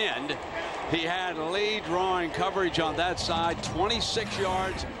tight end. He had Lee drawing coverage on that side. 26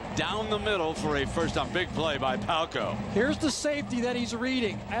 yards down the middle for a first down. Big play by Palko. Here's the safety that he's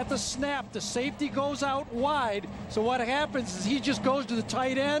reading. At the snap, the safety goes out wide. So what happens is he just goes to the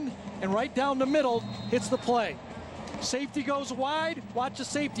tight end and right down the middle hits the play. Safety goes wide. Watch the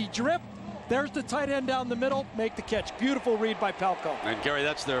safety drip. There's the tight end down the middle. Make the catch. Beautiful read by Palko. And Gary,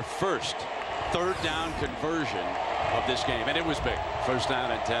 that's their first 3rd down conversion of this game. And it was big. 1st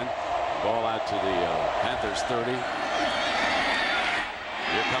down and 10. Ball out to the Panthers 30.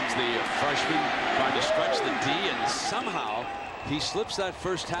 Here comes the freshman trying to stretch the D, and somehow he slips that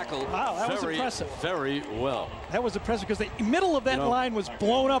first tackle. Wow, that was impressive. Very well. That was impressive because the middle of that line was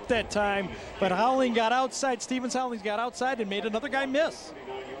blown up that time, but Howling got outside. Stevens Howling got outside and made another guy miss.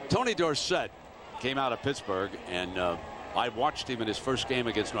 Tony Dorsett came out of Pittsburgh, and I watched him in his first game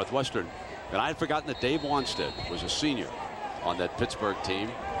against Northwestern, and I had forgotten that Dave Wannstedt was a senior on that Pittsburgh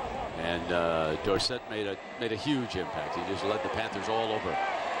team. And Dorsett made a huge impact. He just led the Panthers all over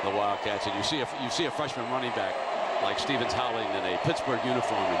the Wildcats. And you see a freshman running back like Stevens Howling in a Pittsburgh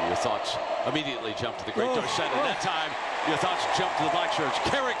uniform, and your thoughts immediately jump to the great Dorsett. And that time, your thoughts jump to the black shirts.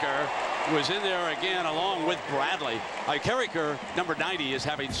 Carricker was in there again along with Bradley. Carricker, number 90, is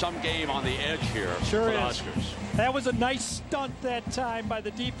having some game on the edge here for the is. Huskers. That was a nice stunt that time by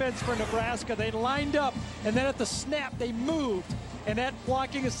the defense for Nebraska. They lined up, and then at the snap, they moved. And that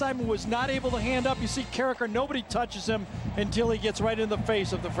blocking assignment was not able to hand up. You see Carricker, nobody touches him until he gets right in the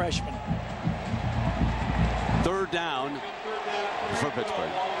face of the freshman. 3rd down for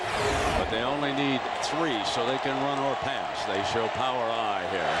Pittsburgh. But they only need 3, so they can run or pass. They show power eye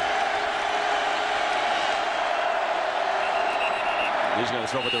here. He's going to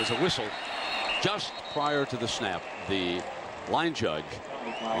throw, but there was a whistle just prior to the snap. The line judge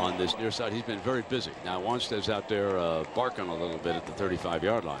on this near side, he's been very busy. Now Wannstedt's out there barking a little bit at the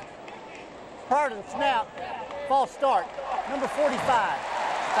 35-yard line. Prior to the snap, false start, number 45,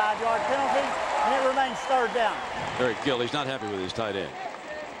 5-yard penalty, and it remains 3rd down. Eric Gill, he's not happy with his tight end.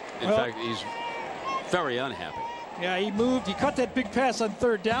 In fact, he's very unhappy. Yeah, he moved. He cut that big pass on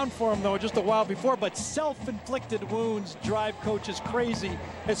 3rd down for him, though, just a while before. But self-inflicted wounds drive coaches crazy,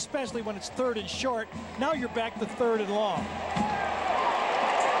 especially when it's 3rd and short. Now you're back to 3rd and long.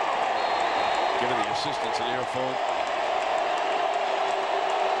 Giving the assistants an earful.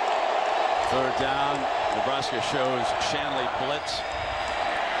 Third down. Nebraska shows Shanley blitz.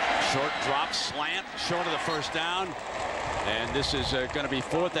 Short drop slant, short of the first down. And this is going to be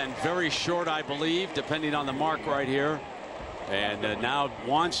fourth and very short, I believe, depending on the mark right here. And now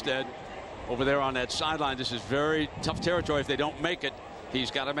Wanstead over there on that sideline. This is very tough territory. If they don't make it,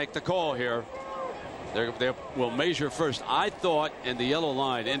 he's got to make the call here. They will measure first. I thought, and the yellow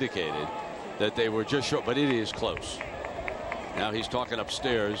line indicated that they were just short, but it is close. Now he's talking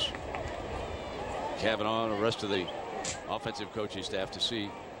upstairs. Kavanaugh and the rest of the offensive coaching staff to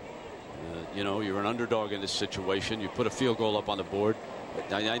see. You know, you're an underdog in this situation. You put a field goal up on the board.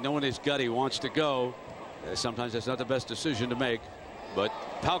 I know in his gut he wants to go. Sometimes that's not the best decision to make. But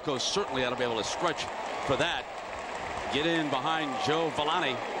Palco certainly ought to be able to stretch for that. Get in behind Joe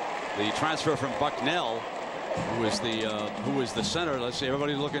Villani, the transfer from Bucknell, who is the center. Let's see,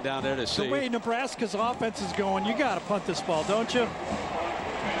 everybody's looking down there to see. The way Nebraska's offense is going, you got to punt this ball, don't you?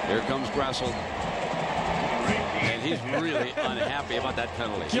 Here comes Grassel. And he's really unhappy about that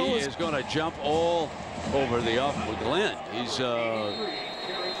penalty. He is going to jump all over the off with Glenn. He's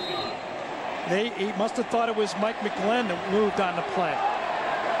he must have thought it was Mike McGlenn that moved on the play.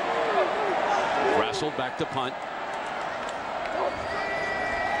 Grassel back to punt.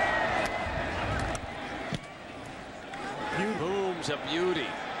 Boom's a beauty.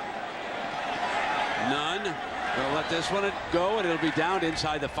 None. Gonna let this one go, and it'll be down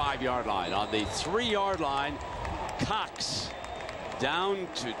inside the 5-yard line. On the 3-yard line, Cox down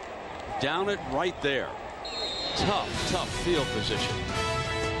it right there. Tough field position.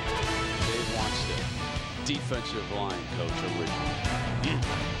 Dave Wanstead, defensive line coach originally.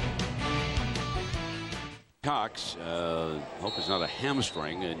 Cox, hope it's not a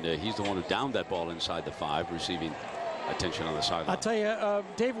hamstring, and he's the one who downed that ball inside the 5, receiving attention on the sideline. I'll tell you,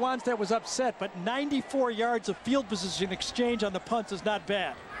 Dave Wanstead was upset, but 94 yards of field position exchange on the punts is not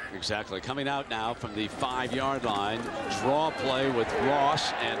bad. Exactly. Coming out now from the 5-yard line. Draw play with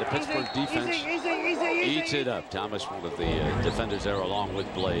Ross, and the Pittsburgh defense eats it up. Thomas, one of the defenders there, along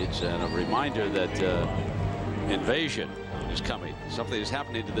with Blades. And a reminder that invasion is coming. Something is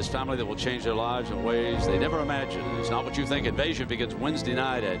happening to this family that will change their lives in ways they never imagined. It's not what you think. Invasion begins Wednesday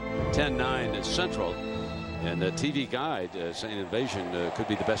night at 10/9 Central. And the TV Guide saying Invasion could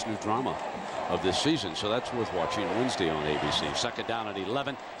be the best new drama of this season. So that's worth watching Wednesday on ABC. Second down at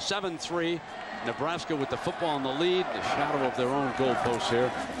 11. 7-3. Nebraska with the football in the lead. The shadow of their own goalposts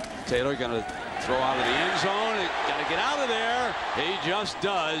here. Taylor going to throw out of the end zone. Got to get out of there. He just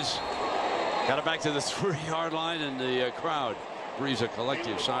does. Got it back to the 3-yard line, and the crowd breathes a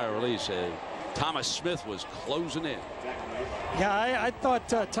collective sigh of release. Thomas Smith was closing in. Yeah, I thought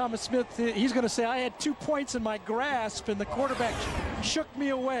Thomas Smith, he's going to say, I had 2 points in my grasp, and the quarterback shook me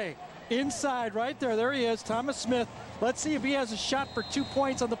away. Inside, right there. There he is, Thomas Smith. Let's see if he has a shot for 2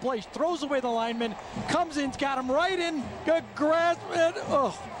 points on the play. Throws away the lineman, comes in, got him right in, good grasp, and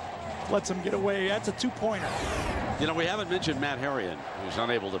lets him get away. That's a 2-pointer. You know, we haven't mentioned Matt Harrion, who's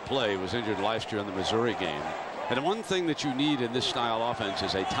unable to play, was injured last year in the Missouri game. And one thing that you need in this style offense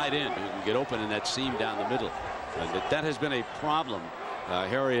is a tight end who can get open in that seam down the middle. That has been a problem.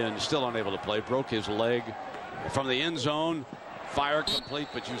 Harrion still unable to play. Broke his leg from the end zone. Fire complete,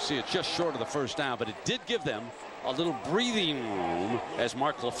 but you see it's just short of the first down. But it did give them a little breathing room as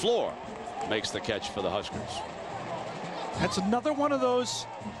Mark LaFleur makes the catch for the Huskers. That's another one of those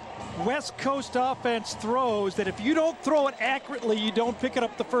West Coast offense throws that if you don't throw it accurately, you don't pick it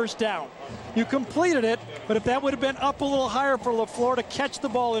up the first down. You completed it, but if that would have been up a little higher for LaFleur to catch the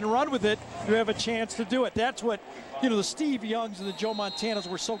ball and run with it, you have a chance to do it. That's what, you know, the Steve Youngs and the Joe Montanas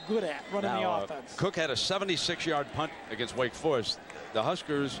were so good at, running the offense. Cook had a 76-yard punt against Wake Forest. The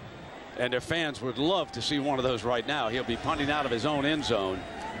Huskers and their fans would love to see one of those right now. He'll be punting out of his own end zone.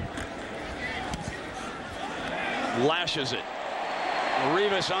 Lashes it.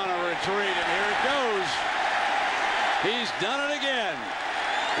 Rivas on a retreat, and here it goes. He's done it again.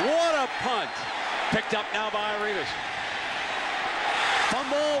 What a punt. Picked up now by Rivas.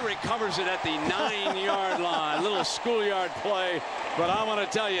 Fumble, recovers it at the 9-yard line. Little schoolyard play, but I want to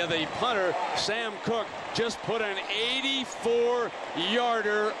tell you, the punter, Sam Cook, just put an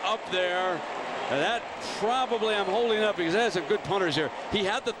 84-yarder up there. And that probably, I'm holding up because they had some good punters here. He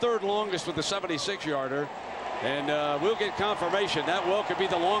had the third longest with the 76-yarder. And we'll get confirmation that well could be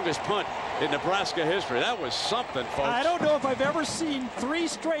the longest punt in Nebraska history. That was something, folks. I don't know if I've ever seen 3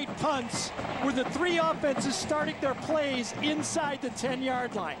 straight punts where the 3 offenses starting their plays inside the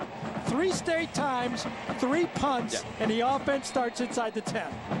 10-yard line. 3 straight times, 3 punts, and the offense starts inside the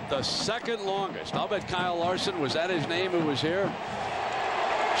 10. The second longest. I'll bet Kyle Larson, was that his name, who was here?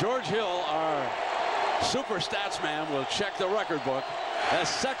 George Hill, our super stats man, will check the record book. the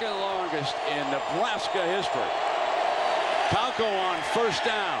second longest in Nebraska history. Palko on first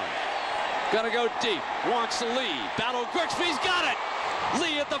down. Gonna go deep. Wants the lead. Battle Grigsby's got it.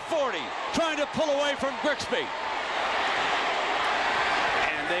 Lee at the 40. Trying to pull away from Grigsby.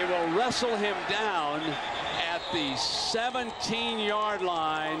 And they will wrestle him down at the 17-yard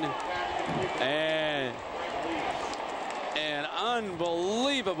line. And an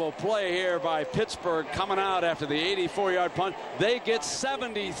unbelievable play here by Pittsburgh coming out after the 84-yard punt. They get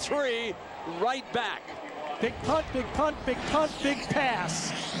 73 right back. Big punt, big punt, big punt, big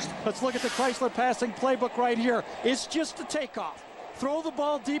pass. Let's look at the Chrysler passing playbook right here. It's just a takeoff. Throw the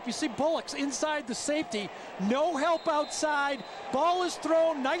ball deep. You see Bullock's inside the safety. No help outside. Ball is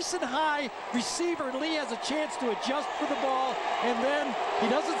thrown nice and high. Receiver Lee has a chance to adjust for the ball. And then he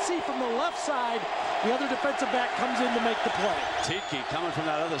doesn't see from the left side. The other defensive back comes in to make the play. Tiki coming from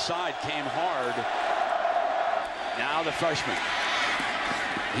that other side came hard. Now the freshman.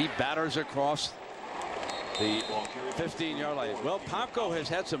 He batters across the 15-yard line. Well, Palko has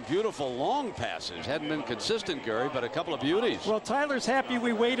had some beautiful long passes. Hadn't been consistent, Gary, but a couple of beauties. Well, Tyler's happy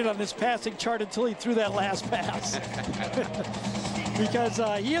we waited on this passing chart until he threw that last pass. Because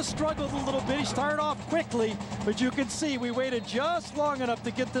he has struggled a little bit. He started off quickly, but you can see we waited just long enough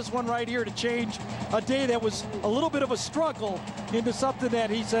to get this one right here to change a day that was a little bit of a struggle into something that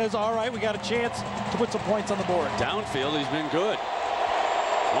he says, all right, we got a chance to put some points on the board. Downfield, he's been good.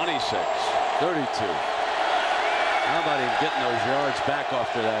 26, 32. How about him getting those yards back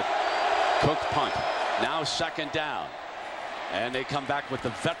after that Cook punt? Now second down. And they come back with the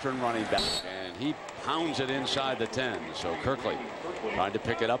veteran running back. And he pounds it inside the 10. So Kirkley trying to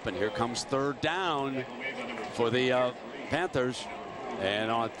pick it up. And here comes third down for the Panthers.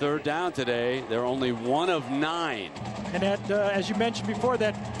 And on third down today, they're only 1 of 9. And that, as you mentioned before,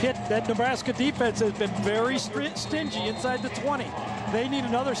 that Nebraska defense has been very stingy inside the 20. They need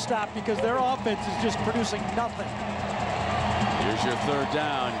another stop because their offense is just producing nothing. Here's your third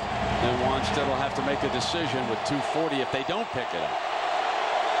down. Then Wanstead will have to make a decision with 2:40 if they don't pick it up.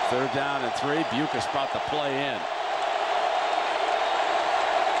 Third down and 3. Bucas brought the play in.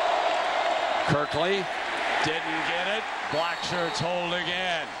 Kirkley didn't get it. Black shirts hold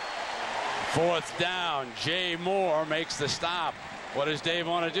again. Fourth down. Jay Moore makes the stop. What does Dave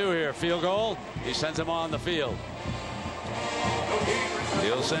want to do here? Field goal? He sends him on the field.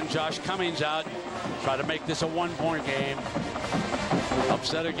 He'll send Josh Cummings out. Try to make this a 1-point game.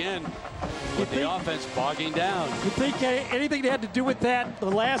 Upset again with the offense bogging down. You think anything that had to do with that? The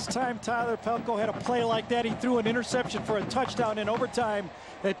last time Tyler Palko had a play like that, he threw an interception for a touchdown in overtime.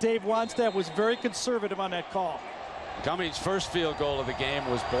 That Dave Wanstead was very conservative on that call. Cummings' first field goal of the game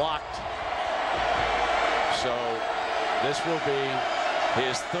was blocked. So this will be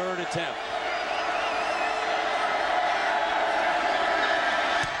his third attempt.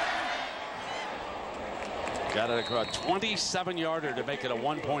 Got it across 27-yarder to make it a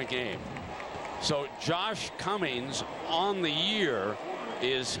 1-point game. So Josh Cummings on the year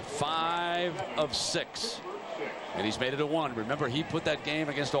is 5 of 6. And he's made it a 1. Remember, he put that game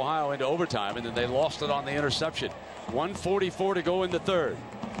against Ohio into overtime, and then they lost it on the interception. 1:44 to go in the third.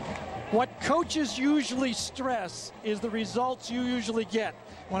 What coaches usually stress is the results you usually get.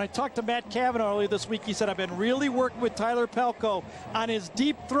 When I talked to Matt Cavanaugh earlier this week, he said, I've been really working with Tyler Palko on his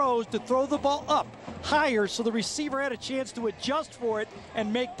deep throws to throw the ball up higher so the receiver had a chance to adjust for it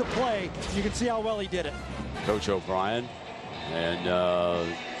and make the play. You can see how well he did it. Coach O'Brien. And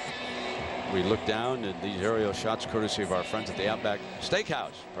we look down at these aerial shots courtesy of our friends at the Outback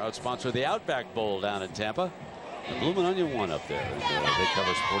Steakhouse. Proud sponsor of the Outback Bowl down in Tampa. The Bloomin' Onion one up there. And, they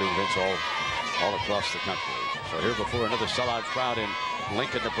cover sporting events all across the country. So here before another sellout crowd in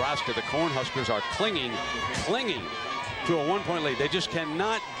Lincoln, Nebraska, the Cornhuskers are clinging to a 1-point lead. They just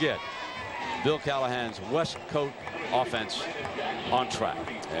cannot get Bill Callahan's West Coast offense on track.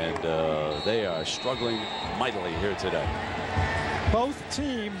 And they are struggling mightily here today. Both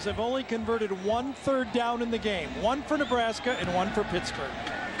teams have only converted 1 third down in the game. 1 for Nebraska and 1 for Pittsburgh.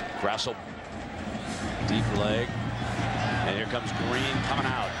 Grassel, deep leg. And here comes Green coming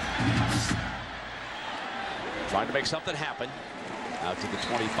out. Trying to make something happen. Out to the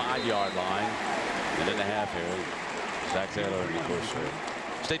 25-yard line. Minute and a half here. Zach Taylor, and of course,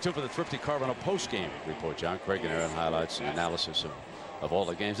 stay tuned for the Thrifty Carbonell post-game report. John Craig and Aaron highlights and analysis of all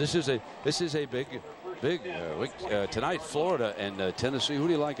the games. This is a big week tonight. Florida and Tennessee. Who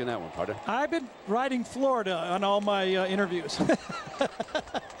do you like in that one, Carter? I've been riding Florida on all my interviews.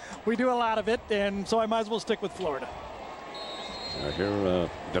 We do a lot of it, and so I might as well stick with Florida. So here,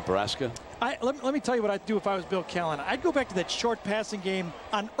 Nebraska. Let me tell you what I'd do if I was Bill Callahan. I'd go back to that short passing game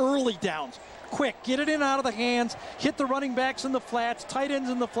on early downs. Quick, get it in out of the hands, hit the running backs in the flats, tight ends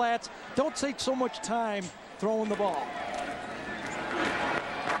in the flats. Don't take so much time throwing the ball.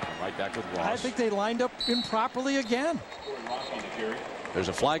 Right back with Ross. I think they lined up improperly again. There's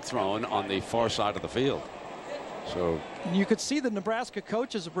a flag thrown on the far side of the field. So and you could see the Nebraska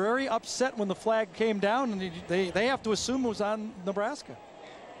coaches were very upset when the flag came down, and they have to assume it was on Nebraska.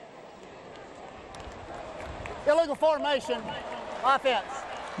 Illegal formation, offense.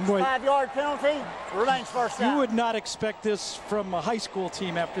 Boy, 5-yard penalty, remains first down. You would not expect this from a high school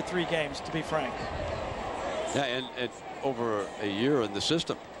team after 3 games, to be frank. Yeah, and over a year in the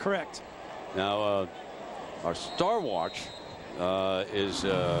system. Correct. Now, our Star Watch is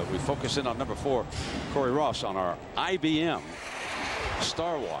we focus in on number 4, Corey Ross, on our IBM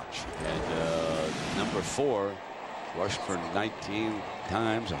Star Watch, and number 4 rushed for 19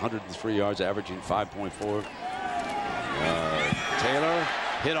 times, 103 yards, averaging 5.4. Taylor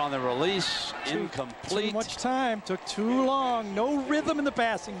hit on the release, incomplete. Too much time, took too long, no rhythm in the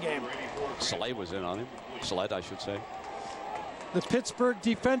passing game. Slade was in on him. Sled, I should say. The Pittsburgh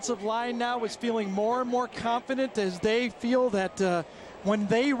defensive line now is feeling more and more confident as they feel that when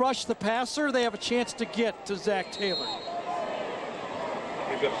they rush the passer, they have a chance to get to Zach Taylor.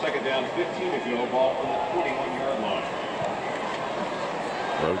 He's got second down, 15 to go, ball from the 41-yard line.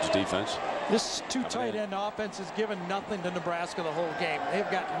 Rhodes defense. This 2 tight end offense has given nothing to Nebraska the whole game. They've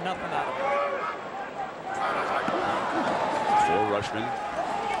got nothing out of it. 4 rushmen.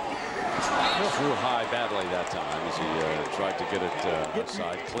 Threw high badly that time as he tried to get it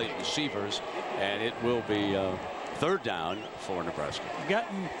outside Clayton Sievers, and it will be 3rd down for Nebraska.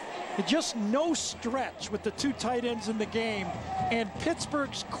 Gotten just no stretch with the 2 tight ends in the game, and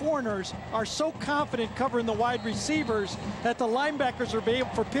Pittsburgh's corners are so confident covering the wide receivers that the linebackers are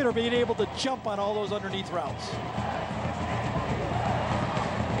being able to jump on all those underneath routes.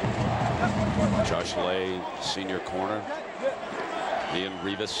 Josh Lay, senior corner. Ian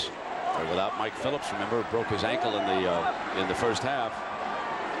Rivas, without Mike Phillips, remember, broke his ankle in the first half.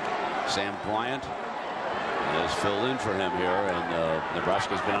 Sam Bryant has filled in for him here, and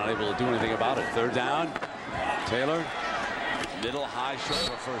Nebraska's been unable to do anything about it. 3rd down. Taylor, middle, high, short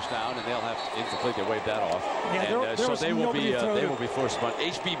for 1st down, and they'll have incomplete. They waved that off. Yeah, and so they will be forced to punt.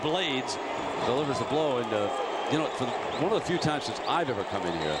 HB Blades delivers the blow, and you know, for one of the few times since I've ever come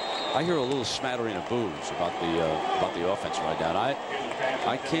in here, I hear a little smattering of boos about the offense right now.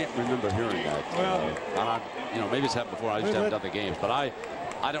 I can't remember hearing that. Well, you know, maybe it's happened before. I just haven't done the games, but I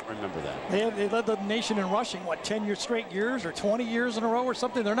don't remember that. They led the nation in rushing, what, 10 straight years or 20 years in a row or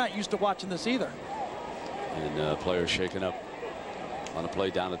something? They're not used to watching this either. And players shaken up on a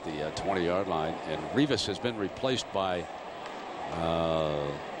play down at the 20-yard line. And Rivas has been replaced by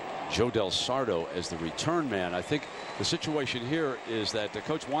Joe Del Sardo as the return man. I think the situation here is that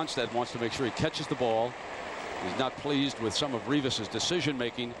Coach Wanstead wants to make sure he catches the ball. He's not pleased with some of Rivas's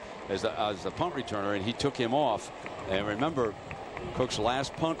decision-making as the punt returner, and he took him off. And remember, Cook's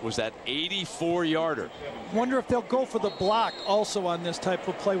last punt was that 84-yarder. Wonder if they'll go for the block also on this type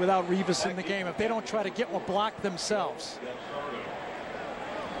of play without Rivas in the game, if they don't try to get a block themselves.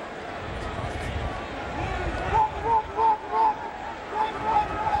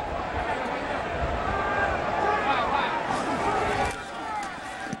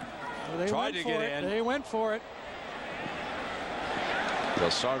 Tried to get in. They went for it. Del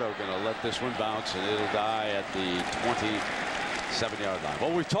Sardo going to let this one bounce, and it'll die at the 27-yard line.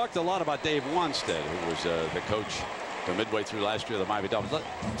 Well, we've talked a lot about Dave Wanstead, who was the coach from midway through last year of the Miami Dolphins.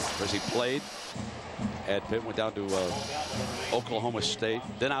 First he played at Pitt, went down to Oklahoma State,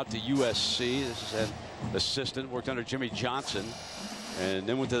 then out to USC. This is an assistant, worked under Jimmy Johnson, and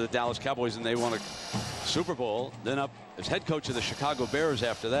then went to the Dallas Cowboys, and they won a Super Bowl. Then up as head coach of the Chicago Bears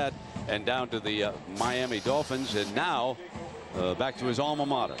after that, and down to the Miami Dolphins, and now back to his alma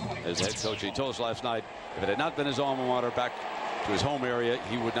mater as head coach. He told us last night if it had not been his alma mater back to his home area,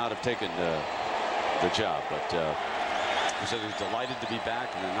 he would not have taken the job. But he said he's delighted to be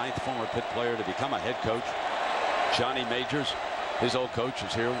back, and the 9th former Pitt player to become a head coach. Johnny Majors, his old coach,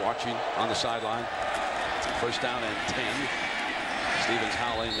 is here watching on the sideline. 1st down and 10. Stevens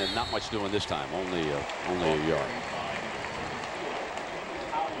howling, and not much doing this time, only a yard.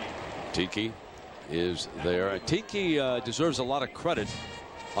 Tiki is there. Tiki deserves a lot of credit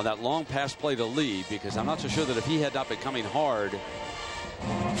on that long pass play to Lee, because I'm not so sure that if he had not been coming hard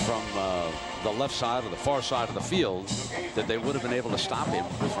from the left side or the far side of the field, that they would have been able to stop him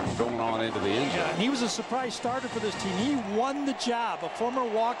from going on into the end zone. Yeah, he was a surprise starter for this team. He won the job. A former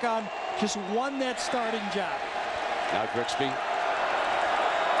walk-on just won that starting job. Now Grigsby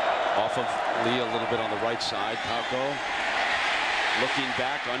Off of Lee a little bit on the right side. Palco looking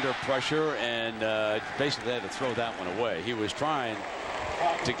back under pressure, and basically had to throw that one away. He was trying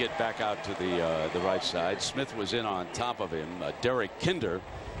to get back out to the right side. Smith was in on top of him. Derek Kinder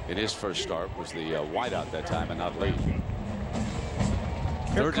in his first start was the wideout that time and not Lee.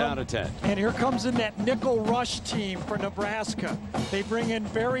 Third down to 10. And here comes in that nickel rush team for Nebraska. They bring in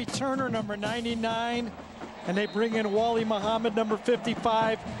Barry Turner, number 99, and they bring in Wally Muhammad, number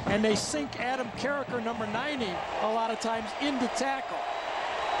 55, and they sink Adam Carricker, number 90, a lot of times into tackle.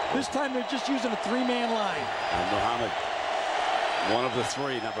 This time they're just using a three-man line. And Muhammad, one of the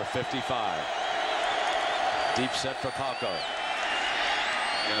three, number 55. Deep set for Palco.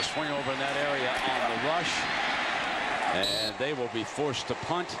 Going to swing over in that area on the rush. And they will be forced to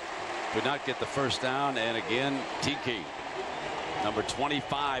punt. Could not get the first down. And again, Tiki, number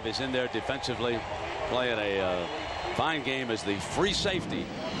 25, is in there defensively, playing a fine game as the free safety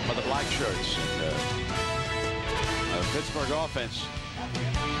for the black shirts. And Pittsburgh offense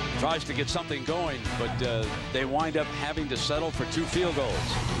tries to get something going, but they wind up having to settle for 2 field goals.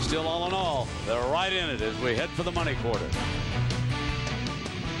 Still, all in all, they're right in it as we head for the money quarter.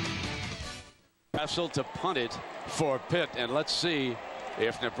 Wrestle to punt it for Pitt, and let's see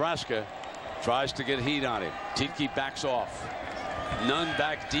if Nebraska tries to get heat on him. Tiki backs off. Nunn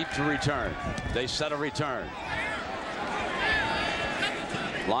back deep to return. They set a return.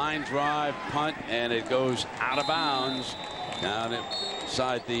 Line drive, punt, and it goes out of bounds down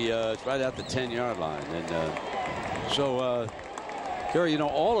inside the it's right at the 10-yard line. And so Gary, you know,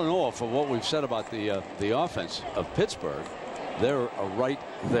 all in all, for what we've said about the offense of Pittsburgh, they're right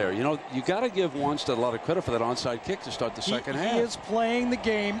there. You know, you got to give Wanstead a lot of credit for that onside kick to start the second half. He is playing the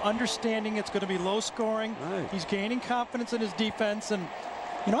game, understanding it's going to be low scoring. Right. He's gaining confidence in his defense. And,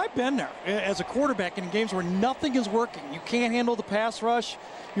 you know, I've been there as a quarterback in games where nothing is working. You can't handle the pass rush.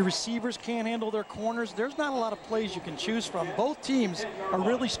 Your receivers can't handle their corners. There's not a lot of plays you can choose from. Both teams are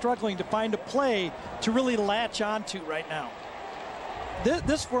really struggling to find a play to really latch onto right now.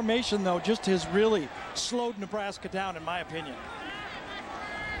 This formation, though, just has really slowed Nebraska down, in my opinion.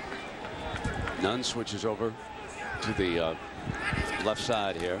 Nunn switches over to the left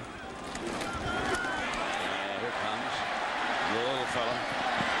side here. And here comes the little fella.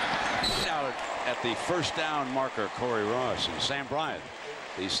 Out at the first down marker, Corey Ross and Sam Bryant,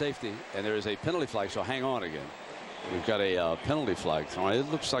 the safety. And there is a penalty flag, so hang on again. We've got a penalty flag thrown. It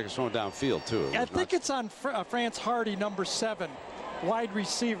looks like it's thrown downfield, too. I think it's on France Hardy, number 7. Wide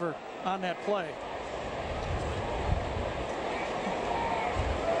receiver on that play.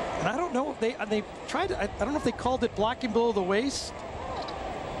 And I don't know if they tried to, I don't know if they called it blocking below the waist.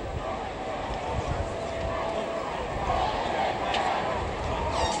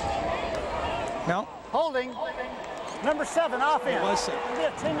 No. Holding. Number 7 offense. Was it? It'll be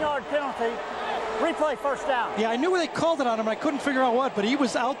a 10-yard penalty. Replay first down. Yeah, I knew they called it on him. I couldn't figure out what, but he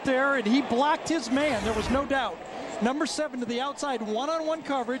was out there and he blocked his man. There was no doubt. Number 7 to the outside, one-on-one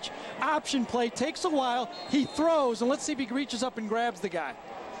coverage, option play, takes a while. He throws, and let's see if he reaches up and grabs the guy.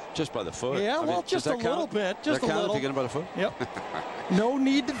 Just by the foot. Yeah, well, just a little bit. Just a little. If you get him by the foot? Yep. No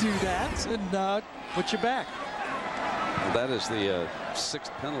need to do that, and put you back. Well, that is the 6th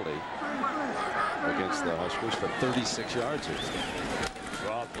penalty against the Huskers for 36 yards.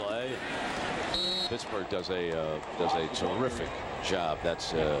 Draw play. Pittsburgh does a terrific job.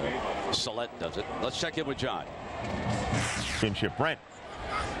 That's Sept does it. Let's check in with John. Championship, Brent.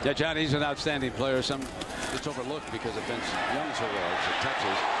 Yeah, John, he's an outstanding player. It's overlooked because of Vince Young's awards at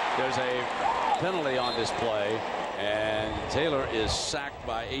Texas. There's a penalty on this play, and Taylor is sacked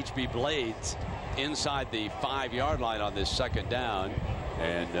by H.B. Blades inside the 5-yard line on this second down,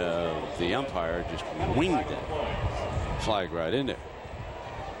 and the umpire just winged that flag right in there.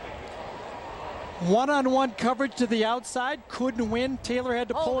 One-on-one coverage to the outside, couldn't win. Taylor had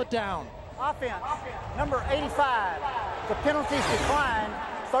to pull it down. Offense, number 85. The penalties declined.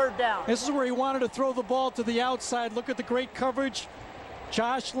 3rd down. This is where he wanted to throw the ball to the outside. Look at the great coverage.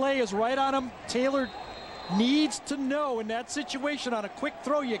 Josh Lay is right on him. Taylor needs to know in that situation on a quick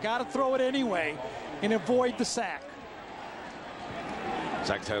throw, you got to throw it anyway and avoid the sack.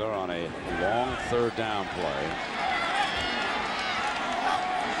 Zach Taylor on a long 3rd down play.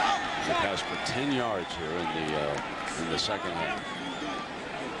 He passed for 10 yards here in the second half.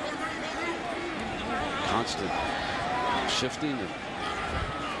 Constant shifting and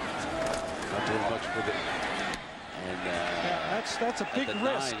not doing much with it. And yeah, that's a big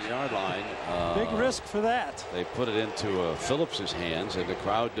risk. 9-yard line. Big risk for that. They put it into Phillips's hands, and the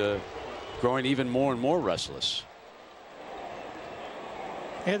crowd growing even more and more restless.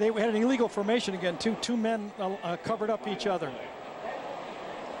 And they had an illegal formation again, too. 2 men covered up each other.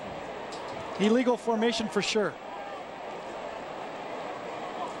 illegal formation for sure.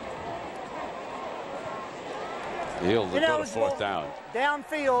 He'll go to fourth down.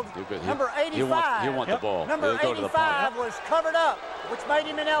 Downfield, number 85. You want the ball. Number 85 was covered up, which made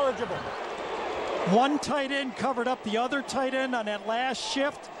him ineligible. One tight end covered up the other tight end on that last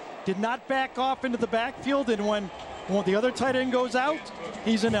shift. Did not back off into the backfield, and when the other tight end goes out,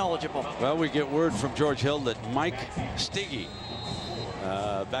 he's ineligible. Well, we get word from George Hill that Mike Stiggy,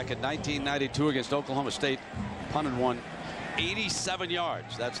 back in 1992 against Oklahoma State, punted one 87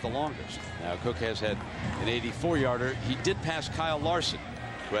 yards. That's the longest. Now, Cook has had an 84-yarder. He did pass Kyle Larson,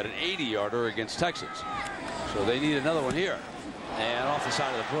 who had an 80-yarder against Texas. So they need another one here. And off the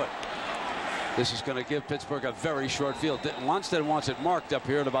side of the foot. This is going to give Pittsburgh a very short field. Wanstead wants it marked up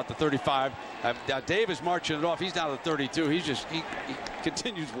here at about the 35. Now Dave is marching it off. He's down to the 32. He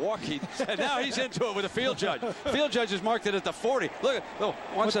continues walking, and now he's into it with a field judge. Field judge has marked it at the 40. Look at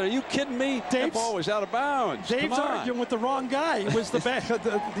Wanstead. Are you kidding me? That ball was out of bounds. Dave's arguing with the wrong guy. It was the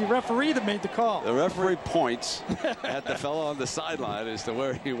referee that made the call. The referee points at the fellow on the sideline as to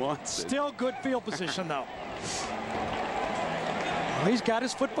where he wants it. Still good field position, though. He's got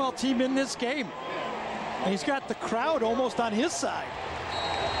his football team in this game. And he's got the crowd almost on his side.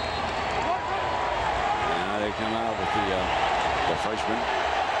 Now they come out with the freshman.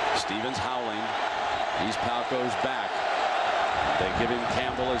 Stevens howling. He's Palco's back. They give him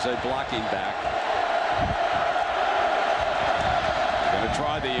Campbell as a blocking back. Going to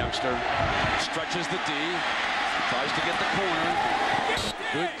try the youngster. Stretches the D. Tries to get the corner.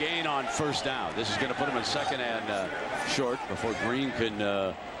 Good gain on first down. This is going to put him in second and short before Green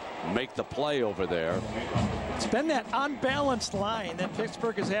can make the play over there. It's been that unbalanced line that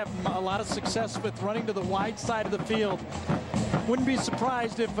Pittsburgh has had a lot of success with, running to the wide side of the field. Wouldn't be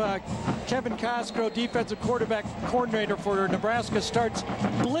surprised if Kevin Cosgrove, defensive quarterback coordinator for Nebraska, starts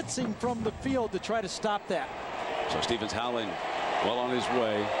blitzing from the field to try to stop that. So Stevens Howling well on his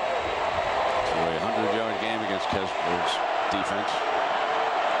way to a 100-yard game against Pittsburgh's defense.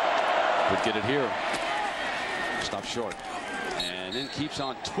 Would get it here. Stop short. And then keeps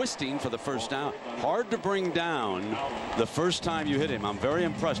on twisting for the first down. Hard to bring down the first time you hit him. I'm very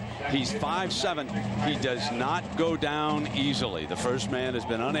impressed. He's 5'7". He does not go down easily. The first man has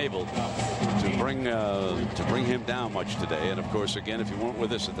been unable to bring him down much today. And of course, again, if you weren't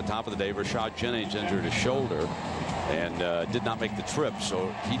with us at the top of the day, Rashad Jennings injured his shoulder and did not make the trip,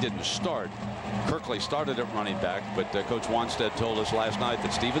 so he didn't start. Kirkley started at running back, but Coach Wanstead told us last night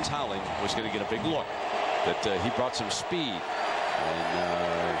that Stevens Howling was going to get a big look, that he brought some speed,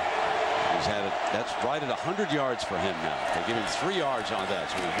 and he's had it. That's right at 100 yards for him now. They give him 3 yards on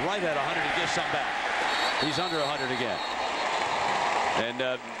that, so he's right at 100. He gives some back. He's under 100 again.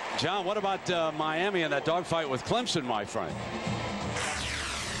 And John, what about Miami and that dogfight with Clemson, my friend?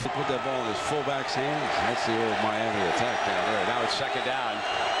 He put that ball in his fullback's hands. That's the old Miami attack down there. Now it's second down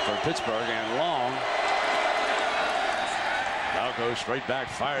for Pittsburgh, and long. Now goes straight back,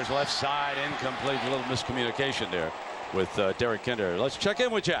 fires left side, incomplete. A little miscommunication there with Derek Kinder. Let's check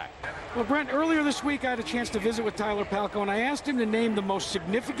in with Jack. Well, Brent, earlier this week I had a chance to visit with Tyler Palco, and I asked him to name the most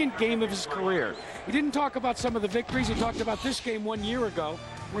significant game of his career. He didn't talk about some of the victories. He talked about this game 1 year ago,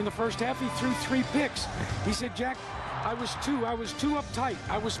 where in the first half he threw 3 picks. He said, Jack, I was too uptight.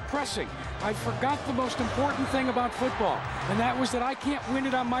 I was pressing. I forgot the most important thing about football, and that was that I can't win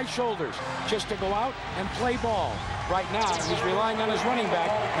it on my shoulders, just to go out and play ball. Right now, he's relying on his running back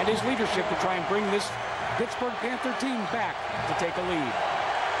and his leadership to try and bring this Pittsburgh Panther team back to take a lead.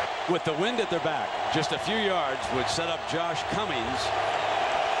 With the wind at their back, just a few yards would set up Josh Cummings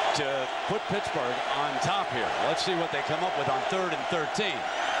to put Pittsburgh on top here. Let's see what they come up with on 3rd and 13.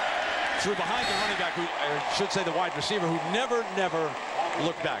 Through behind the running back, I should say the wide receiver, who never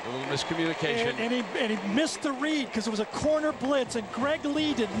looked back. A little miscommunication. And he missed the read because it was a corner blitz, and Greg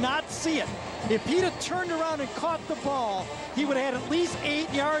Lee did not see it. If he'd have turned around and caught the ball, he would have had at least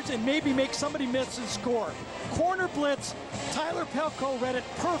 8 yards and maybe make somebody miss and score. Corner blitz, Tyler Palco read it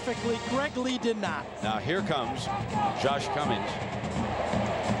perfectly. Greg Lee did not. Now here comes Josh Cummings.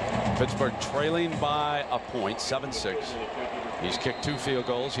 Pittsburgh trailing by a point, 7-6. He's kicked 2 field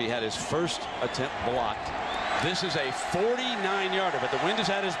goals. He had his first attempt blocked. This is a 49-yarder, but the wind is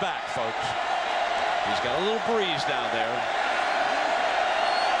at his back, folks. He's got a little breeze down there.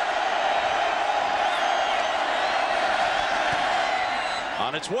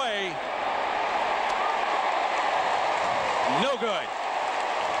 On its way. No good.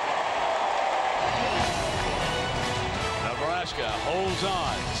 Nebraska holds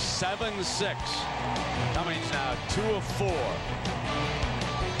on, 7-6. Cummings now 2 of 4.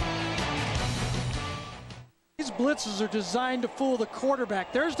 He's blitzes are designed to fool the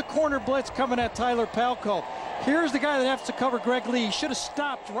quarterback. There's the corner blitz coming at Tyler Palko. Here's the guy that has to cover Greg Lee. He should have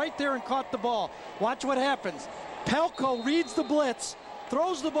stopped right there and caught the ball. Watch what happens. Palko reads the blitz,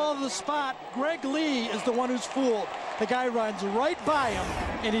 throws the ball to the spot. Greg Lee is the one who's fooled. The guy runs right by him,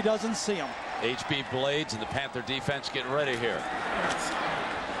 and he doesn't see him. HB Blades and the Panther defense getting ready here.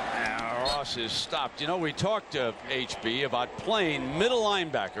 Ross is stopped. You know, we talked to HB about playing middle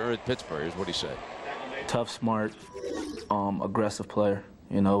linebacker at Pittsburgh. Here's what he said. Tough, smart, aggressive player.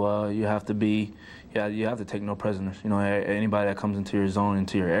 You know, you have to be, you have to take no prisoners. You know, anybody that comes into your zone,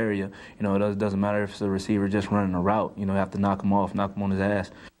 into your area, you know, it doesn't matter if it's a receiver just running a route. You know, you have to knock him off, knock him on his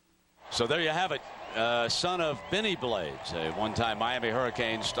ass. So there you have it. Son of Benny Blades, a one-time Miami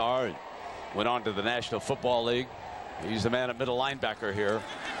Hurricane star, and went on to the National Football League. He's the man at middle linebacker here.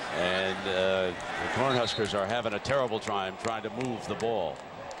 And the Cornhuskers are having a terrible time trying to move the ball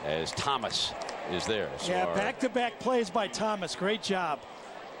as Thomas is there. So yeah, back-to-back plays by Thomas. Great job.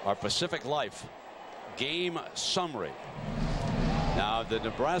 Our Pacific Life game summary. Now, the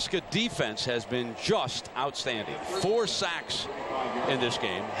Nebraska defense has been just outstanding. 4 sacks in this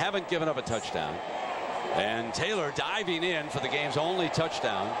game. Haven't given up a touchdown. And Taylor diving in for the game's only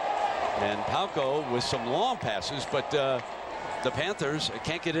touchdown. And Palko with some long passes, but the Panthers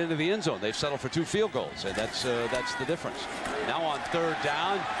can't get into the end zone. They've settled for 2 field goals, and that's the difference. Now on 3rd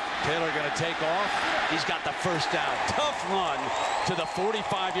down, Taylor going to take off. He's got the first down. Tough run to the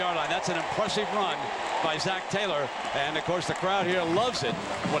 45-yard line. That's an impressive run by Zach Taylor. And, of course, the crowd here loves it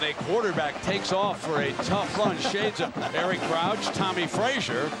when a quarterback takes off for a tough run. Shades of Eric Crouch, Tommy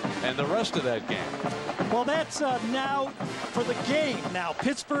Frazier, and the rest of that game. Well, that's now for the game. Now,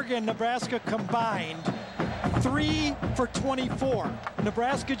 Pittsburgh and Nebraska combined 3 for 24.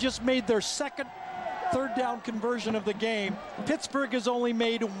 Nebraska just made their second 3rd down conversion of the game. Pittsburgh has only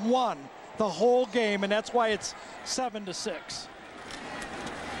made 1 the whole game, and that's why it's 7-6.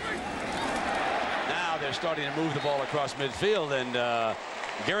 Now they're starting to move the ball across midfield, and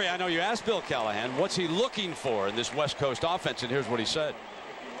Gary, I know you asked Bill Callahan, what's he looking for in this West Coast offense, and here's what he said.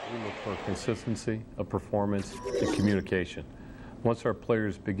 We look for consistency of performance and communication. Once our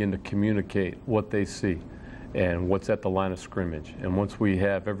players begin to communicate what they see and what's at the line of scrimmage, and once we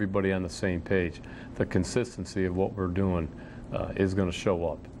have everybody on the same page, the consistency of what we're doing is going to show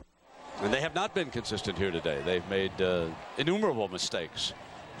up. And they have not been consistent here today. They've made innumerable mistakes,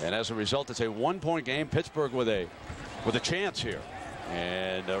 and as a result, it's a 1-point game. Pittsburgh with a chance here,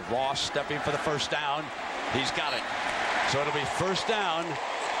 and Ross stepping for the first down. He's got it. So it'll be 1st down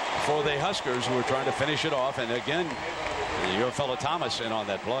for the Huskers, who are trying to finish it off. And again, your fellow Thomas in on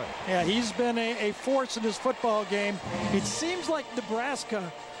that play. Yeah, he's been a force in this football game. It seems like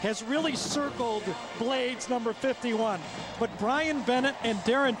Nebraska has really circled Blades number 51. But Brian Bennett and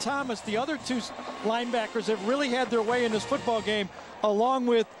Darren Thomas, the other 2 linebackers, have really had their way in this football game, along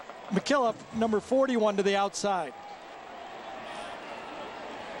with McKillop, number 41, to the outside.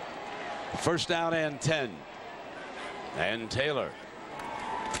 1st down and 10. And Taylor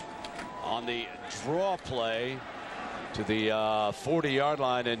on the draw play to the 40-yard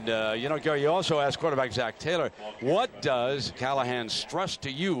line. And, you know, Gary, you also asked quarterback Zach Taylor, what does Callahan stress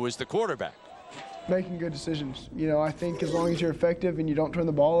to you as the quarterback? Making good decisions. You know, I think as long as you're effective and you don't turn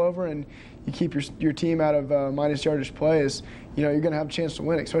the ball over and you keep your team out of minus yardage plays, you know, you're going to have a chance to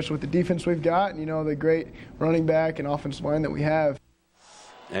win, especially with the defense we've got and, you know, the great running back and offensive line that we have.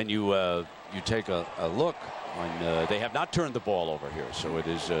 And you take a look when they have not turned the ball over here, so it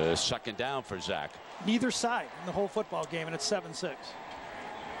is 2nd down for Zach. Neither side in the whole football game, and it's 7-6.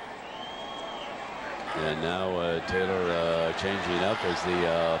 And now Taylor changing up as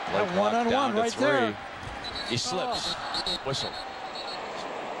the play clock down to 3. There. He slips. Whistle.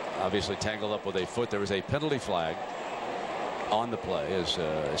 Obviously tangled up with a foot. There was a penalty flag on the play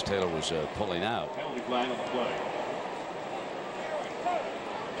as Taylor was pulling out. Penalty flag on the play.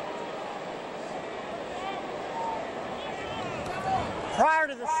 Prior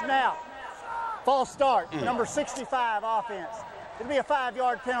to the snap, false start, number 65 offense. It'll be a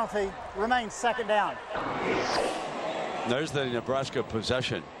 5-yard penalty, remains 2nd down. There's the Nebraska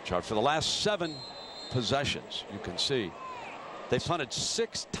possession chart. For the last 7 possessions, you can see they punted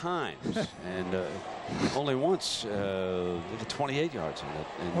 6 times and only once 28 yards in it,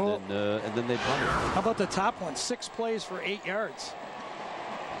 and then they punted. How about the top one? 6 plays for 8 yards.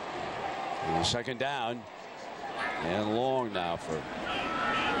 And 2nd down and long now for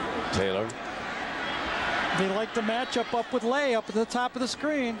Taylor. They like the matchup up with Lay up at the top of the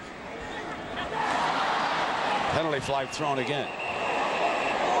screen. Penalty flag thrown again.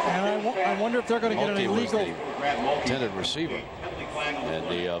 And I wonder if they're going to get an illegal. Intended receiver.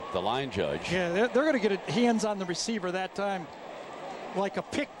 And the line judge. Yeah, they're going to get hands on the receiver that time, like a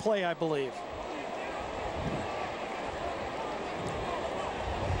pick play, I believe.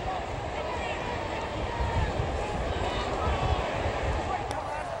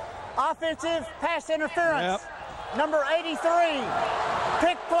 Offensive pass interference. Number 83,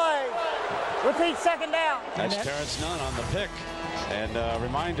 pick play. Repeat, second down. That's Terrence Nunn on the pick. And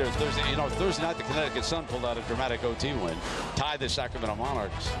reminder, Thursday night the Connecticut Sun pulled out a dramatic OT win, tied the Sacramento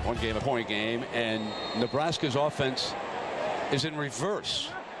Monarchs, one game, a point game, and Nebraska's offense is in reverse.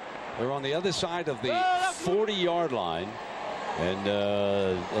 They're on the other side of the 40-yard line, and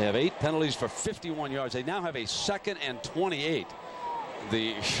they have 8 penalties for 51 yards. They now have a 2nd and 28.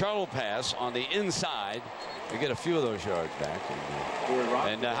 The shuttle pass on the inside. They get a few of those yards back.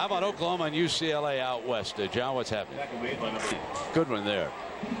 And how about Oklahoma and UCLA out west? John, what's happening? Good one there.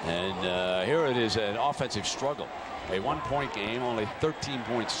 And here it is, an offensive struggle. A 1-point game, only 13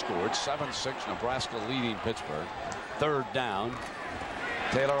 points scored. 7-6, Nebraska leading Pittsburgh. 3rd down.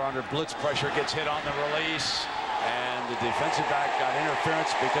 Taylor under blitz pressure gets hit on the release. And the defensive back got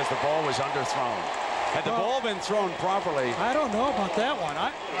interference because the ball was underthrown. Had the ball been thrown properly? I don't know about that one.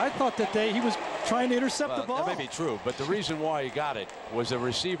 I thought that he was trying to intercept the ball. That may be true, but the reason why he got it was the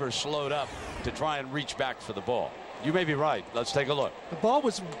receiver slowed up to try and reach back for the ball. You may be right. Let's take a look. The ball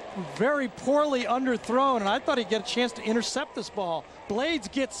was very poorly underthrown, and I thought he'd get a chance to intercept this ball. Blades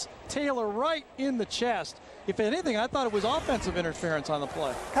gets Taylor right in the chest. If anything, I thought it was offensive interference on the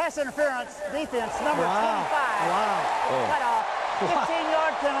play. Pass interference, defense, number 25. Wow. Cut off.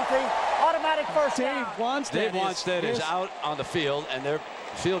 15-yard penalty, automatic first down. Dave Wanstead is out on the field, and their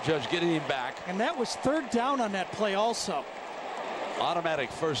field judge getting him back. And that was 3rd down on that play also.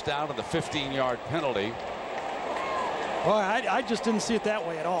 Automatic first down to the 15-yard penalty. Boy, I just didn't see it that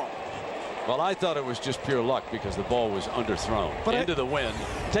way at all. Well, I thought it was just pure luck because the ball was underthrown into the wind.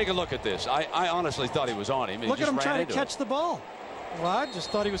 Take a look at this. I honestly thought he was on him. Look at him trying to catch the ball. Well, I just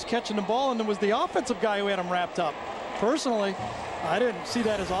thought he was catching the ball, and it was the offensive guy who had him wrapped up. Personally, I didn't see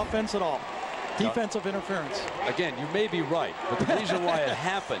that as offense at all. Defensive interference. Again, you may be right, but the reason why it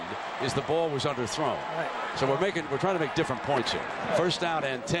happened is the ball was underthrown. Right. So we're trying to make different points here. 1st down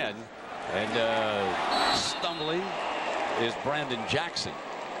and 10, and stumbling is Brandon Jackson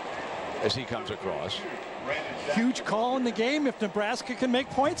as he comes across. Huge call in the game if Nebraska can make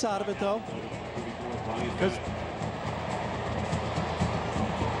points out of it, though.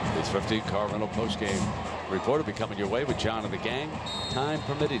 It's 15 Car Rental post-game report will be coming your way with John and the gang, time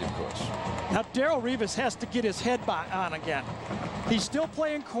permitting, of course. Now Darrelle Revis has to get his head on again. He's still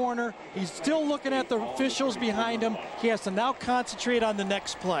playing corner. He's still looking at the officials behind him. He has to now concentrate on the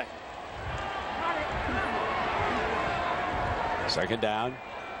next play. 2nd down.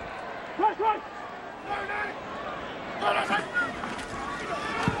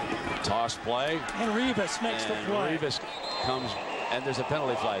 Toss play. And Revis makes the play. Revis comes, and there's a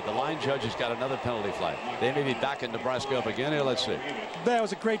penalty flag. The line judge has got another penalty flag. They may be backing Nebraska up again. Here, let's see. That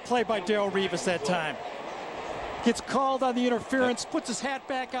was a great play by Darrelle Revis that time. Gets called on the interference, puts his hat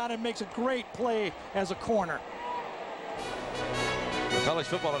back on, and makes a great play as a corner. College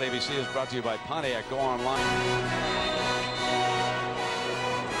football on ABC is brought to you by Pontiac. Go online.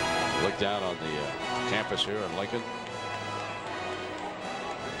 Look down on the campus here in Lincoln.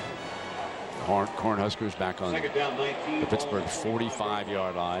 Cornhuskers back on the Pittsburgh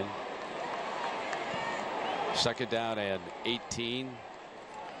 45-yard line. 2nd down and 18.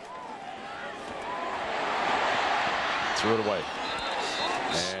 Threw it away.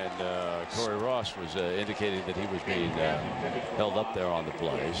 And Corey Ross was indicating that he was being held up there on the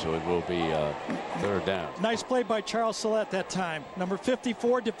play, so it will be 3rd down. Nice play by Charles Salette that time. Number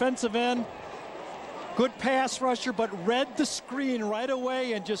 54, defensive end. Good pass rusher, but read the screen right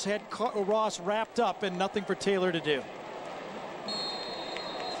away and just had Ross wrapped up, and nothing for Taylor to do.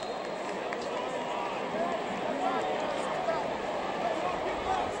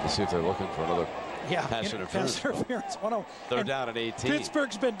 Let's see if they're looking for another pass interference. 3rd down and 18.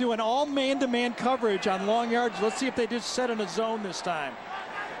 Pittsburgh's been doing all man-to-man coverage on long yards. Let's see if they just set in a zone this time.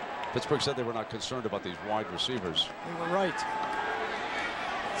 Pittsburgh said they were not concerned about these wide receivers. They were right.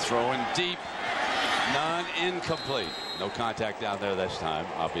 Throwing deep. Non-incomplete. No contact down there this time,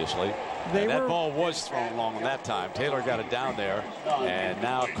 obviously. That ball was thrown long on that time. Taylor got it down there, and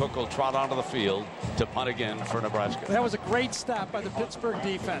now Cook will trot onto the field to punt again for Nebraska. That was a great stop by the Pittsburgh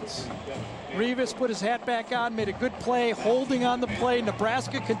defense. Revis put his hat back on, made a good play, holding on the play.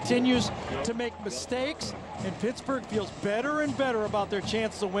 Nebraska continues to make mistakes, and Pittsburgh feels better and better about their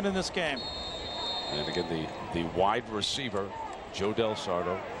chances of winning this game. And again, the wide receiver, Joe Del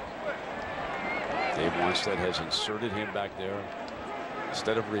Sardo. Dave Wanstead has inserted him back there.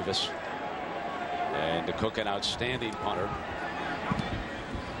 instead of Rivas. And to Cook, an outstanding punter.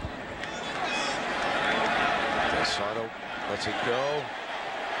 Soto lets it go,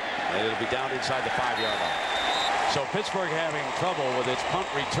 and it'll be down inside the 5-yard line. So Pittsburgh having trouble with its punt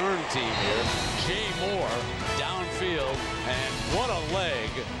return team here. Jay Moore downfield, and what a leg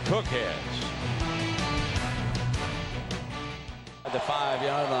Cook has. At the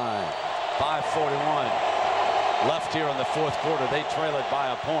 5-yard line, 5:41 left here in the fourth quarter. They trail it by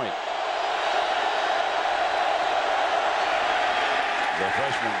a point. The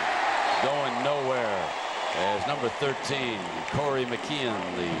freshman going nowhere. As number 13, Corey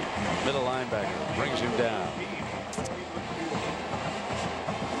McKeon, the middle linebacker, brings him down.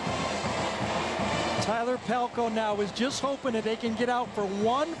 Tyler Palko now is just hoping that they can get out for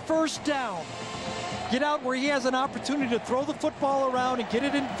one first down. Get out where he has an opportunity to throw the football around and get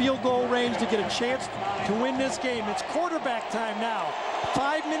it in field goal range to get a chance to win this game. It's quarterback time now.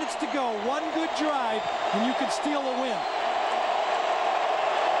 5 minutes to go. One good drive, and you can steal a win.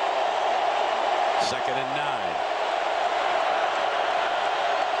 2nd and 9.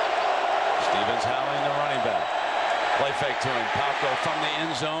 Stevens Howling, the running back. Play fake to him. Palko from the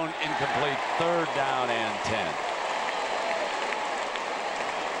end zone. Incomplete. 3rd down and 10.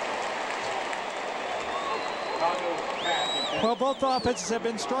 Well, both offenses have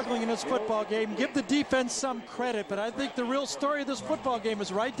been struggling in this football game. Give the defense some credit, but I think the real story of this football game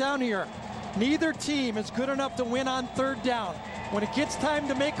is right down here. Neither team is good enough to win on 3rd down. When it gets time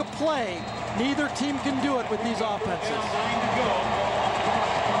to make a play, neither team can do it with these offenses.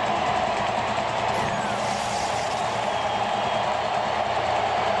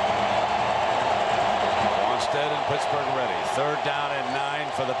 Wanstead and Pittsburgh ready. 3rd down and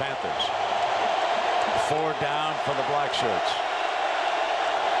 9 for the Panthers. 4 down for the Black Shirts.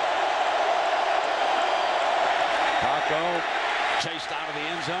 Palko chased out of the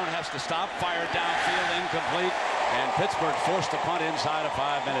end zone, has to stop, fired downfield, incomplete, and Pittsburgh forced to punt inside of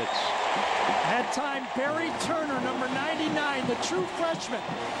 5 minutes. At time, Barry Turner, number 99, the true freshman,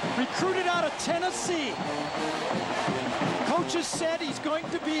 recruited out of Tennessee. Coaches said he's going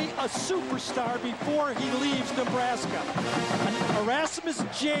to be a superstar before he leaves Nebraska. An Erasmus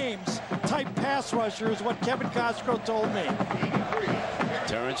James type pass rusher is what Kevin Cosgrove told me.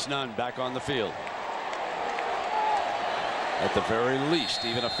 Terrence Nunn back on the field. At the very least,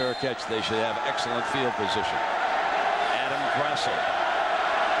 even a fair catch, they should have excellent field position. Adam Gressel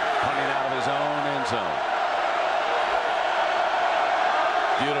punting out of his own end zone.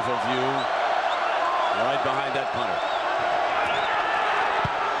 Beautiful view right behind that punter.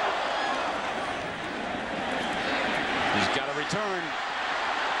 He's got a return.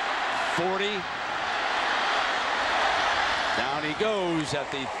 40. Down he goes at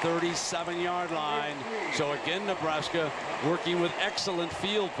the 37-yard line. So again, Nebraska working with excellent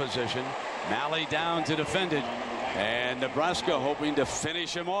field position. Malley down to defend it. And Nebraska hoping to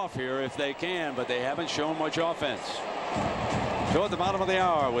finish him off here if they can, but they haven't shown much offense. So at the bottom of the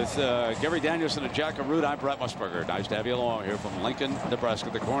hour with Gary Danielson and Jack Arute, I'm Brett Musburger. Nice to have you along here from Lincoln, Nebraska.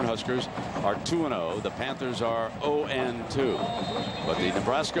 The Cornhuskers are 2-0. The Panthers are 0-2. But the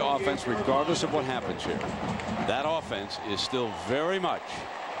Nebraska offense, regardless of what happens here, that offense is still very much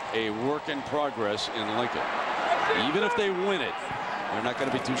a work in progress in Lincoln. Even if they win it, they're not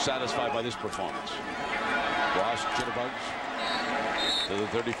going to be too satisfied by this performance. Ross jitterbugs to the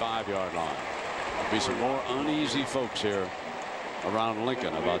 35-yard line. There'll be some more uneasy folks here around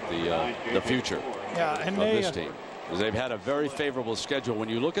Lincoln about the future of this team. Because they've had a very favorable schedule. When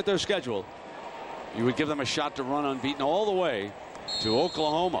you look at their schedule, you would give them a shot to run unbeaten all the way to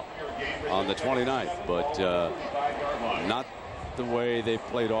Oklahoma on the 29th, but not the way they've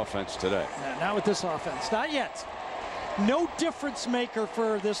played offense today. Not with this offense. Not yet. No difference maker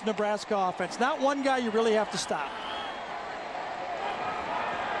for this Nebraska offense. Not one guy you really have to stop.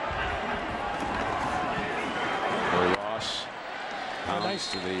 Ross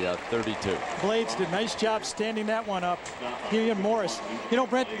pounds to the 32. Blades did a nice job standing that one up. Ian Morris. You know,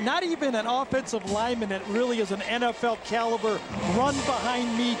 Brent, not even an offensive lineman that really is an NFL caliber, run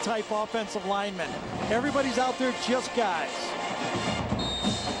behind me type offensive lineman. Everybody's out there just guys.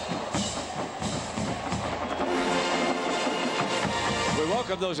 We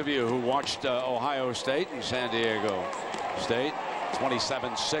welcome those of you who watched Ohio State and San Diego State.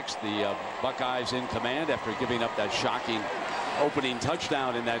 27-6, the Buckeyes in command after giving up that shocking opening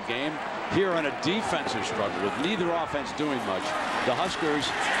touchdown in that game. Here on a defensive struggle with neither offense doing much. The Huskers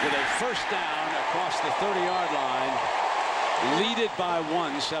with a first down across the 30-yard line, lead it by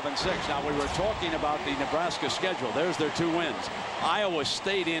 1, 7-6. Now we were talking about the Nebraska schedule. There's their 2 wins. Iowa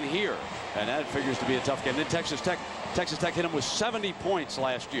State in here, and that figures to be a tough game. Then Texas Tech Texas Tech hit them with 70 points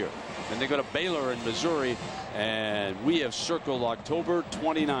last year. Then they go to Baylor in Missouri, and we have circled October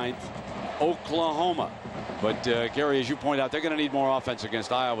 29th, Oklahoma. But Gary, as you point out, they're going to need more offense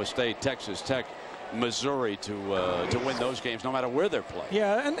against Iowa State, Texas Tech, Missouri to win those games, no matter where they're playing.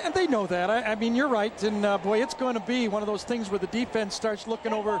 Yeah, and they know that. I mean, you're right. And, boy, it's going to be one of those things where the defense starts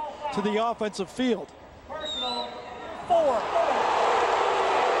looking over to the offensive field. Personal, 4.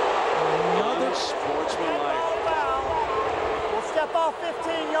 Another sportsmanlike. We'll step off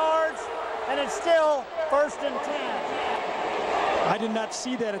 15 yards, and it's still 1st and 10. I did not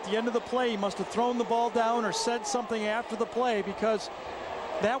see that at the end of the play. He must have thrown the ball down or said something after the play, because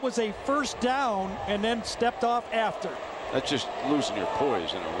that was a 1st down and then stepped off after. That's just losing your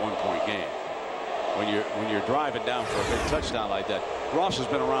poise in a one-point game. When you're driving down for a big touchdown like that. Ross has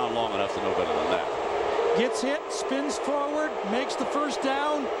been around long enough to know better than that. Gets hit, spins forward, makes the 1st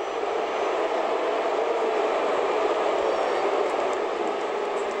down.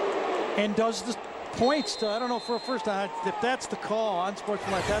 And does the points to, I don't know, for a 1st down. If that's the call on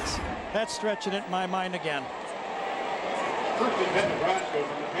sportsmanlike, that's stretching it in my mind again. 1st and 10 Nebraska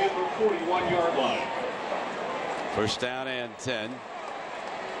from the Panther 41-yard line. 1st down and 10.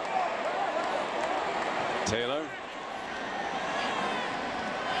 Taylor.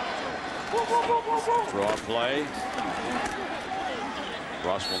 Draw play.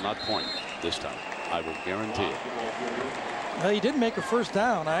 Ross will not point this time. I will guarantee it. Well, he didn't make a 1st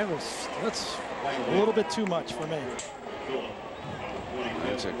down. That's a little bit too much for me.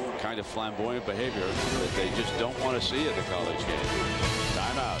 It's a kind of flamboyant behavior that they just don't want to see at the college game.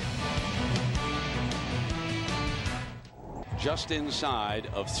 Timeout. Just inside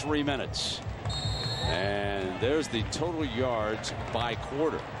of 3 minutes. And there's the total yards by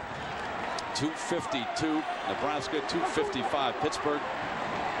quarter. 252 Nebraska, 255 Pittsburgh.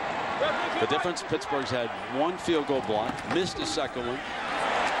 The difference, Pittsburgh's had 1 field goal block, missed a 2nd one.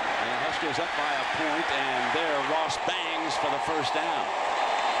 And Huskers up by a point, and there Ross bangs for the 1st down.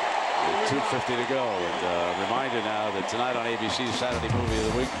 With 2:50 to go. And reminder now that tonight on ABC's Saturday Movie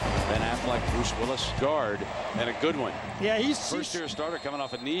of the Week, Ben Affleck, Bruce Willis, guard, and a good one. Yeah, he's first-year starter coming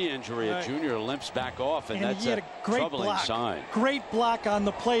off a knee injury. Right. A junior limps back off, and that's he had a great troubling block. sign. Great block on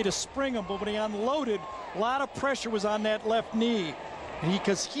the play to spring him, but when he unloaded, a lot of pressure was on that left knee.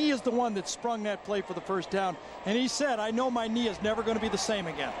 Because he is the one that sprung that play for the 1st down. And he said, I know my knee is never going to be the same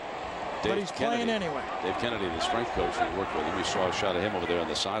again. But he's playing anyway. Dave Kennedy, the strength coach who worked with him. We saw a shot of him over there on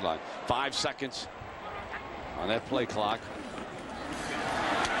the sideline. 5 seconds on that play clock.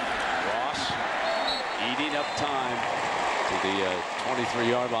 Ross eating up time to the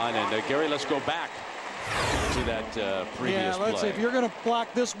 23-yard line. And Gary, let's go back to that previous play. Let's see. If you're going to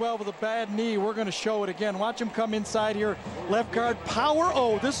block this well with a bad knee, we're going to show it again. Watch him come inside here. Left guard, power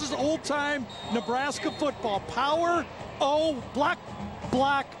O. This is old-time Nebraska football. Power O, block,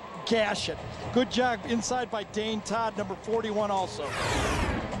 gash it. Good job inside by Dane Todd, number 41 also.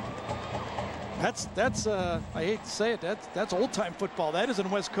 That's I hate to say it, that's old-time football. That isn't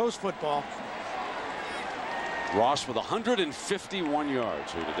West Coast football. Ross with 151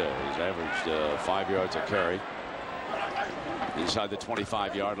 yards here today. He's averaged 5 yards a carry. Inside the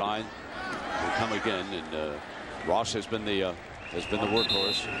 25-yard line. Will come again, and Ross has been the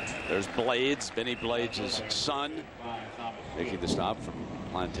workhorse. There's Blades, Benny Blades' son, making the stop from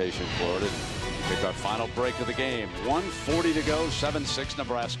Plantation, Florida. Pick our final break of the game. 1:40 to go, 7-6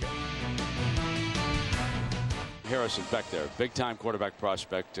 Nebraska. Harrison Beck there, big-time quarterback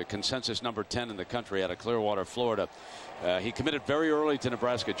prospect, consensus number 10 in the country out of Clearwater, Florida. He committed very early to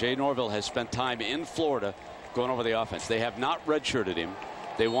Nebraska. Jay Norville has spent time in Florida going over the offense. They have not redshirted him.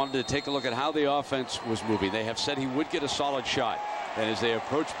 They wanted to take a look at how the offense was moving. They have said he would get a solid shot. And as they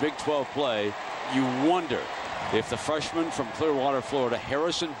approach Big 12 play, you wonder if the freshman from Clearwater, Florida,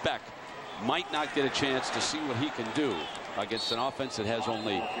 Harrison Beck, might not get a chance to see what he can do against an offense that has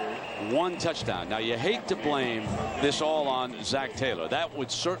only 1 touchdown. Now, you hate to blame this all on Zach Taylor. That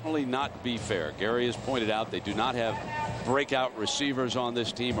would certainly not be fair. Gary has pointed out they do not have breakout receivers on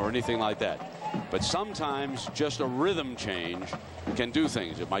this team or anything like that. But sometimes just a rhythm change can do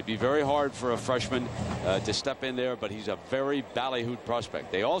things. It might be very hard for a freshman to step in there, but he's a very ballyhooed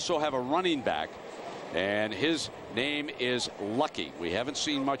prospect. They also have a running back, and his name is Lucky. We haven't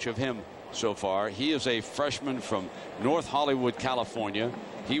seen much of him so far. He is a freshman from North Hollywood, California.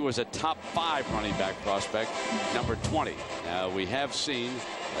 He was a top 5 running back prospect, number 20. Now, we have seen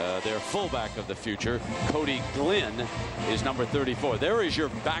their fullback of the future, Cody Glenn, is number 34. There is your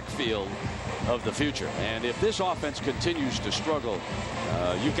backfield of the future. And if this offense continues to struggle,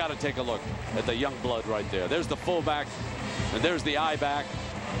 you've got to take a look at the young blood right there. There's the fullback, and there's the I-back,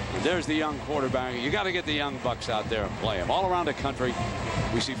 There's the young quarterback. You got to get the young bucks out there and play them. All around the country,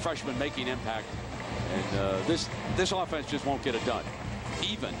 we see freshmen making impact. And this offense just won't get it done,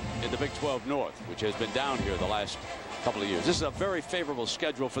 even in the Big 12 North, which has been down here the last couple of years. This is a very favorable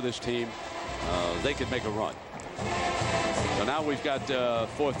schedule for this team. They could make a run. So now we've got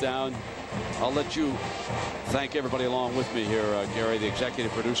 4th down. I'll let you thank everybody along with me here, Gary, the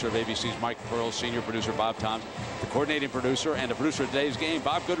executive producer of ABC's Mike Pearl, senior producer Bob Toms, the coordinating producer and the producer of today's game,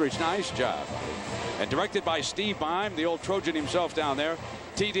 Bob Goodrich. Nice job. And directed by Steve Bime, the old Trojan himself down there.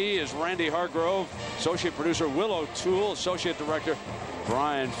 TD is Randy Hargrove, associate producer Will O'Toole, associate director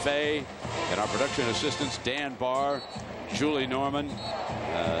Brian Fay, and our production assistants Dan Barr, Julie Norman,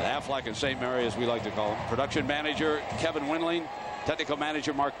 Aflac and St. Mary, as we like to call him. Production manager Kevin Winling, technical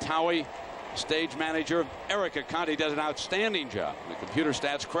manager Mark Towie, stage manager Erica Conti does an outstanding job. The computer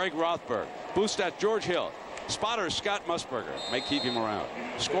stats Craig Rothberg, booth stats George Hill, spotter Scott Musburger, may keep him around.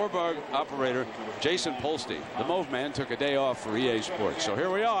 Scoreboard operator Jason Polsty. The Move Man took a day off for EA Sports. So here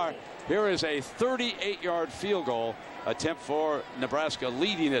we are. Here is a 38-yard field goal attempt for Nebraska,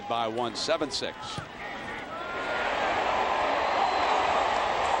 leading it by 1, 7-6.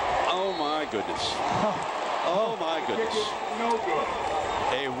 Oh my goodness. Oh my goodness. No good.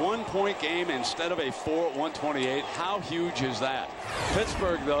 A 1-point game instead of a 4-128. How huge is that?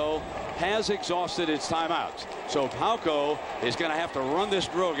 Pittsburgh, though, has exhausted its timeouts. So Palco is going to have to run this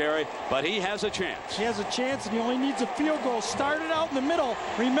drill, Gary, but he has a chance. He has a chance, and he only needs a field goal. Started out in the middle.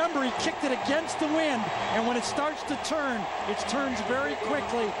 Remember, he kicked it against the wind, and when it starts to turn, it turns very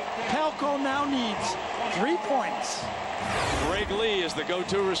quickly. Palco now needs 3 points. Greg Lee is the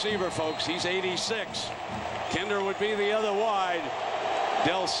go-to receiver, folks. He's 86. Kinder would be the other wide.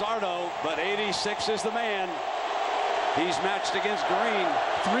 Del Sardo, but 86 is the man. He's matched against Green.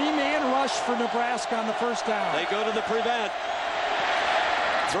 3-man rush for Nebraska on the first down. They go to the prevent.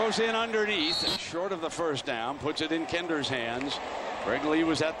 Throws in underneath, short of the first down, puts it in Kinder's hands. Greg Lee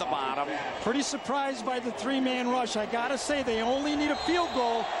was at the bottom. Pretty surprised by the 3-man rush. I gotta say, they only need a field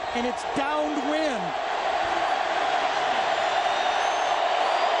goal, and it's downwind.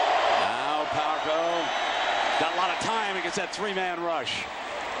 Now Palco got a lot of time against that 3-man rush.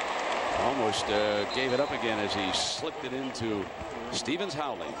 Almost gave it up again as he slipped it into Stevens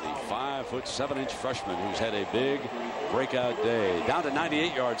Howley, the 5'7" freshman who's had a big breakout day. Down to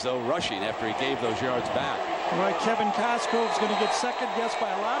 98 yards, though, rushing after he gave those yards back. Right, Kevin Cosgrove's going to get second guessed by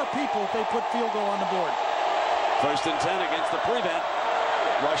a lot of people if they put field goal on the board. 1st and 10 against the prevent.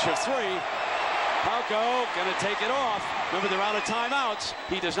 Rush of 3. Palco going to take it off. Remember, they're out of timeouts.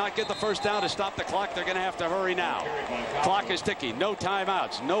 He does not get the first down to stop the clock. They're going to have to hurry now. Clock is ticking. No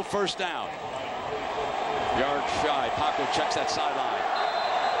timeouts. No first down. Yard shy. Palco checks that sideline.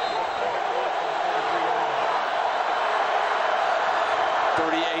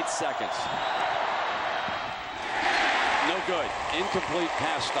 .38 seconds. No good. Incomplete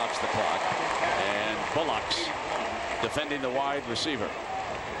pass stops the clock. And Bullocks defending the wide receiver.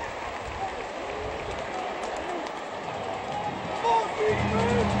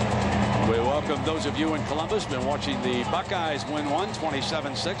 We welcome those of you in Columbus been watching the Buckeyes win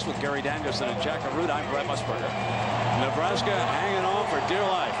 27-6 with Gary Danielson and Jack Arute. I'm Brett Musburger. Nebraska hanging on for dear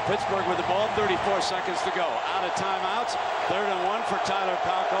life. Pittsburgh with the ball, 34 seconds to go. Out of timeouts, 3rd and 1 for Tyler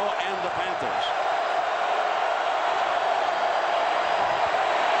Palco and the Panthers.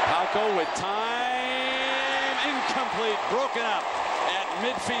 Palco with time, incomplete, broken up at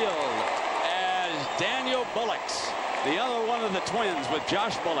midfield as Daniel Bullocks, the other one of the twins with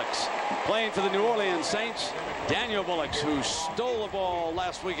Josh Bullocks, playing for the New Orleans Saints. Daniel Bullocks, who stole the ball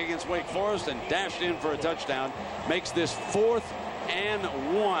last week against Wake Forest and dashed in for a touchdown, makes this 4th and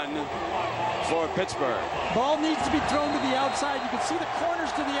 1 for Pittsburgh. Ball needs to be thrown to the outside. You can see the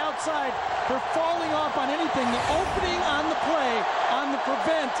corners to the outside. They're falling off on anything. The opening on the play, on the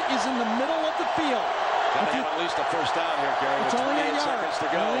prevent, is in the middle of the field. Got to have at least a first down here, Gary. It's only 28 seconds to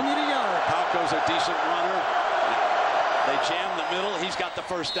go. Only need a yard. Palco's a decent runner. They jam the middle. He's got the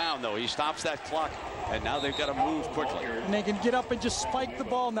first down, though. He stops that clock, and now they've got to move quickly. And they can get up and just spike the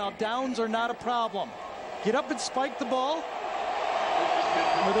ball now. Downs are not a problem. Get up and spike the ball,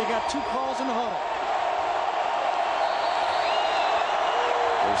 or they got 2 calls in the huddle.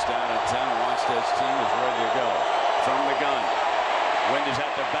 First down at 10. Wanstead's team is ready to go. From the gun. Wind is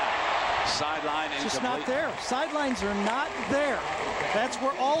at the back. Sideline incomplete. Just not there. Sidelines are not there. That's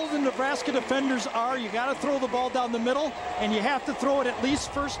where all of the Nebraska defenders are. You got to throw the ball down the middle, and you have to throw it at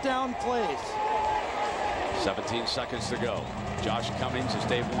least first down plays. 17 seconds to go. Josh Cummings is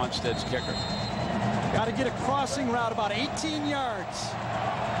Dave Wanstead's kicker. Got to get a crossing route about 18 yards.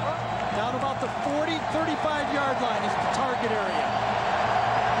 Down about the 40, 35-yard line is the target area.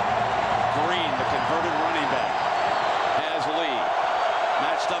 Green, the converted running back, has Lee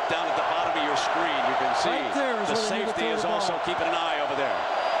matched up down at the bottom of your screen. You can see right there is the safety is also keeping an eye over there.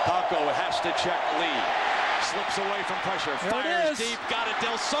 Palco has to check Lee. Slips away from pressure. There Fires deep. Got it.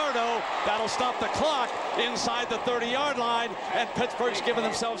 Del Sardo. That'll stop the clock inside the 30-yard line. And Pittsburgh's giving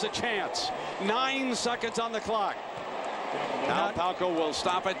themselves a chance. 9 seconds on the clock. Now Palco will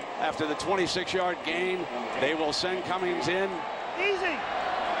stop it after the 26-yard gain. They will send Cummings in. Easy.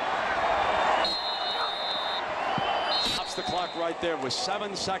 Stops the clock right there with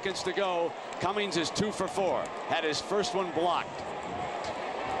 7 seconds to go. Cummings is 2 for 4. Had his first one blocked.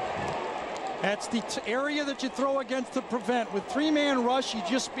 That's the area that you throw against to prevent. With 3-man rush, you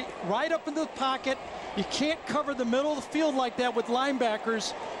just be right up into the pocket. You can't cover the middle of the field like that with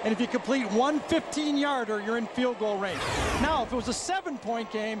linebackers. And if you complete one 15-yarder, you're in field goal range. Now, if it was a 7-point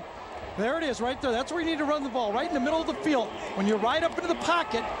game, there it is right there. That's where you need to run the ball, right in the middle of the field. When you're right up into the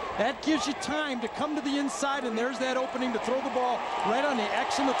pocket, that gives you time to come to the inside, and there's that opening to throw the ball right on the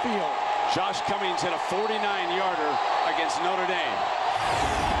X in the field. Josh Cummings hit a 49-yarder against Notre Dame.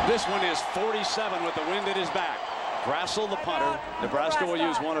 This one is 47 with the wind at his back. Grassel, the punter. Nebraska will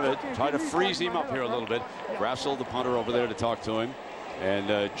use one of it. Try to freeze him up here a little bit. Grassel, the punter, over there to talk to him.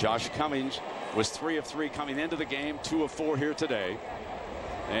 And Josh Cummings was 3 of 3 coming into the game, 2 of 4 here today.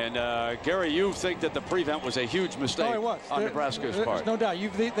 And Gary, you think that the prevent was a huge mistake on Nebraska's part? There's no doubt.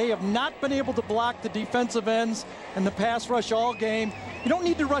 They have not been able to block the defensive ends and the pass rush all game. You don't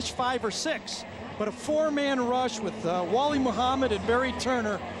need to rush 5 or 6. But a 4-man rush with Wally Muhammad and Barry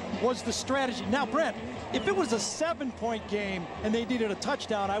Turner was the strategy. Now, Brent, if it was a 7-point game and they needed a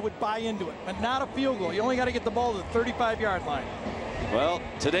touchdown, I would buy into it, but not a field goal. You only got to get the ball to the 35-yard line. Well,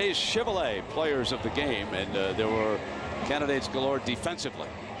 today's Chevrolet players of the game, and there were candidates galore defensively.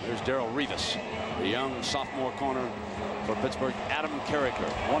 There's Darrell Rivas, the young sophomore corner for Pittsburgh. Adam Carricker,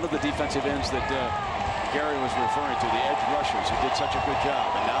 one of the defensive ends that Gary was referring to, the edge rushers who did such a good job.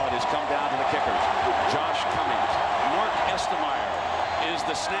 And now it has come down to the kickers. Josh Cummings. Mark Estemeyer is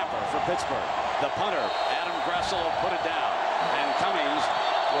the snapper for Pittsburgh. The punter, Adam Grassel, will put it down. And Cummings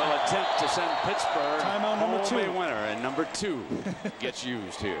will attempt to send Pittsburgh timeout number 2. A winner. And number 2 gets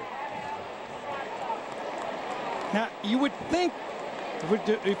used here. Now, you would think,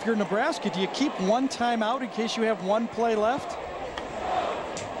 if you're Nebraska, do you keep one timeout in case you have one play left?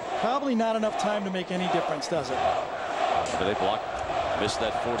 Probably not enough time to make any difference, does it? But they blocked, missed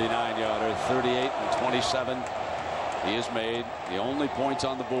that 49-yarder, 38 and 27. He has made the only points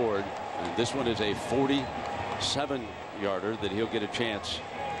on the board. And this one is a 47-yarder that he'll get a chance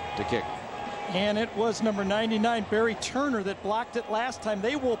to kick. And it was number 99, Barry Turner, that blocked it last time.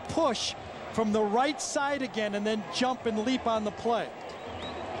 They will push from the right side again and then jump and leap on the play.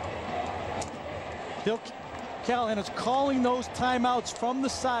 Bill Callahan is calling those timeouts from the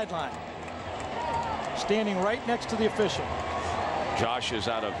sideline, standing right next to the official. Josh is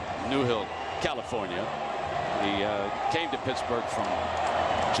out of New Hill, California. He came to Pittsburgh from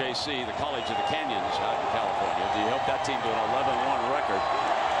JC, the College of the Canyons, out in California. He helped that team to an 11-1 record.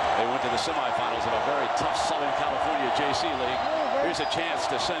 They went to the semifinals of a very tough Southern California JC league. Here's a chance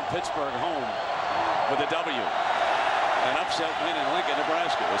to send Pittsburgh home with a W. An upset win in Lincoln,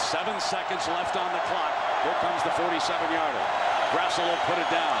 Nebraska. With 7 seconds left on the clock. Here comes the 47-yarder. Grassel will put it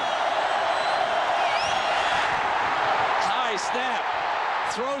down. High snap.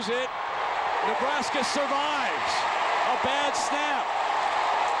 Throws it. Nebraska survives. A bad snap.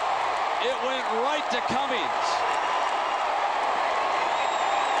 It went right to Cummings.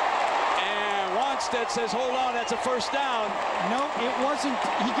 And Wanstead says, hold on, that's a first down. No, it wasn't.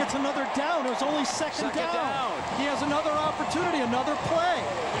 He gets another down. It was only second down. He has another opportunity, another play.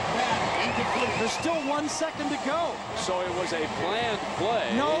 There's still 1 second to go. So it was a planned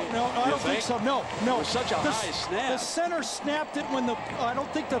play. No, I don't think so. No. It was such a high snap. The center snapped it when I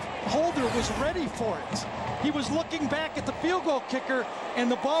don't think the holder was ready for it. He was looking back at the field goal kicker,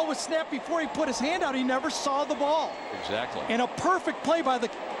 and the ball was snapped before he put his hand out. He never saw the ball. Exactly. And a perfect play by the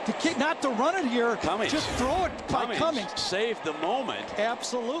kid, not to run it here, Cummings. Just throw it by Cummings. Saved the moment.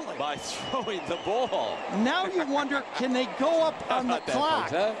 Absolutely. By throwing the ball. Now you wonder, can they go up on the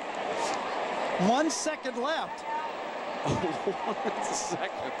clock? 1 second left. 1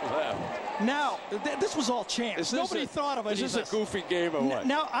 second left. Now, this was all chance. Nobody thought of it. Is this a goofy game or what?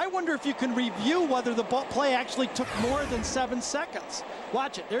 Now, I wonder if you can review whether the play actually took more than 7 seconds.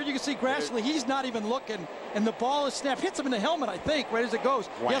 Watch it. There you can see Grassley. He's not even looking, and the ball is snapped. Hits him in the helmet, I think, right as it goes.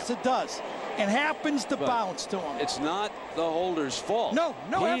 Wow. Yes, it does. And happens to bounce to him. It's not the holder's fault. No,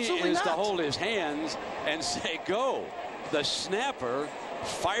 absolutely not. He is to hold his hands and say, go. The snapper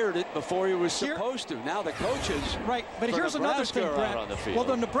fired it before he was supposed to. Now the coaches, right? But here's another thing, Brett. On the field. Well,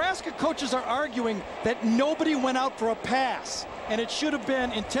 the Nebraska coaches are arguing that nobody went out for a pass, and it should have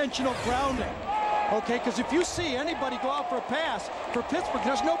been intentional grounding. Okay, because if you see anybody go out for a pass for Pittsburgh,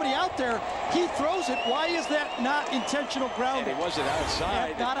 there's nobody out there. He throws it. Why is that not intentional grounding? And he wasn't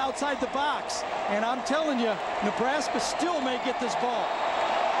outside. Not outside the box. And I'm telling you, Nebraska still may get this ball.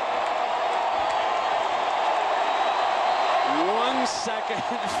 1 second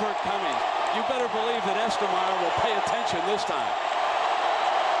for Cummings. You better believe that Estemar will pay attention this time.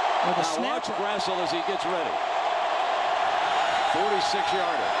 Now watch Brassel as he gets ready.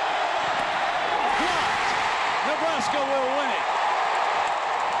 46-yarder. Nebraska will win it.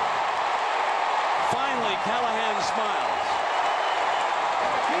 Finally, Callahan smiles.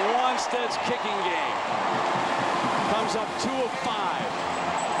 Wanstead's kicking game comes up 2 of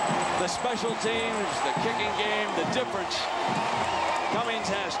 5. The special teams, the kicking game, the difference. Cummings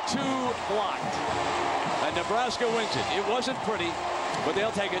has 2 blocked. And Nebraska wins it. It wasn't pretty, but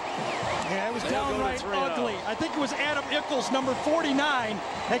they'll take it. Yeah, it was downright ugly. I think it was Adam Ickles, number 49,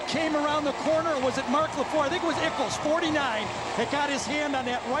 that came around the corner. Or was it Mark LaFleur? I think it was Ickles, 49, that got his hand on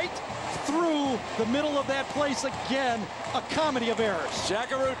that right through the middle of that place again. A comedy of errors.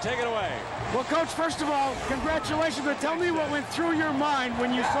 Jackaroo, take it away. Well, Coach, first of all, congratulations. But tell me what went through your mind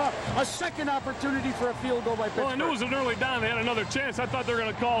when you saw a second opportunity for a field goal by Pittsburgh. Well, I knew it was an early down. They had another chance. I thought they were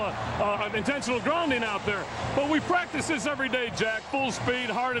going to call an intentional grounding out there. But we practice this every day, Jack. Full speed,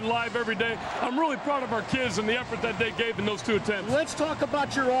 hard and live every day. I'm really proud of our kids and the effort that they gave in those 2 attempts. Let's talk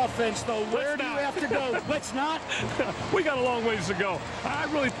about your offense, though. Where do you have to go? Let's not. We got a long ways to go. I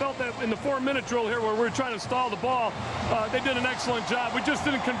really felt that in the 4-minute drill here where we were trying to stall the ball, they did an excellent job. We just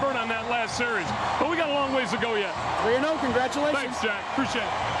didn't convert on that last series. But we got a long ways to go yet. 3-0, congratulations. Thanks, Jack. Appreciate it.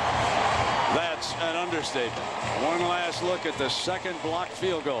 That's an understatement. One last look at the second blocked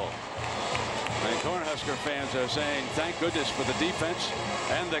field goal. And Cornhusker fans are saying, thank goodness for the defense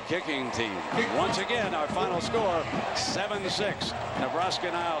and the kicking team. Once again, our final score, 7-6. Nebraska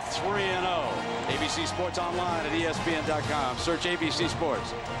now 3-0. ABC Sports Online at ESPN.com. Search ABC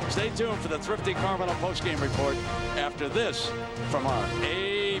Sports. Stay tuned for the Thrifty Carmelo postgame report after this from our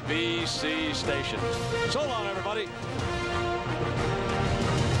ABC station. So long, everybody.